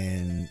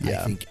 and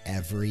I think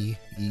every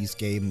Ys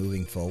game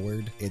moving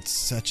forward, it's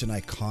such an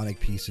iconic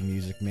piece of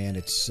music, man.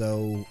 It's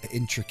so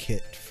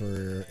intricate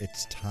for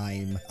its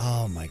time.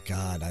 Oh my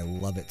God, I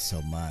love it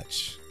so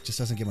much. It just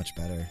doesn't get much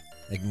better,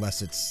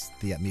 unless it's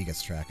the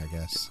Amigas track, I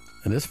guess.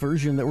 And this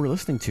version that we're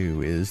listening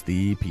to is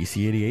the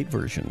PC-88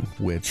 version,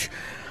 which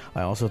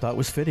I also thought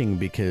was fitting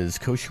because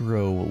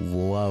Koshiro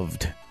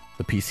loved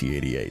the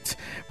PC-88.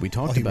 We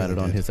talked about it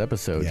on his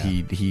episode.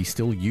 Yeah. He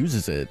still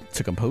uses it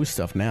to compose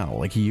stuff now.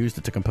 Like, he used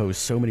it to compose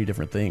so many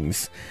different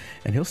things,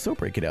 and he'll still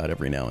break it out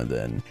every now and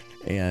then.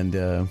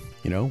 And,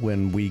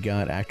 when we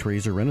got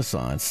ActRaiser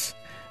Renaissance,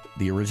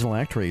 the original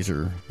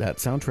ActRaiser, that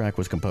soundtrack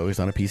was composed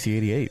on a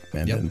PC-88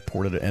 and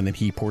then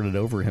he ported it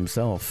over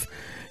himself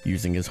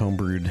using his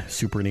homebrewed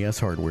Super NES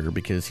hardware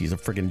because he's a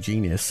friggin'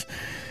 genius.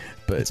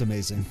 But it's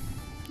amazing.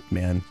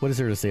 Man, what is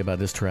there to say about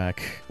this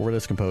track or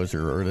this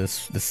composer or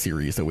this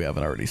series that we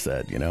haven't already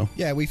said,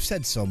 Yeah, we've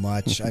said so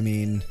much. I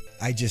mean,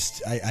 I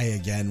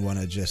again want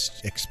to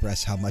just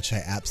express how much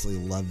I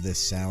absolutely love this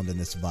sound and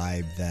this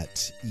vibe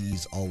that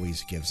Ys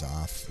always gives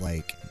off.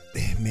 Like,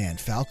 man,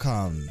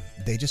 Falcom,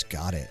 they just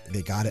got it.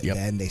 They got it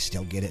then, they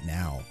still get it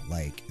now.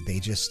 Like, they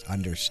just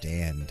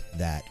understand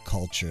that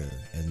culture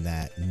and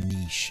that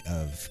niche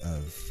of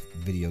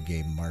video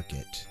game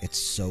market.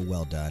 It's so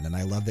well done, and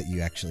I love that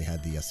you actually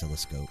had the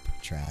oscilloscope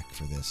track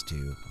for this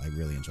too. I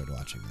really enjoyed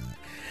watching that.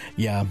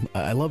 Yeah,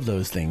 I love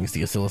those things,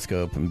 the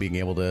oscilloscope and being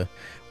able to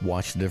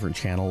watch the different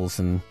channels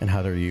and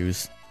how they're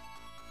used.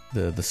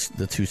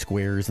 The two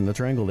squares and the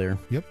triangle there.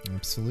 Yep,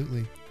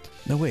 absolutely.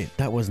 No, wait,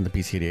 that wasn't the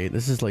PC-88.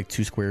 This is like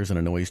two squares and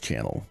a noise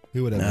channel.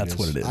 That's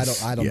what it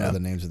is. I don't know the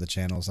names of the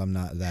channels. I'm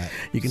not that.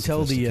 You can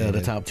tell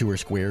the top two are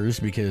squares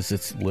because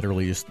it's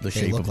literally just the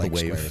shape of the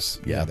wave. Squares.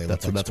 Yeah,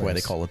 that's why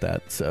they call it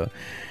that. So,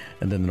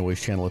 and then the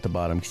noise channel at the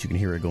bottom because you can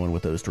hear it going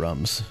with those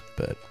drums.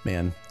 But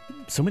man,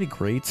 so many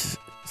great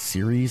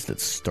series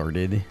that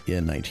started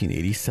in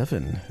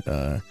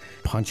 1987.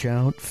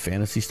 Punch-Out,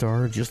 Phantasy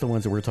Star, just the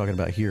ones that we're talking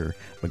about here.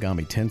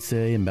 Megami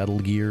Tensei, Metal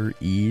Gear,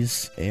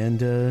 Ys,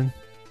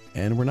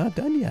 and we're not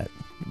done yet.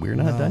 We're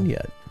not done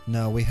yet.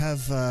 No, we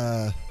have,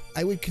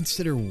 I would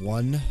consider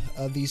one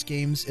of these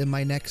games in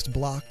my next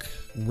block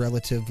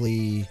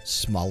relatively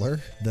smaller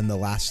than the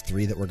last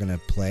three that we're going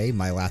to play.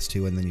 My last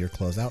two and then your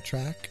closeout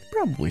track.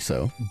 Probably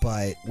so.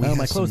 But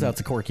my closeout's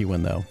a quirky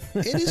one, though.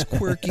 It is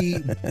quirky,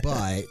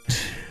 but...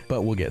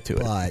 But we'll get to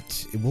it.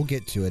 But we'll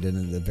get to it,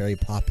 and the very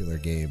popular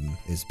game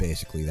is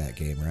basically that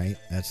game, right?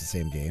 That's the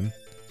same game.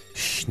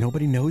 Shh,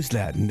 nobody knows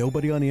that.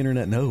 Nobody on the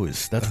internet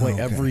knows. That's why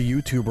every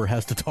YouTuber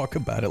has to talk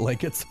about it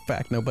like it's a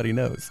fact nobody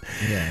knows.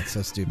 Yeah, it's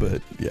so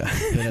stupid. But yeah.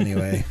 But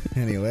anyway.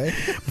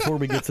 Before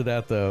we get to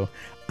that, though,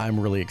 I'm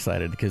really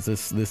excited because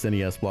this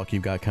NES block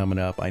you've got coming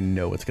up, I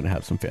know it's going to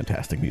have some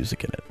fantastic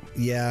music in it.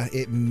 Yeah,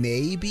 it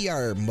may be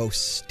our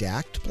most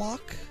stacked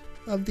block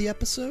of the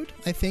episode,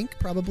 I think,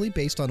 probably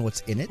based on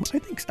what's in it.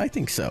 I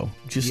think so.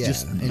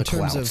 Just in the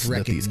terms clouts of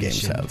that these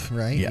games recognition, have.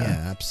 right?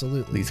 Yeah,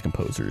 absolutely. These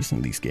composers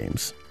and these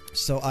games.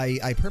 So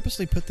I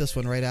purposely put this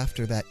one right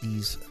after that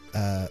Ys,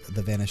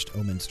 the Vanished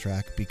Omens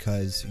track,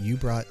 because you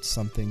brought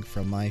something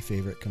from my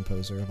favorite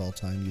composer of all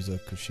time, Yuzo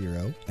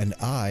Koshiro, and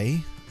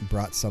I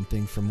brought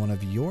something from one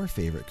of your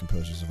favorite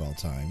composers of all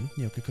time,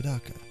 Naoki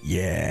Kodaka.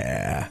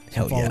 Yeah.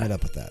 Hell yeah. Following it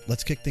up with that,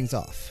 let's kick things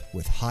off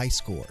with High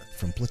Score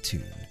from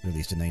Platoon,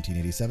 released in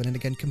 1987 and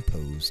again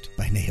composed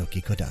by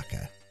Naoki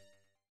Kodaka.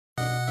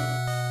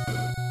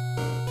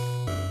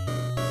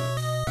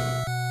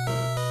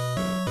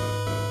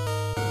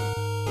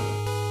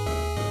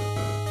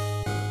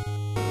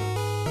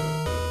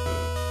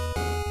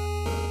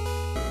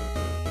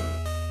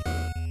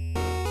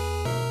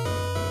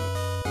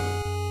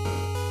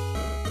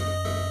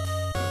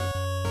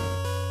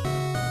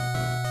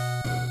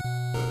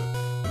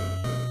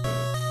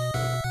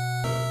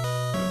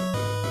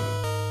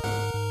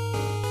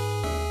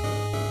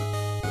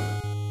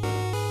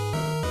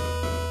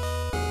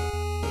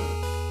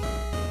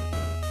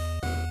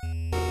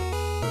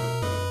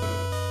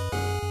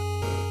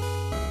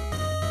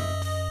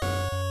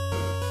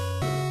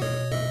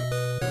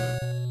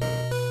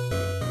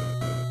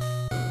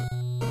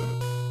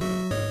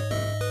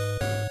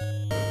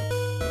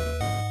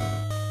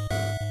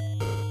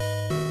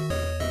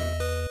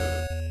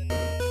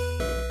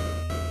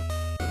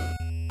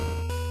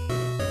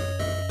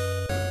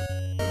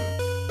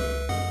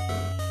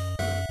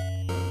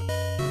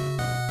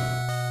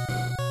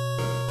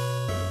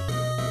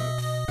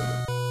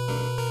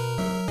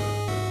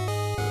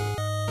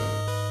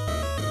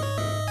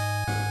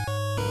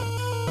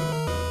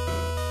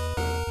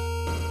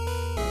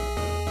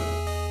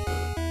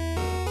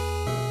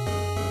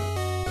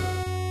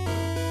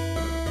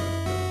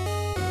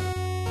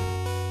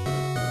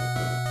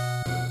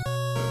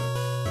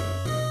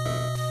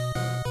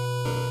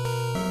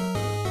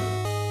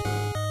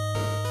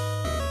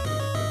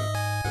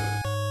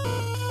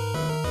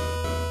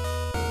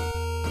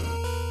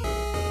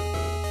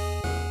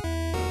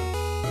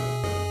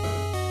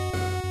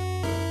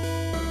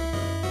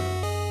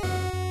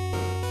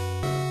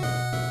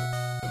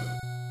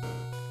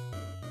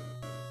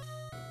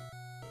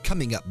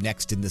 Coming up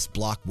next in this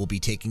block, we'll be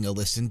taking a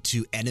listen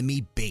to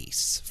Enemy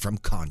Base from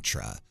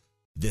Contra.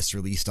 This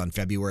released on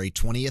February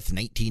 20th,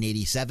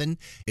 1987.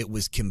 It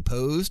was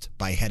composed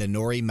by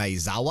Hidenori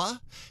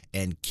Maezawa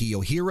and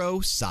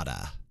Kiyohiro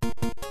Sada.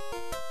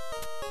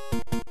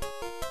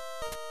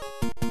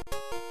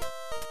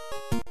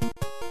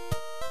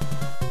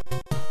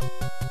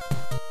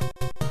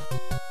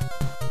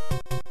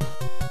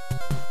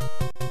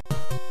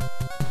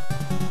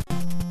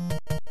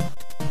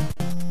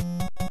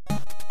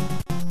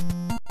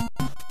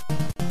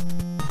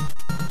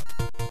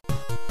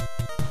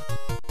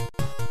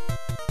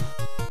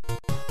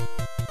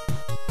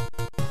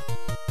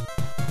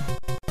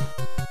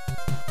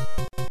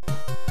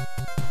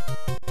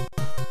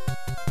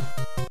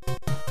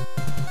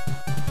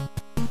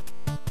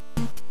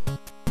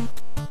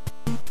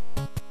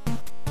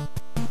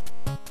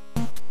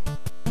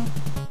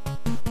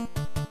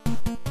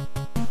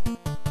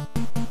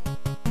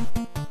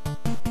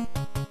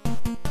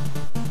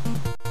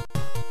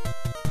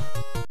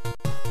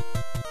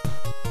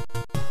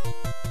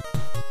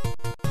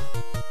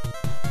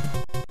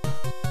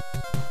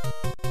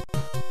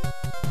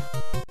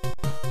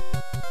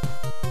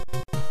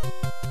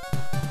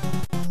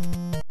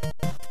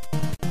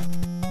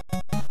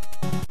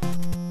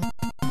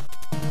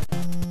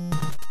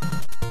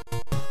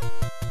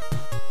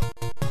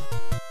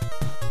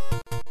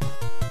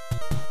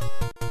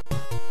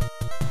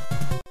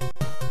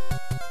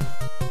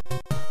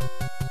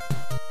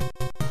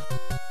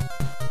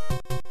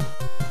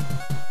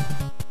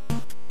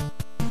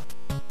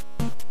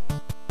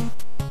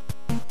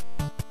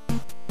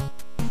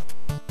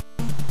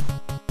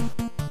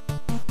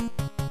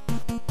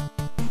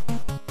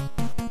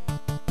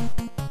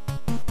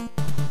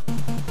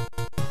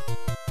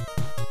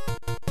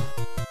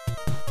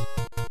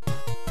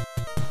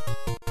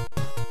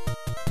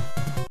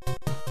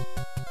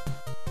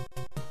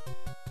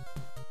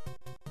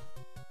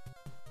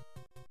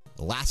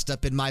 Last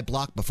up in my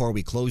block before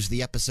we close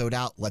the episode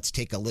out, let's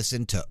take a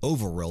listen to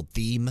Overworld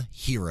theme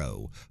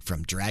Hero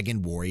from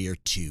Dragon Warrior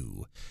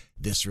 2.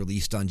 This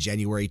released on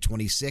January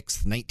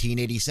 26th,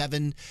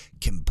 1987,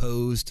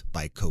 composed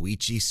by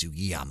Koichi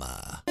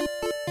Sugiyama.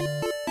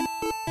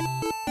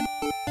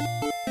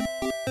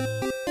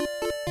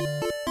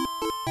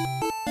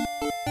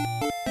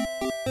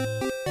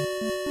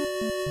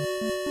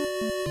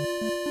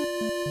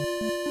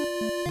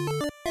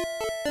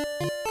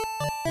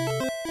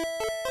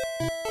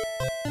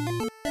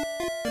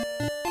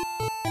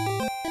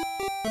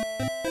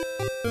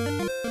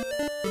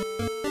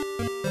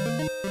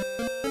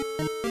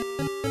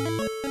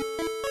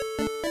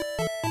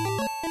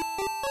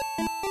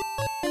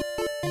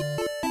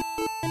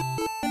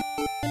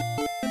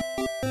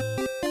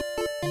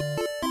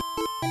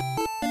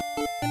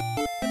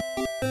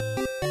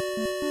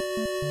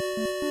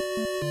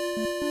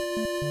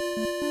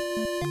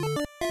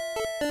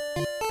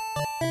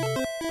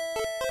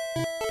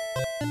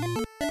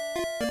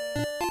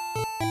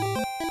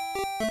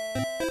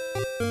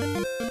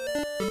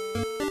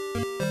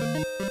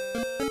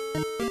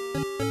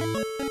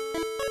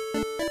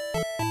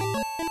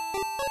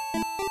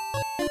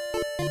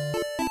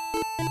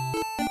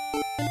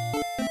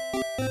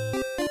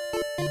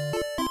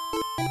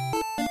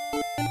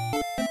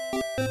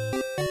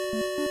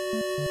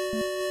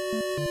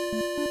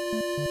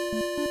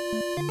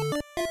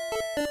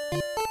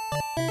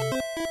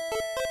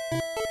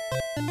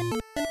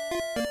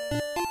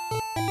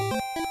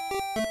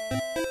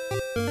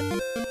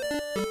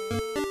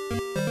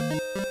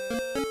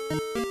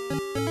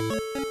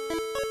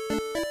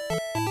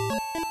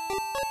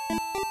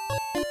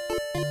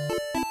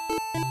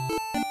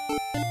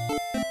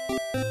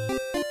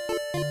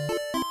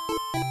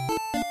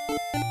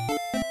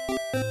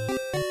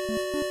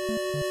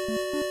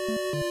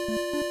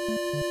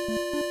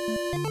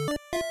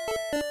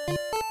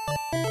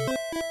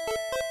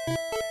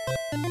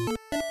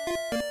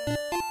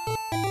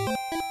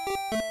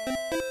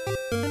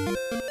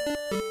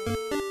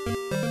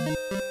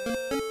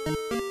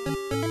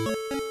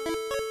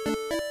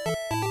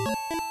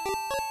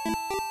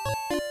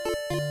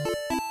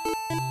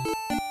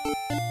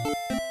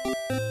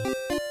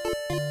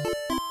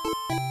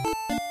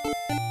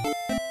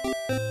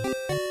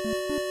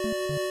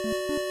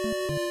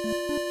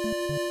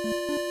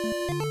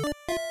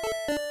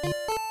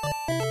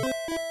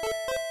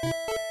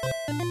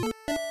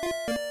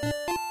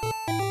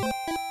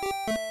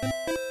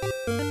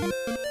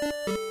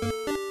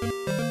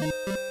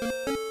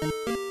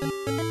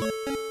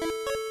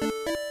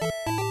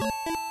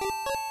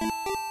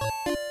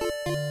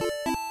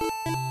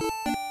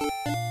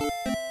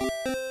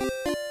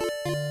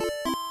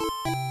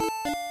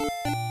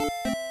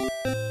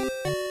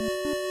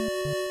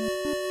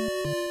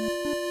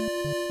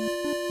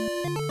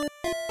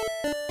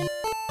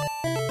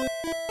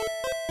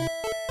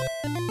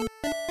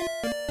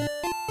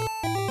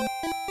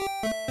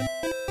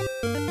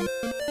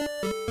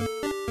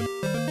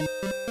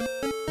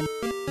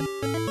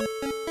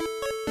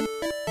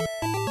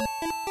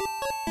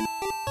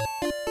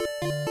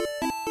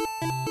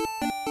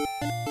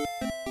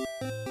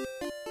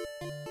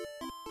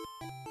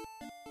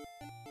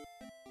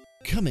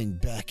 Coming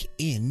back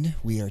in,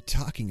 we are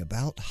talking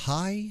about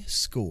High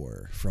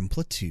Score from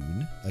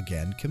Platoon,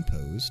 again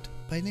composed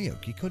by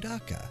Naoki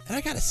Kodaka. And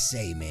I gotta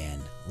say, man,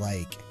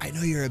 like, I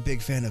know you're a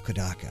big fan of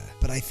Kodaka,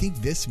 but I think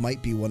this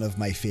might be one of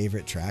my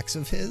favorite tracks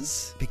of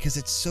his because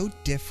it's so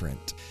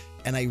different.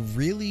 And I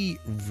really,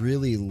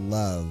 really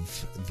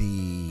love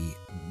the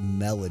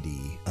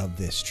melody of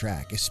this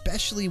track,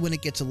 especially when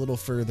it gets a little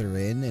further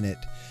in and it,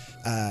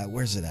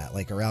 where's it at?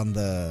 Like around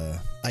the,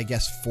 I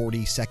guess,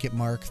 40-second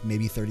mark,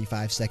 maybe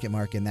 35-second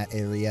mark in that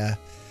area.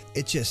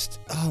 It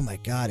just, oh my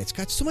God, it's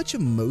got so much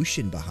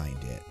emotion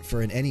behind it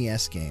for an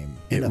NES game.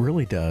 It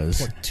really does.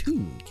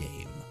 Platoon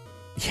game.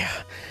 Yeah.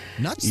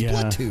 Not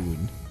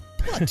Splatoon.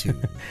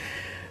 Platoon.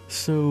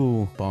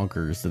 So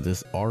bonkers that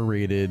this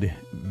R-rated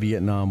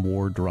Vietnam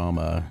War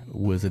drama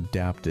was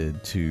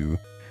adapted to,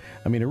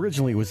 I mean,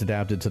 originally it was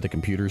adapted to the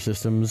computer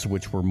systems,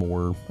 which were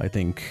more, I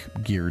think,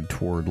 geared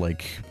toward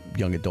like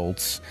young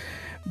adults,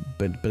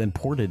 but then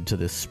ported to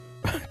this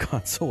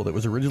console that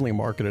was originally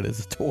marketed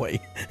as a toy.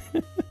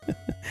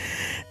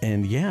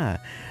 And yeah,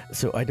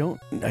 so I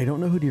don't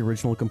know who the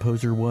original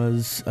composer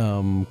was.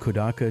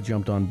 Kodaka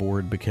jumped on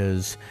board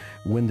because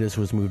when this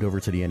was moved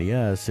over to the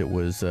NES, it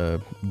was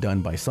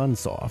done by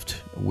Sunsoft,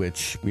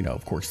 which, you know,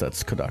 of course,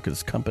 that's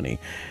Kodaka's company,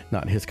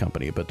 not his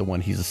company, but the one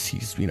he's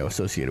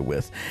associated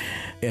with.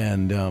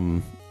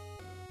 And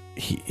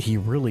he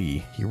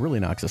really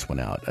knocks this one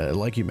out.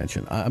 Like you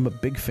mentioned, I'm a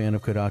big fan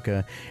of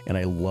Kodaka, and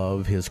I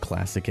love his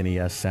classic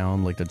NES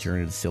sound, like the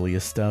Journey to the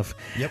Silliest stuff.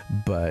 Yep.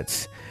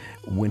 But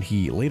when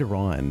he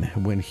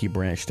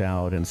branched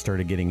out and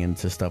started getting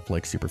into stuff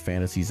like Super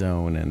Fantasy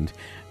Zone and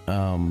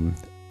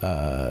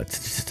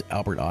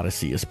Albert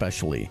Odyssey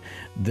especially,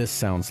 this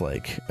sounds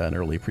like an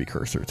early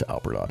precursor to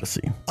Albert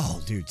Odyssey. Oh,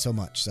 dude, so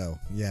much so.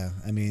 Yeah,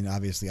 I mean,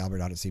 obviously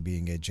Albert Odyssey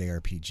being a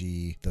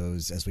JRPG,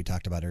 those, as we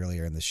talked about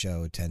earlier in the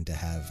show, tend to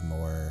have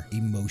more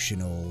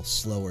emotional,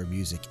 slower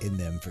music in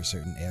them for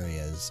certain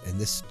areas, and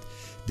this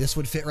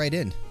would fit right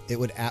in. It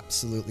would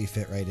absolutely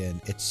fit right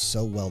in. It's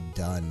so well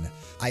done.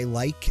 I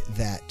like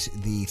that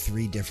the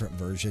 3 different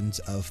versions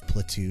of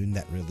Platoon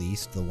that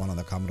released, the one on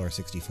the Commodore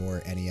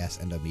 64, NES,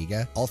 and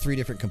Amiga, all 3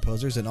 different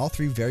composers and all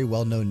 3 very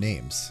well-known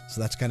names.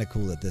 So that's kind of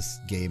cool that this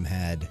game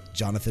had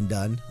Jonathan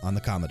Dunn on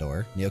the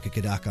Commodore, Naoki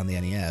Kodaka on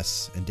the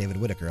NES, and David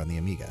Whittaker on the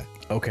Amiga.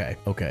 Okay,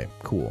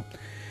 cool.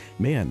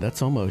 Man,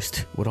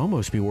 would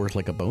almost be worth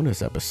like a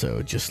bonus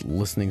episode, just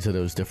listening to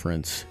those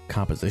different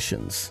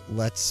compositions.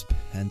 Let's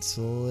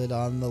pencil it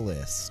on the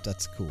list.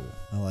 That's cool.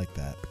 I like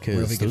that.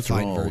 Because those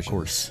are all, of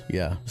course,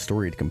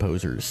 storied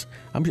composers.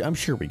 I'm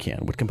sure we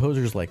can. With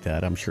composers like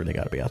that, I'm sure they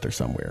got to be out there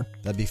somewhere.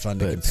 That'd be fun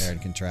to compare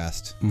and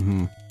contrast.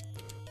 Mm-hmm.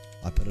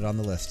 I put it on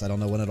the list. I don't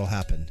know when it'll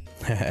happen.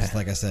 Just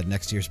like I said,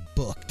 next year's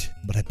booked,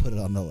 but I put it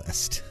on the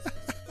list.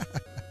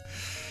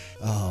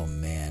 Oh,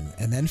 man.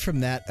 And then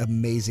from that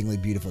amazingly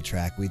beautiful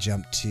track, we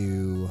jump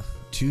to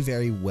 2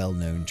 very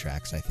well-known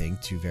tracks, I think.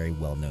 2 very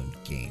well-known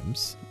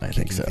games. I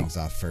think so. Kicking things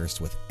off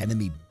first with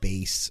Enemy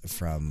Base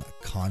from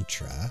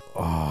Contra.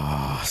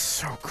 Oh,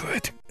 so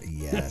good.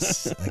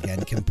 Yes.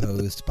 Again,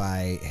 composed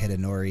by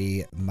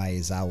Hidenori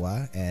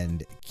Maezawa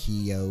and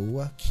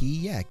Kiyohiro.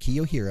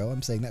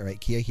 I'm saying that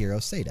right. Kiyohiro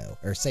Seda.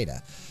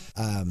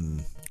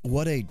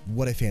 What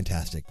a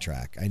fantastic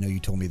track. I know you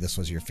told me this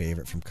was your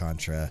favorite from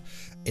Contra.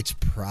 It's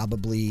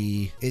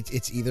probably,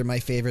 it's either my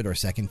favorite or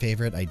second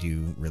favorite. I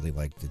do really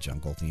like the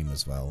jungle theme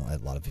as well. A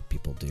lot of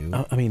people do.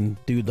 I mean,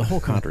 dude, the whole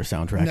Contra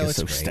soundtrack is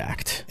so great.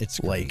 Stacked. It's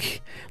great.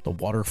 Like the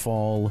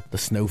waterfall, the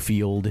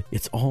snowfield.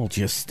 It's all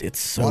just, it's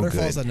so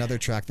Waterfall's good. Another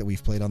track that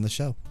we've played on the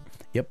show.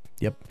 Yep.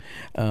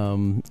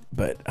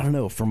 But I don't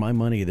know, for my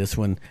money, this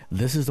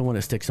is the one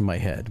that sticks in my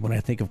head. When I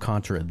think of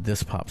Contra,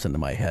 this pops into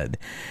my head.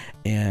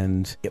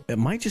 And it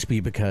might just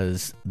be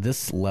because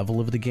this level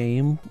of the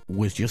game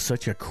was just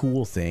such a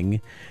cool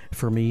thing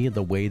for me.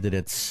 The way that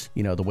it's,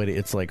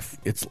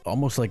 it's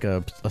almost like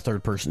a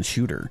third-person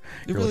shooter.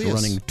 You're really like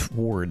running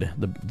toward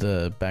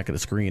the back of the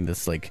screen,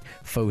 this like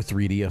faux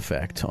 3D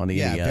effect on the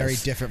NES. Yeah, very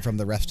different from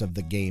the rest of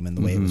the game and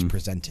the way it was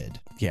presented.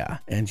 Yeah,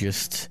 and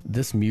just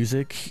this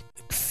music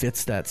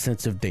fits that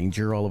sense of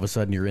danger. All of a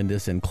sudden you're in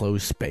this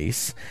enclosed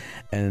space,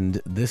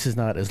 and this is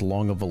not as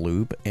long of a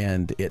loop,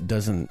 and it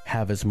doesn't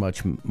have as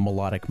much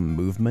melodic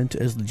movement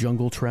as the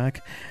jungle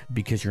track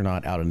because you're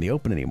not out in the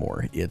open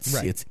anymore.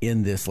 It's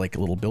in this like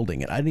little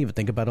building, and I didn't even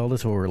think about all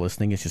this while we were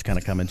listening. It's just kind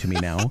of coming to me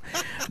now.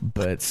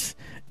 But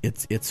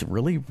it's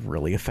really,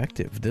 really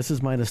effective. This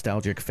is my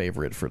nostalgic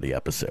favorite for the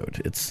episode.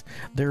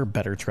 There are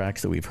better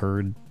tracks that we've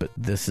heard, but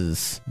this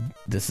is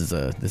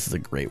a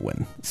great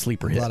one.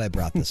 Sleeper hit. I'm glad I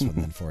brought this one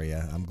in for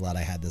you. I'm glad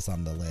I had this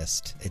on the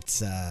list.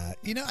 It's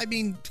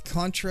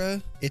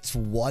Contra, it's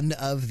one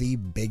of the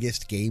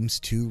biggest games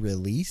to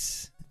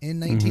release in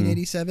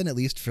 1987, at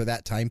least for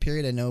that time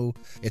period. I know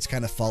it's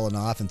kind of fallen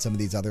off, and some of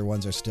these other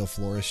ones are still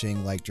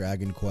flourishing, like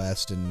Dragon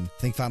Quest, and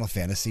I think Final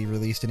Fantasy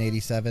released in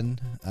 87.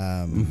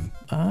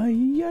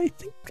 I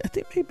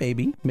think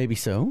maybe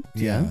so.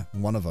 Yeah,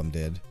 one of them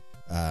did.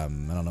 I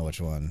don't know which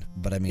one,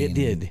 but I mean,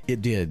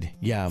 It did.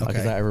 Yeah, because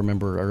Okay. I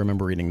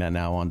remember reading that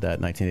now on that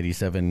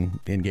 1987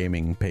 in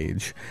gaming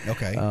page.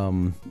 Okay.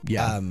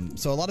 Yeah.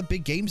 So a lot of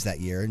big games that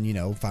year,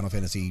 and Final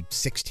Fantasy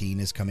 16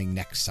 is coming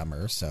next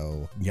summer.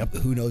 So Yep.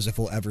 who knows if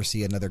we'll ever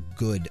see another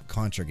good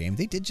Contra game?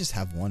 They did just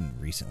have one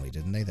recently,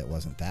 didn't they? That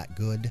wasn't that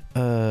good.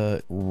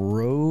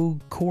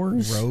 Rogue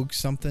Cores? Rogue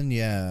something,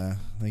 yeah.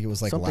 I think it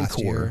was like Something last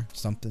Core. year,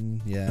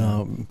 something,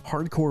 yeah.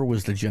 Hardcore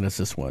was the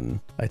Genesis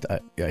one. I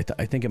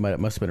think it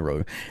must have been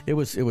Rogue. It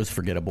was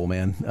forgettable,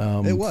 man.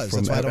 It was. From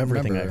That's why I don't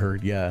everything remember. I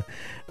heard. Yeah.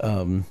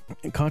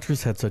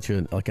 Contra's had such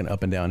an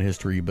up and down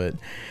history, but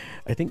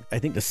I think the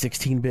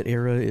 16-bit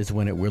era is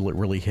when it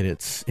really hit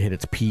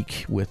its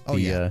peak with Oh,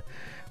 yeah.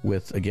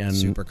 With again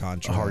Super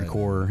Contra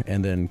Hardcore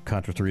and then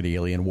Contra 3: The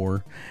Alien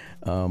War.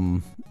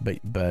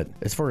 But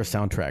as far as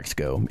soundtracks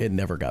go, it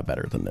never got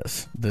better than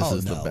this. This Oh,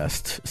 is the no.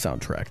 best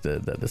soundtrack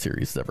that the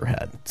series has ever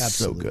had. It's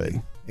Absolutely. so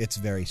good. It's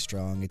very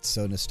strong. It's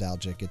so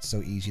nostalgic. It's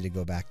so easy to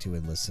go back to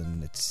and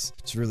listen. It's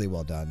really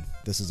well done.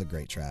 This is a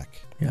great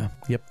track. Yeah.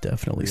 Yep.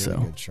 Definitely Really so.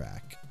 good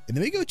track. And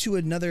then we go to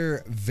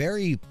another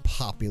very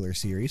popular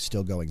series,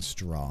 still going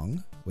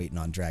strong. Waiting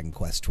on Dragon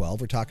Quest 12.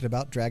 We're talking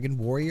about Dragon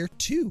Warrior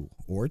 2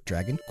 or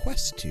Dragon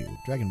Quest 2.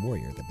 Dragon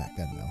Warrior, back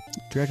then though.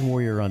 Dragon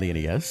Warrior on the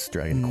NES,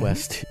 Dragon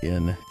Quest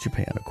in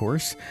Japan, of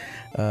course.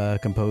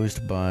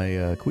 Composed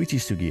by Koichi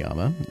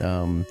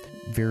Sugiyama.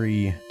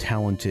 Very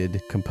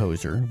talented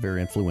composer,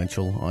 very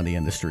influential on the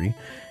industry.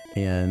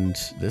 And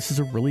this is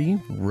a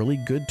really, really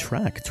good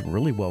track. It's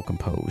really well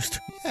composed.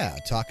 Yeah,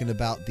 talking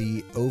about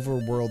the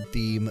overworld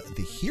theme,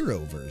 the hero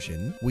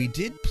version. We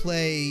did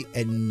play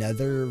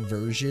another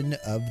version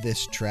of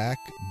this track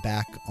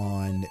back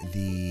on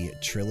the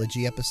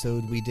trilogy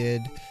episode we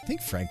did. I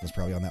think Frank was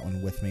probably on that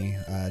one with me.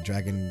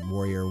 Dragon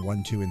Warrior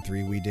 1, 2, and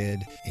 3 we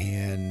did.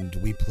 And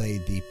we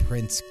played the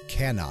Prince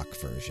Canuck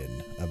version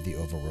of the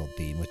overworld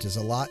theme, which is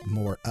a lot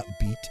more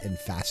upbeat and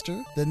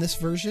faster than this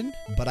version.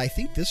 But I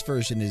think this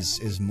version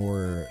is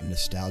more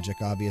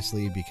nostalgic,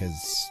 obviously,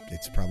 because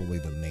it's probably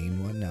the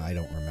main one. Now, I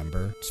don't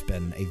remember. It's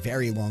been a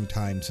very long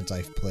time since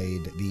I've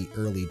played the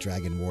early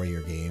Dragon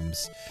Warrior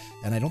games,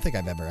 and I don't think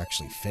I've ever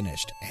actually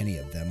finished any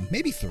of them.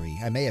 Maybe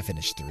 3. I may have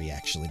finished 3,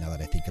 actually, now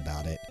that I think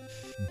about it.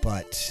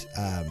 But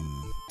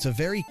it's a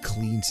very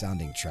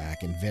clean-sounding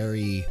track and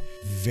very,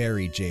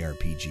 very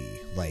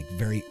JRPG. Like,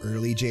 very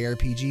early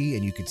JRPG,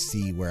 and you could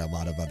see where a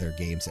lot of other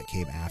games that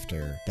came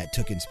after that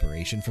took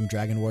inspiration from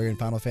Dragon Warrior and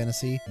Final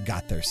Fantasy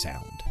got their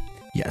sound.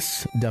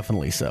 Yes,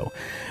 definitely so.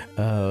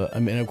 I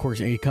mean, of course,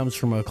 he comes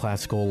from a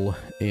classical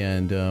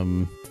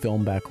and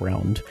film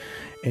background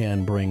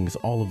and brings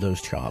all of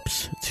those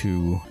chops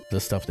to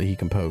the stuff that he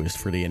composed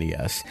for the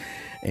NES.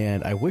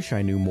 And I wish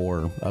I knew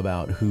more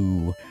about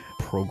who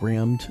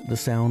programmed the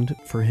sound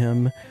for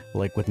him.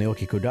 Like with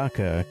Naoki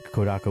Kodaka,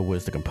 Kodaka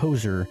was the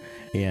composer,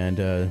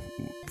 and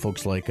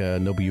folks like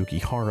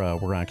Nobuyuki Hara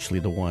were actually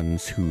the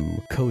ones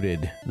who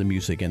coded the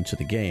music into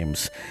the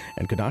games.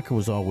 And Kodaka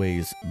was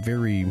always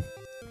very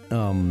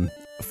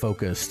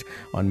focused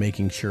on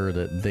making sure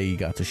that they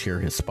got to share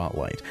his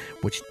spotlight,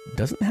 which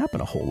doesn't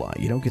happen a whole lot.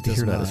 You don't get to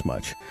hear that as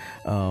much.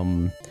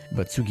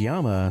 But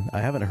Sugiyama, I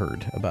haven't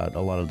heard about a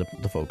lot of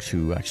the folks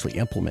who actually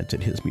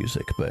implemented his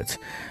music, but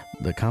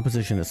the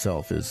composition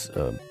itself is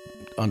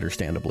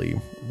understandably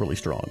really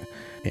strong.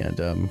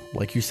 And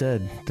like you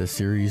said, the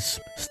series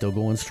still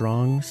going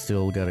strong,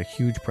 still got a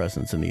huge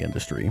presence in the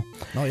industry.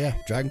 Oh yeah,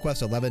 Dragon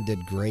Quest 11 did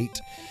great,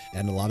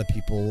 and a lot of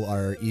people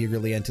are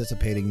eagerly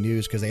anticipating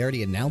news because they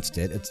already announced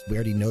it. We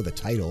already know the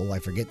title. I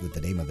forget what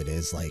the name of it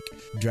is. Like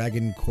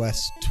Dragon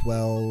Quest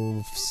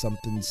 12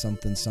 something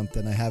something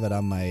something. I have it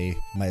on my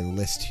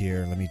list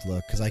here. Let me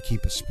look because I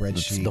keep a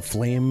spreadsheet. It's The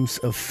Flames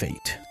of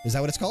Fate. Is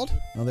that what it's called?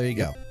 Oh, there you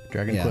go.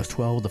 Dragon Quest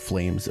 12, The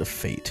Flames of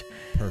Fate.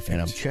 Perfect.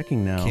 And I'm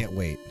checking now. Can't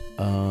wait.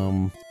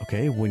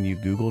 Okay, when you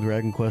Google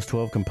Dragon Quest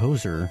 12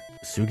 composer,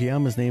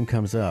 Sugiyama's name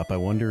comes up. I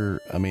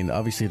wonder, I mean,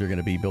 obviously they're going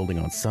to be building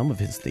on some of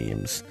his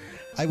themes.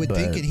 I would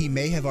think he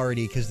may have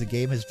already, because the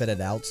game has been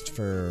announced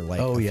for like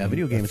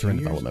video games are in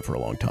years. development for a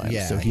long time.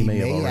 Yeah, so he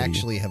may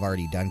actually have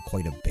already done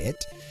quite a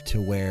bit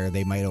to where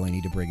they might only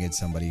need to bring in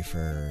somebody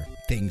for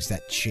things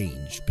that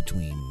changed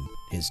between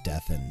his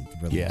death and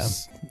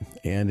release.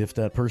 Yeah, and if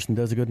that person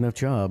does a good enough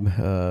job,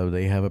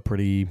 they have a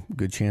pretty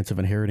good chance of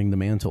inheriting the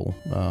mantle.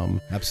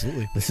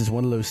 Absolutely. This is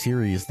one of those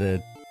series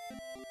that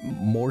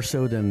more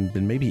so than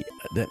maybe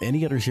than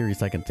any other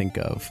series I can think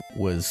of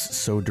was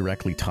so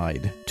directly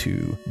tied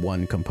to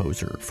one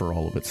composer for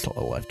all of its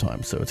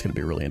lifetime. So it's going to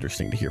be really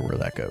interesting to hear where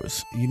that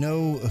goes. You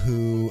know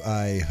who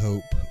I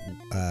hope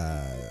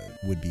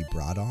would be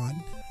brought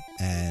on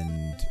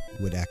and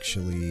would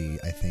actually,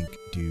 I think,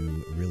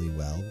 do really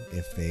well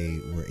if they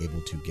were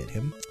able to get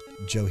him?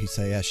 Joe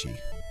Hisaishi.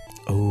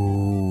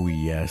 Oh,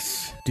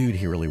 yes. Dude,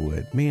 he really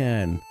would.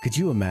 Man, could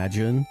you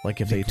imagine,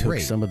 like, if they took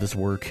great. some of this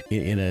work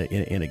in a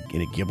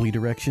Ghibli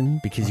direction?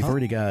 Because you've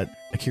already got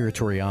Akira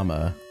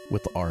Toriyama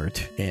with the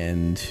art.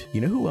 And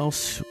you know who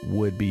else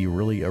would be a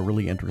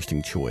really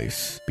interesting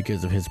choice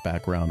because of his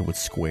background with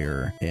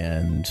Square,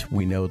 and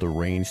we know the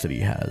range that he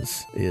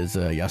has, is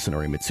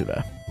Yasunori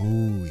Mitsuda.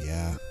 Ooh,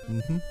 yeah.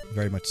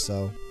 Very much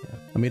so. Yeah.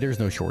 I mean, there's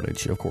no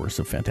shortage, of course,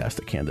 of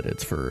fantastic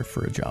candidates for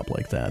a job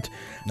like that.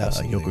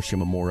 Yoko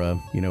Shimomura,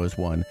 is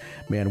one.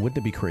 Man, wouldn't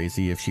it be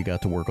crazy if she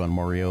got to work on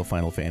Mario,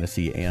 Final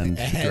Fantasy, and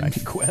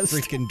Dragon Quest?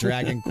 Freaking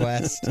Dragon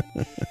Quest.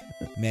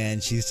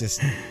 Man, she's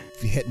just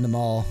hitting them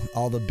all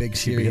the big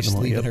series,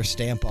 leaving her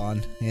stamp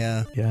on.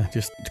 Yeah. Yeah,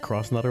 just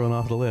cross another one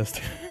off the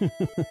list.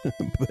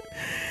 But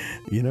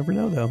you never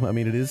know, though. I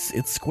mean,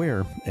 it's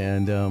Square,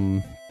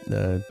 and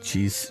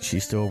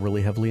she's still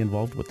really heavily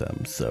involved with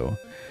them. So,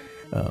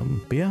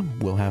 but yeah,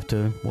 we'll have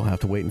to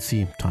wait and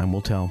see. Time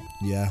will tell.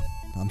 Yeah.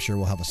 I'm sure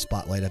we'll have a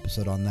spotlight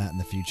episode on that in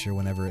the future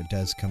whenever it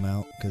does come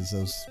out, because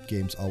those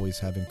games always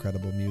have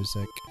incredible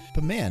music.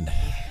 But man,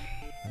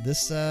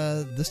 this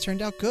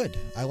turned out good.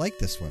 I like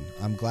this one.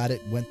 I'm glad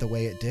it went the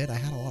way it did. I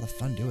had a lot of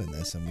fun doing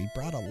this, and we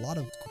brought a lot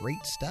of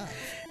great stuff.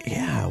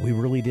 Yeah, we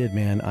really did,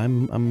 man.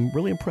 I'm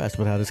really impressed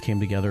with how this came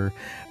together.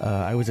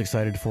 I was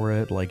excited for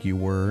it, like you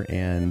were,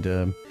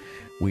 and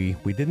we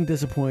didn't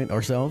disappoint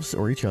ourselves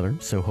or each other.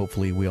 So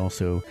hopefully, we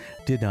also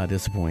did not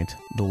disappoint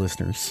the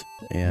listeners.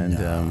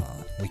 And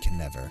we can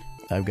never.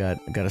 I've got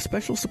a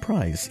special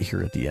surprise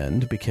here at the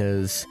end,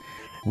 because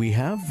we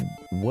have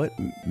what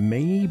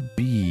may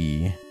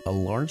be a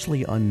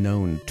largely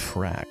unknown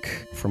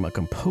track from a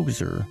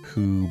composer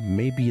who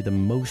may be the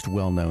most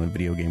well-known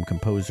video game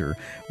composer,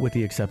 with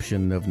the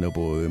exception of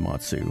Nobuo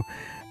Uematsu.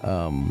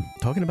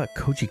 Talking about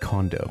Koji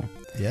Kondo.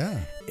 Yeah.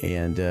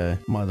 And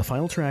the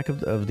final track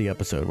of the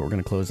episode, what we're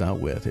going to close out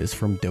with, is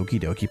from Doki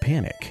Doki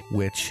Panic,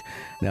 which,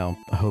 now,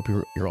 I hope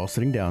you're all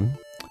sitting down.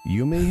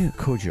 Yume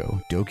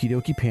Kojo Doki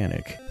Doki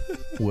Panic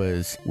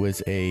was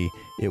a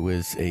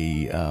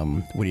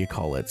what do you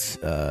call it?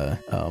 So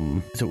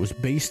it was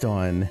based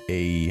on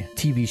a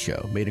TV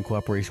show made in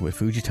cooperation with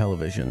Fuji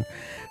Television.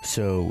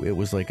 So it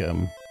was like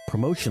a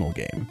promotional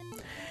game.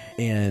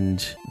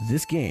 And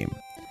this game,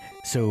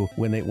 so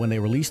when they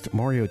released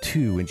Mario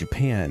 2 in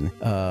Japan,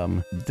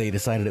 they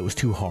decided it was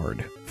too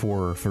hard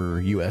for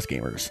US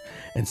gamers,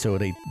 and so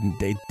they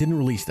didn't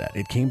release that.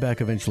 It came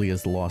back eventually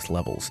as the Lost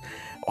Levels.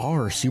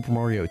 Our Super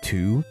Mario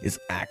 2 is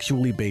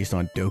actually based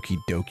on Doki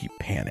Doki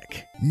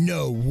Panic.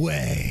 No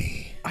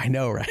way. I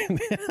know, right?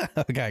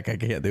 I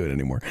can't do it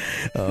anymore.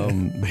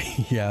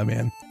 Yeah,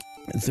 man.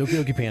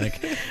 Doki Doki Panic,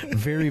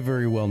 very,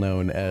 very well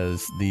known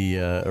as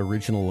the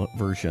original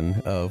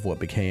version of what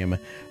became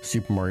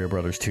Super Mario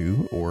Bros.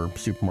 2, or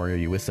Super Mario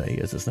USA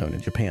as it's known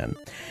in Japan.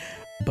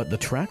 But the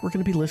track we're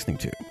going to be listening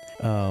to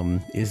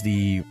is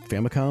the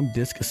Famicom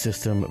Disk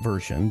System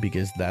version,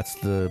 because that's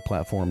the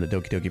platform that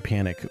Doki Doki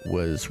Panic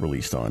was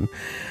released on.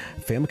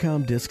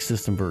 Famicom Disk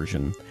System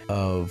version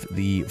of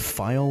the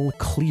File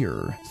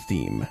Clear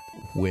theme,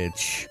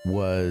 which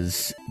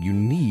was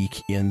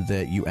unique in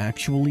that you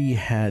actually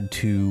had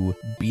to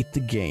beat the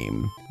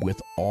game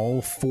with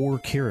all 4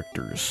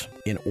 characters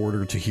in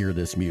order to hear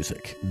this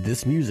music.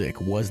 This music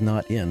was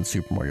not in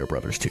Super Mario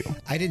Bros. 2.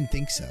 I didn't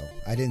think so.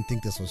 I didn't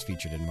think this was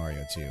featured in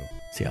Mario 2.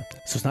 So yeah,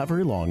 so it's not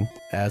very long.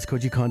 As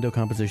Koji Kondo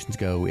compositions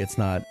go, it's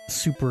not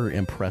super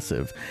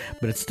impressive,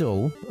 but it's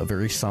still a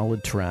very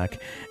solid track,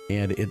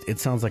 and it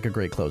sounds like a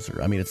great closer.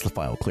 I mean, it's the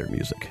File Clear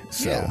music.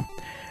 So, yeah.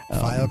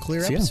 File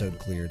Clear episode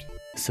cleared.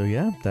 So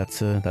yeah, that's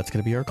going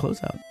to be our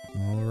closeout.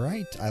 All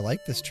right. I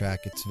like this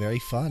track. It's very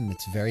fun.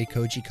 It's very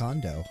Koji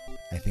Kondo.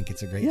 I think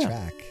it's a great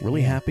track.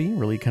 Really happy,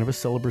 really kind of a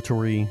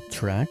celebratory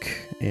track,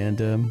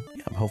 and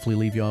hopefully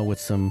leave y'all with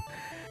some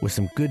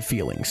good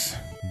feelings.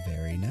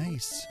 Very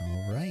nice.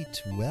 All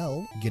right.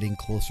 Well, getting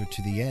closer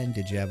to the end,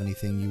 did you have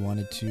anything you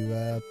wanted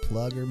to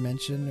plug or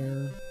mention,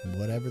 or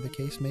whatever the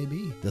case may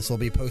be? This will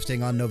be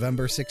posting on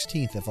November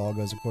 16th if all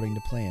goes according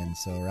to plan,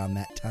 so around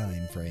that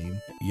time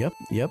frame. Yep.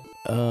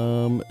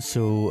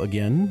 So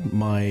again,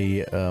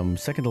 my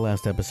second to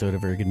last episode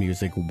of Very Good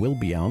Music will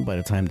be out by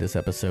the time this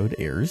episode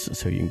airs,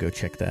 so you can go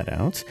check that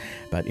out,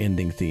 about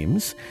ending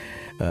themes.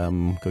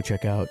 Go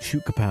check out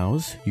Shoot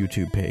Kapow's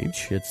YouTube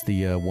page. It's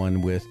the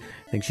one with,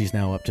 I think she's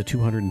now up to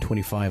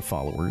 225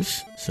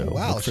 followers. So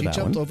wow, look for she that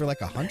jumped one. over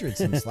like 100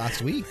 since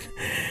last week.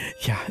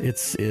 Yeah,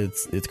 it's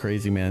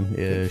crazy, man.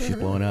 She's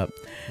blowing up.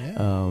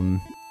 Yeah.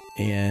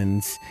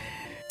 And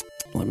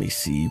let me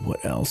see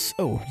what else.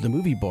 Oh, the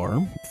movie bar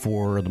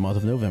for the month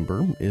of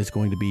November is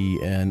going to be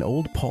an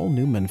old Paul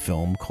Newman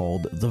film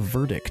called The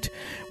Verdict,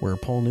 where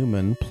Paul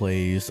Newman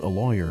plays a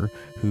lawyer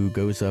who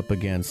goes up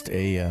against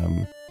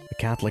a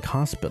Catholic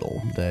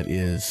hospital that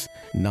is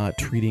not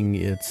treating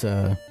its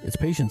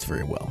patients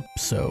very well.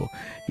 So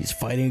he's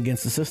fighting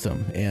against the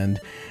system, and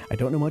I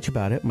don't know much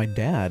about it. My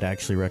dad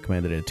actually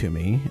recommended it to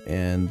me,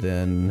 and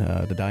then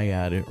the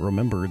dyad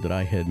remembered that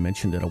I had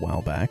mentioned it a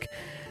while back.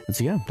 And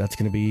so yeah, that's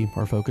going to be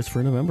our focus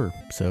for November.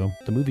 So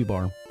the movie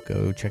bar,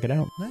 go check it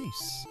out.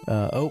 Nice.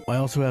 I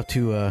also have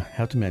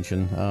to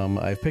mention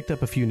I've picked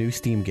up a few new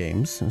Steam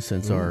games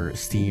since our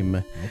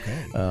Steam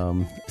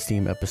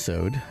Steam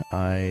episode.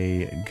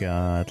 I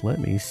got, let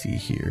me see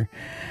here.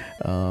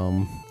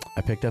 I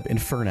picked up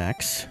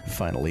Infernax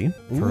finally.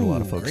 I've heard a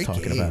lot of folks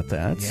talking about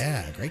that.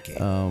 Yeah, great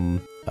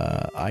game.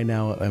 I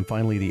now am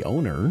finally the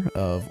owner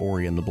of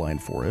Ori and the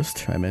Blind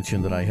Forest. I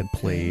mentioned that I had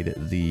played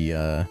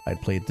the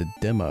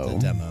demo. The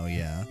demo,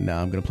 yeah.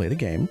 Now I'm going to play the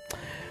game.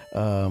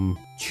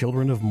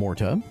 Children of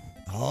Morta.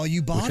 Oh,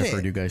 you bought which I've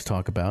heard you guys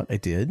talk about. I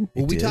did.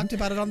 Well, we talked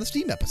about it on the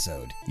Steam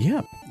episode.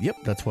 Yeah. Yep.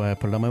 That's why I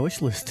put it on my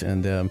wish list.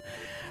 And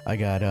I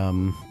got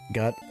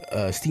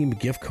a Steam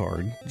gift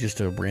card,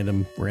 just a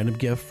random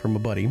gift from a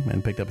buddy,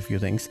 and picked up a few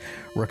things.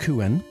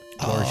 Rakuen,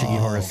 Laura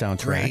Shigihara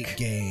soundtrack. Great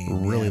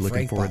game. Really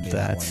looking Frank forward to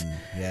that.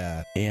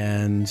 Yeah.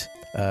 And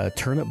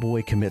Turnip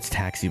Boy Commits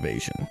Tax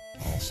Evasion.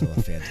 Also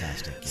a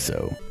fantastic game.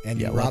 So,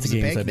 and yeah, lots of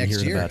games I've been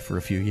hearing about for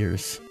a few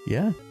years.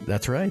 Yeah,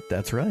 that's right.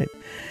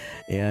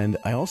 And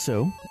I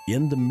also,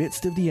 in the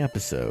midst of the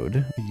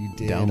episode,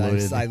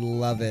 downloaded I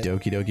love it.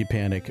 Doki Doki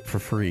Panic for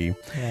free.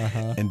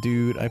 Uh-huh. And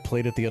dude, I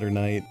played it the other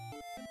night,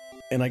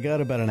 and I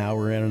got about an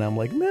hour in, and I'm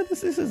like, man,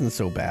 this isn't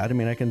so bad. I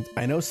mean,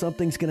 I know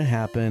something's gonna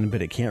happen,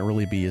 but it can't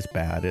really be as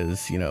bad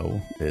as,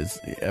 as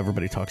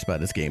everybody talks about.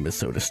 This game is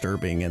so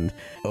disturbing, and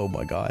oh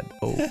my god,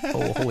 oh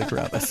holy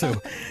crap. So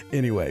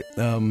anyway,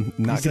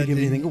 not gonna give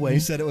anything away. You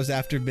said it was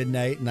after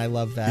midnight, and I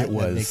love that. It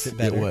was. That makes it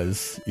better. It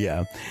was.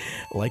 Yeah,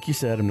 like you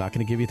said, I'm not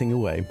gonna give anything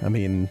away. I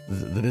mean,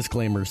 the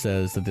disclaimer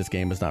says that this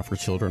game is not for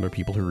children or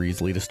people who are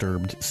easily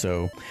disturbed.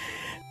 So.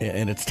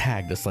 And it's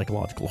tagged as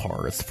psychological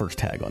horror. It's the first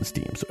tag on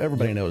Steam. So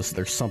everybody knows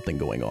there's something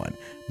going on.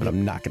 But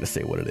I'm not going to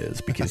say what it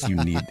is because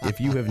if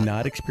you have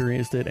not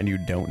experienced it and you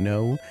don't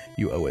know,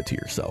 you owe it to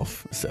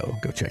yourself. So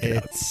go check it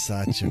out. It's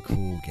such a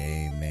cool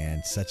game,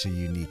 man. Such a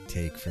unique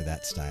take for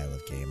that style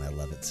of game. I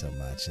love it so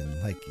much.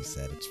 And like you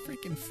said, it's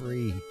freaking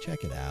free.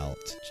 Check it out.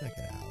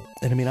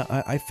 And I mean,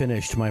 I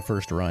finished my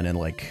first run in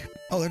like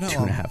they're not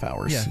 2.5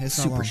 hours. Yeah, it's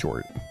super not long.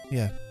 short.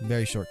 Yeah,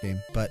 very short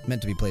game, but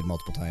meant to be played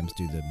multiple times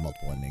due to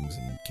multiple endings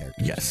and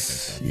characters.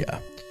 Yes, yeah.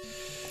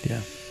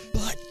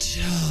 But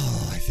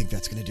I think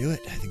that's going to do it.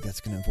 I think that's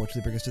going to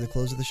unfortunately bring us to the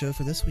close of the show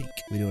for this week.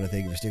 We do want to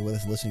thank you for sticking with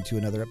us and listening to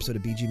another episode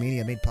of BG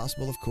Mania, made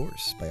possible, of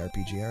course, by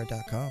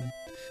RPGera.com.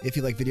 If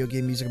you like video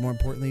game music, and more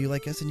importantly, you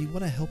like us and you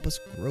want to help us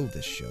grow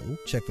this show,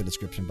 check the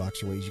description box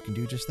for ways you can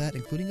do just that,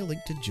 including a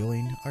link to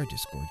join our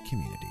Discord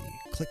community.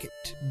 Click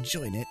it,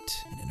 join it,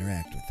 and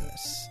interact with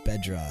us.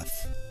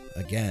 Bedroth,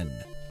 again,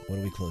 what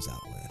do we close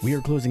out with? We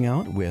are closing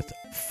out with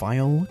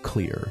File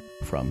Clear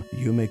from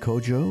Yume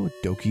Kojo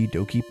Doki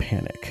Doki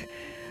Panic,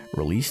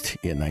 released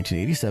in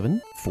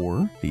 1987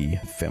 for the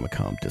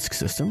Famicom Disk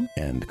System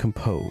and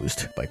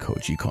composed by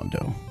Koji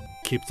Kondo.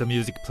 Keep the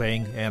music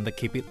playing and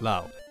keep it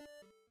loud.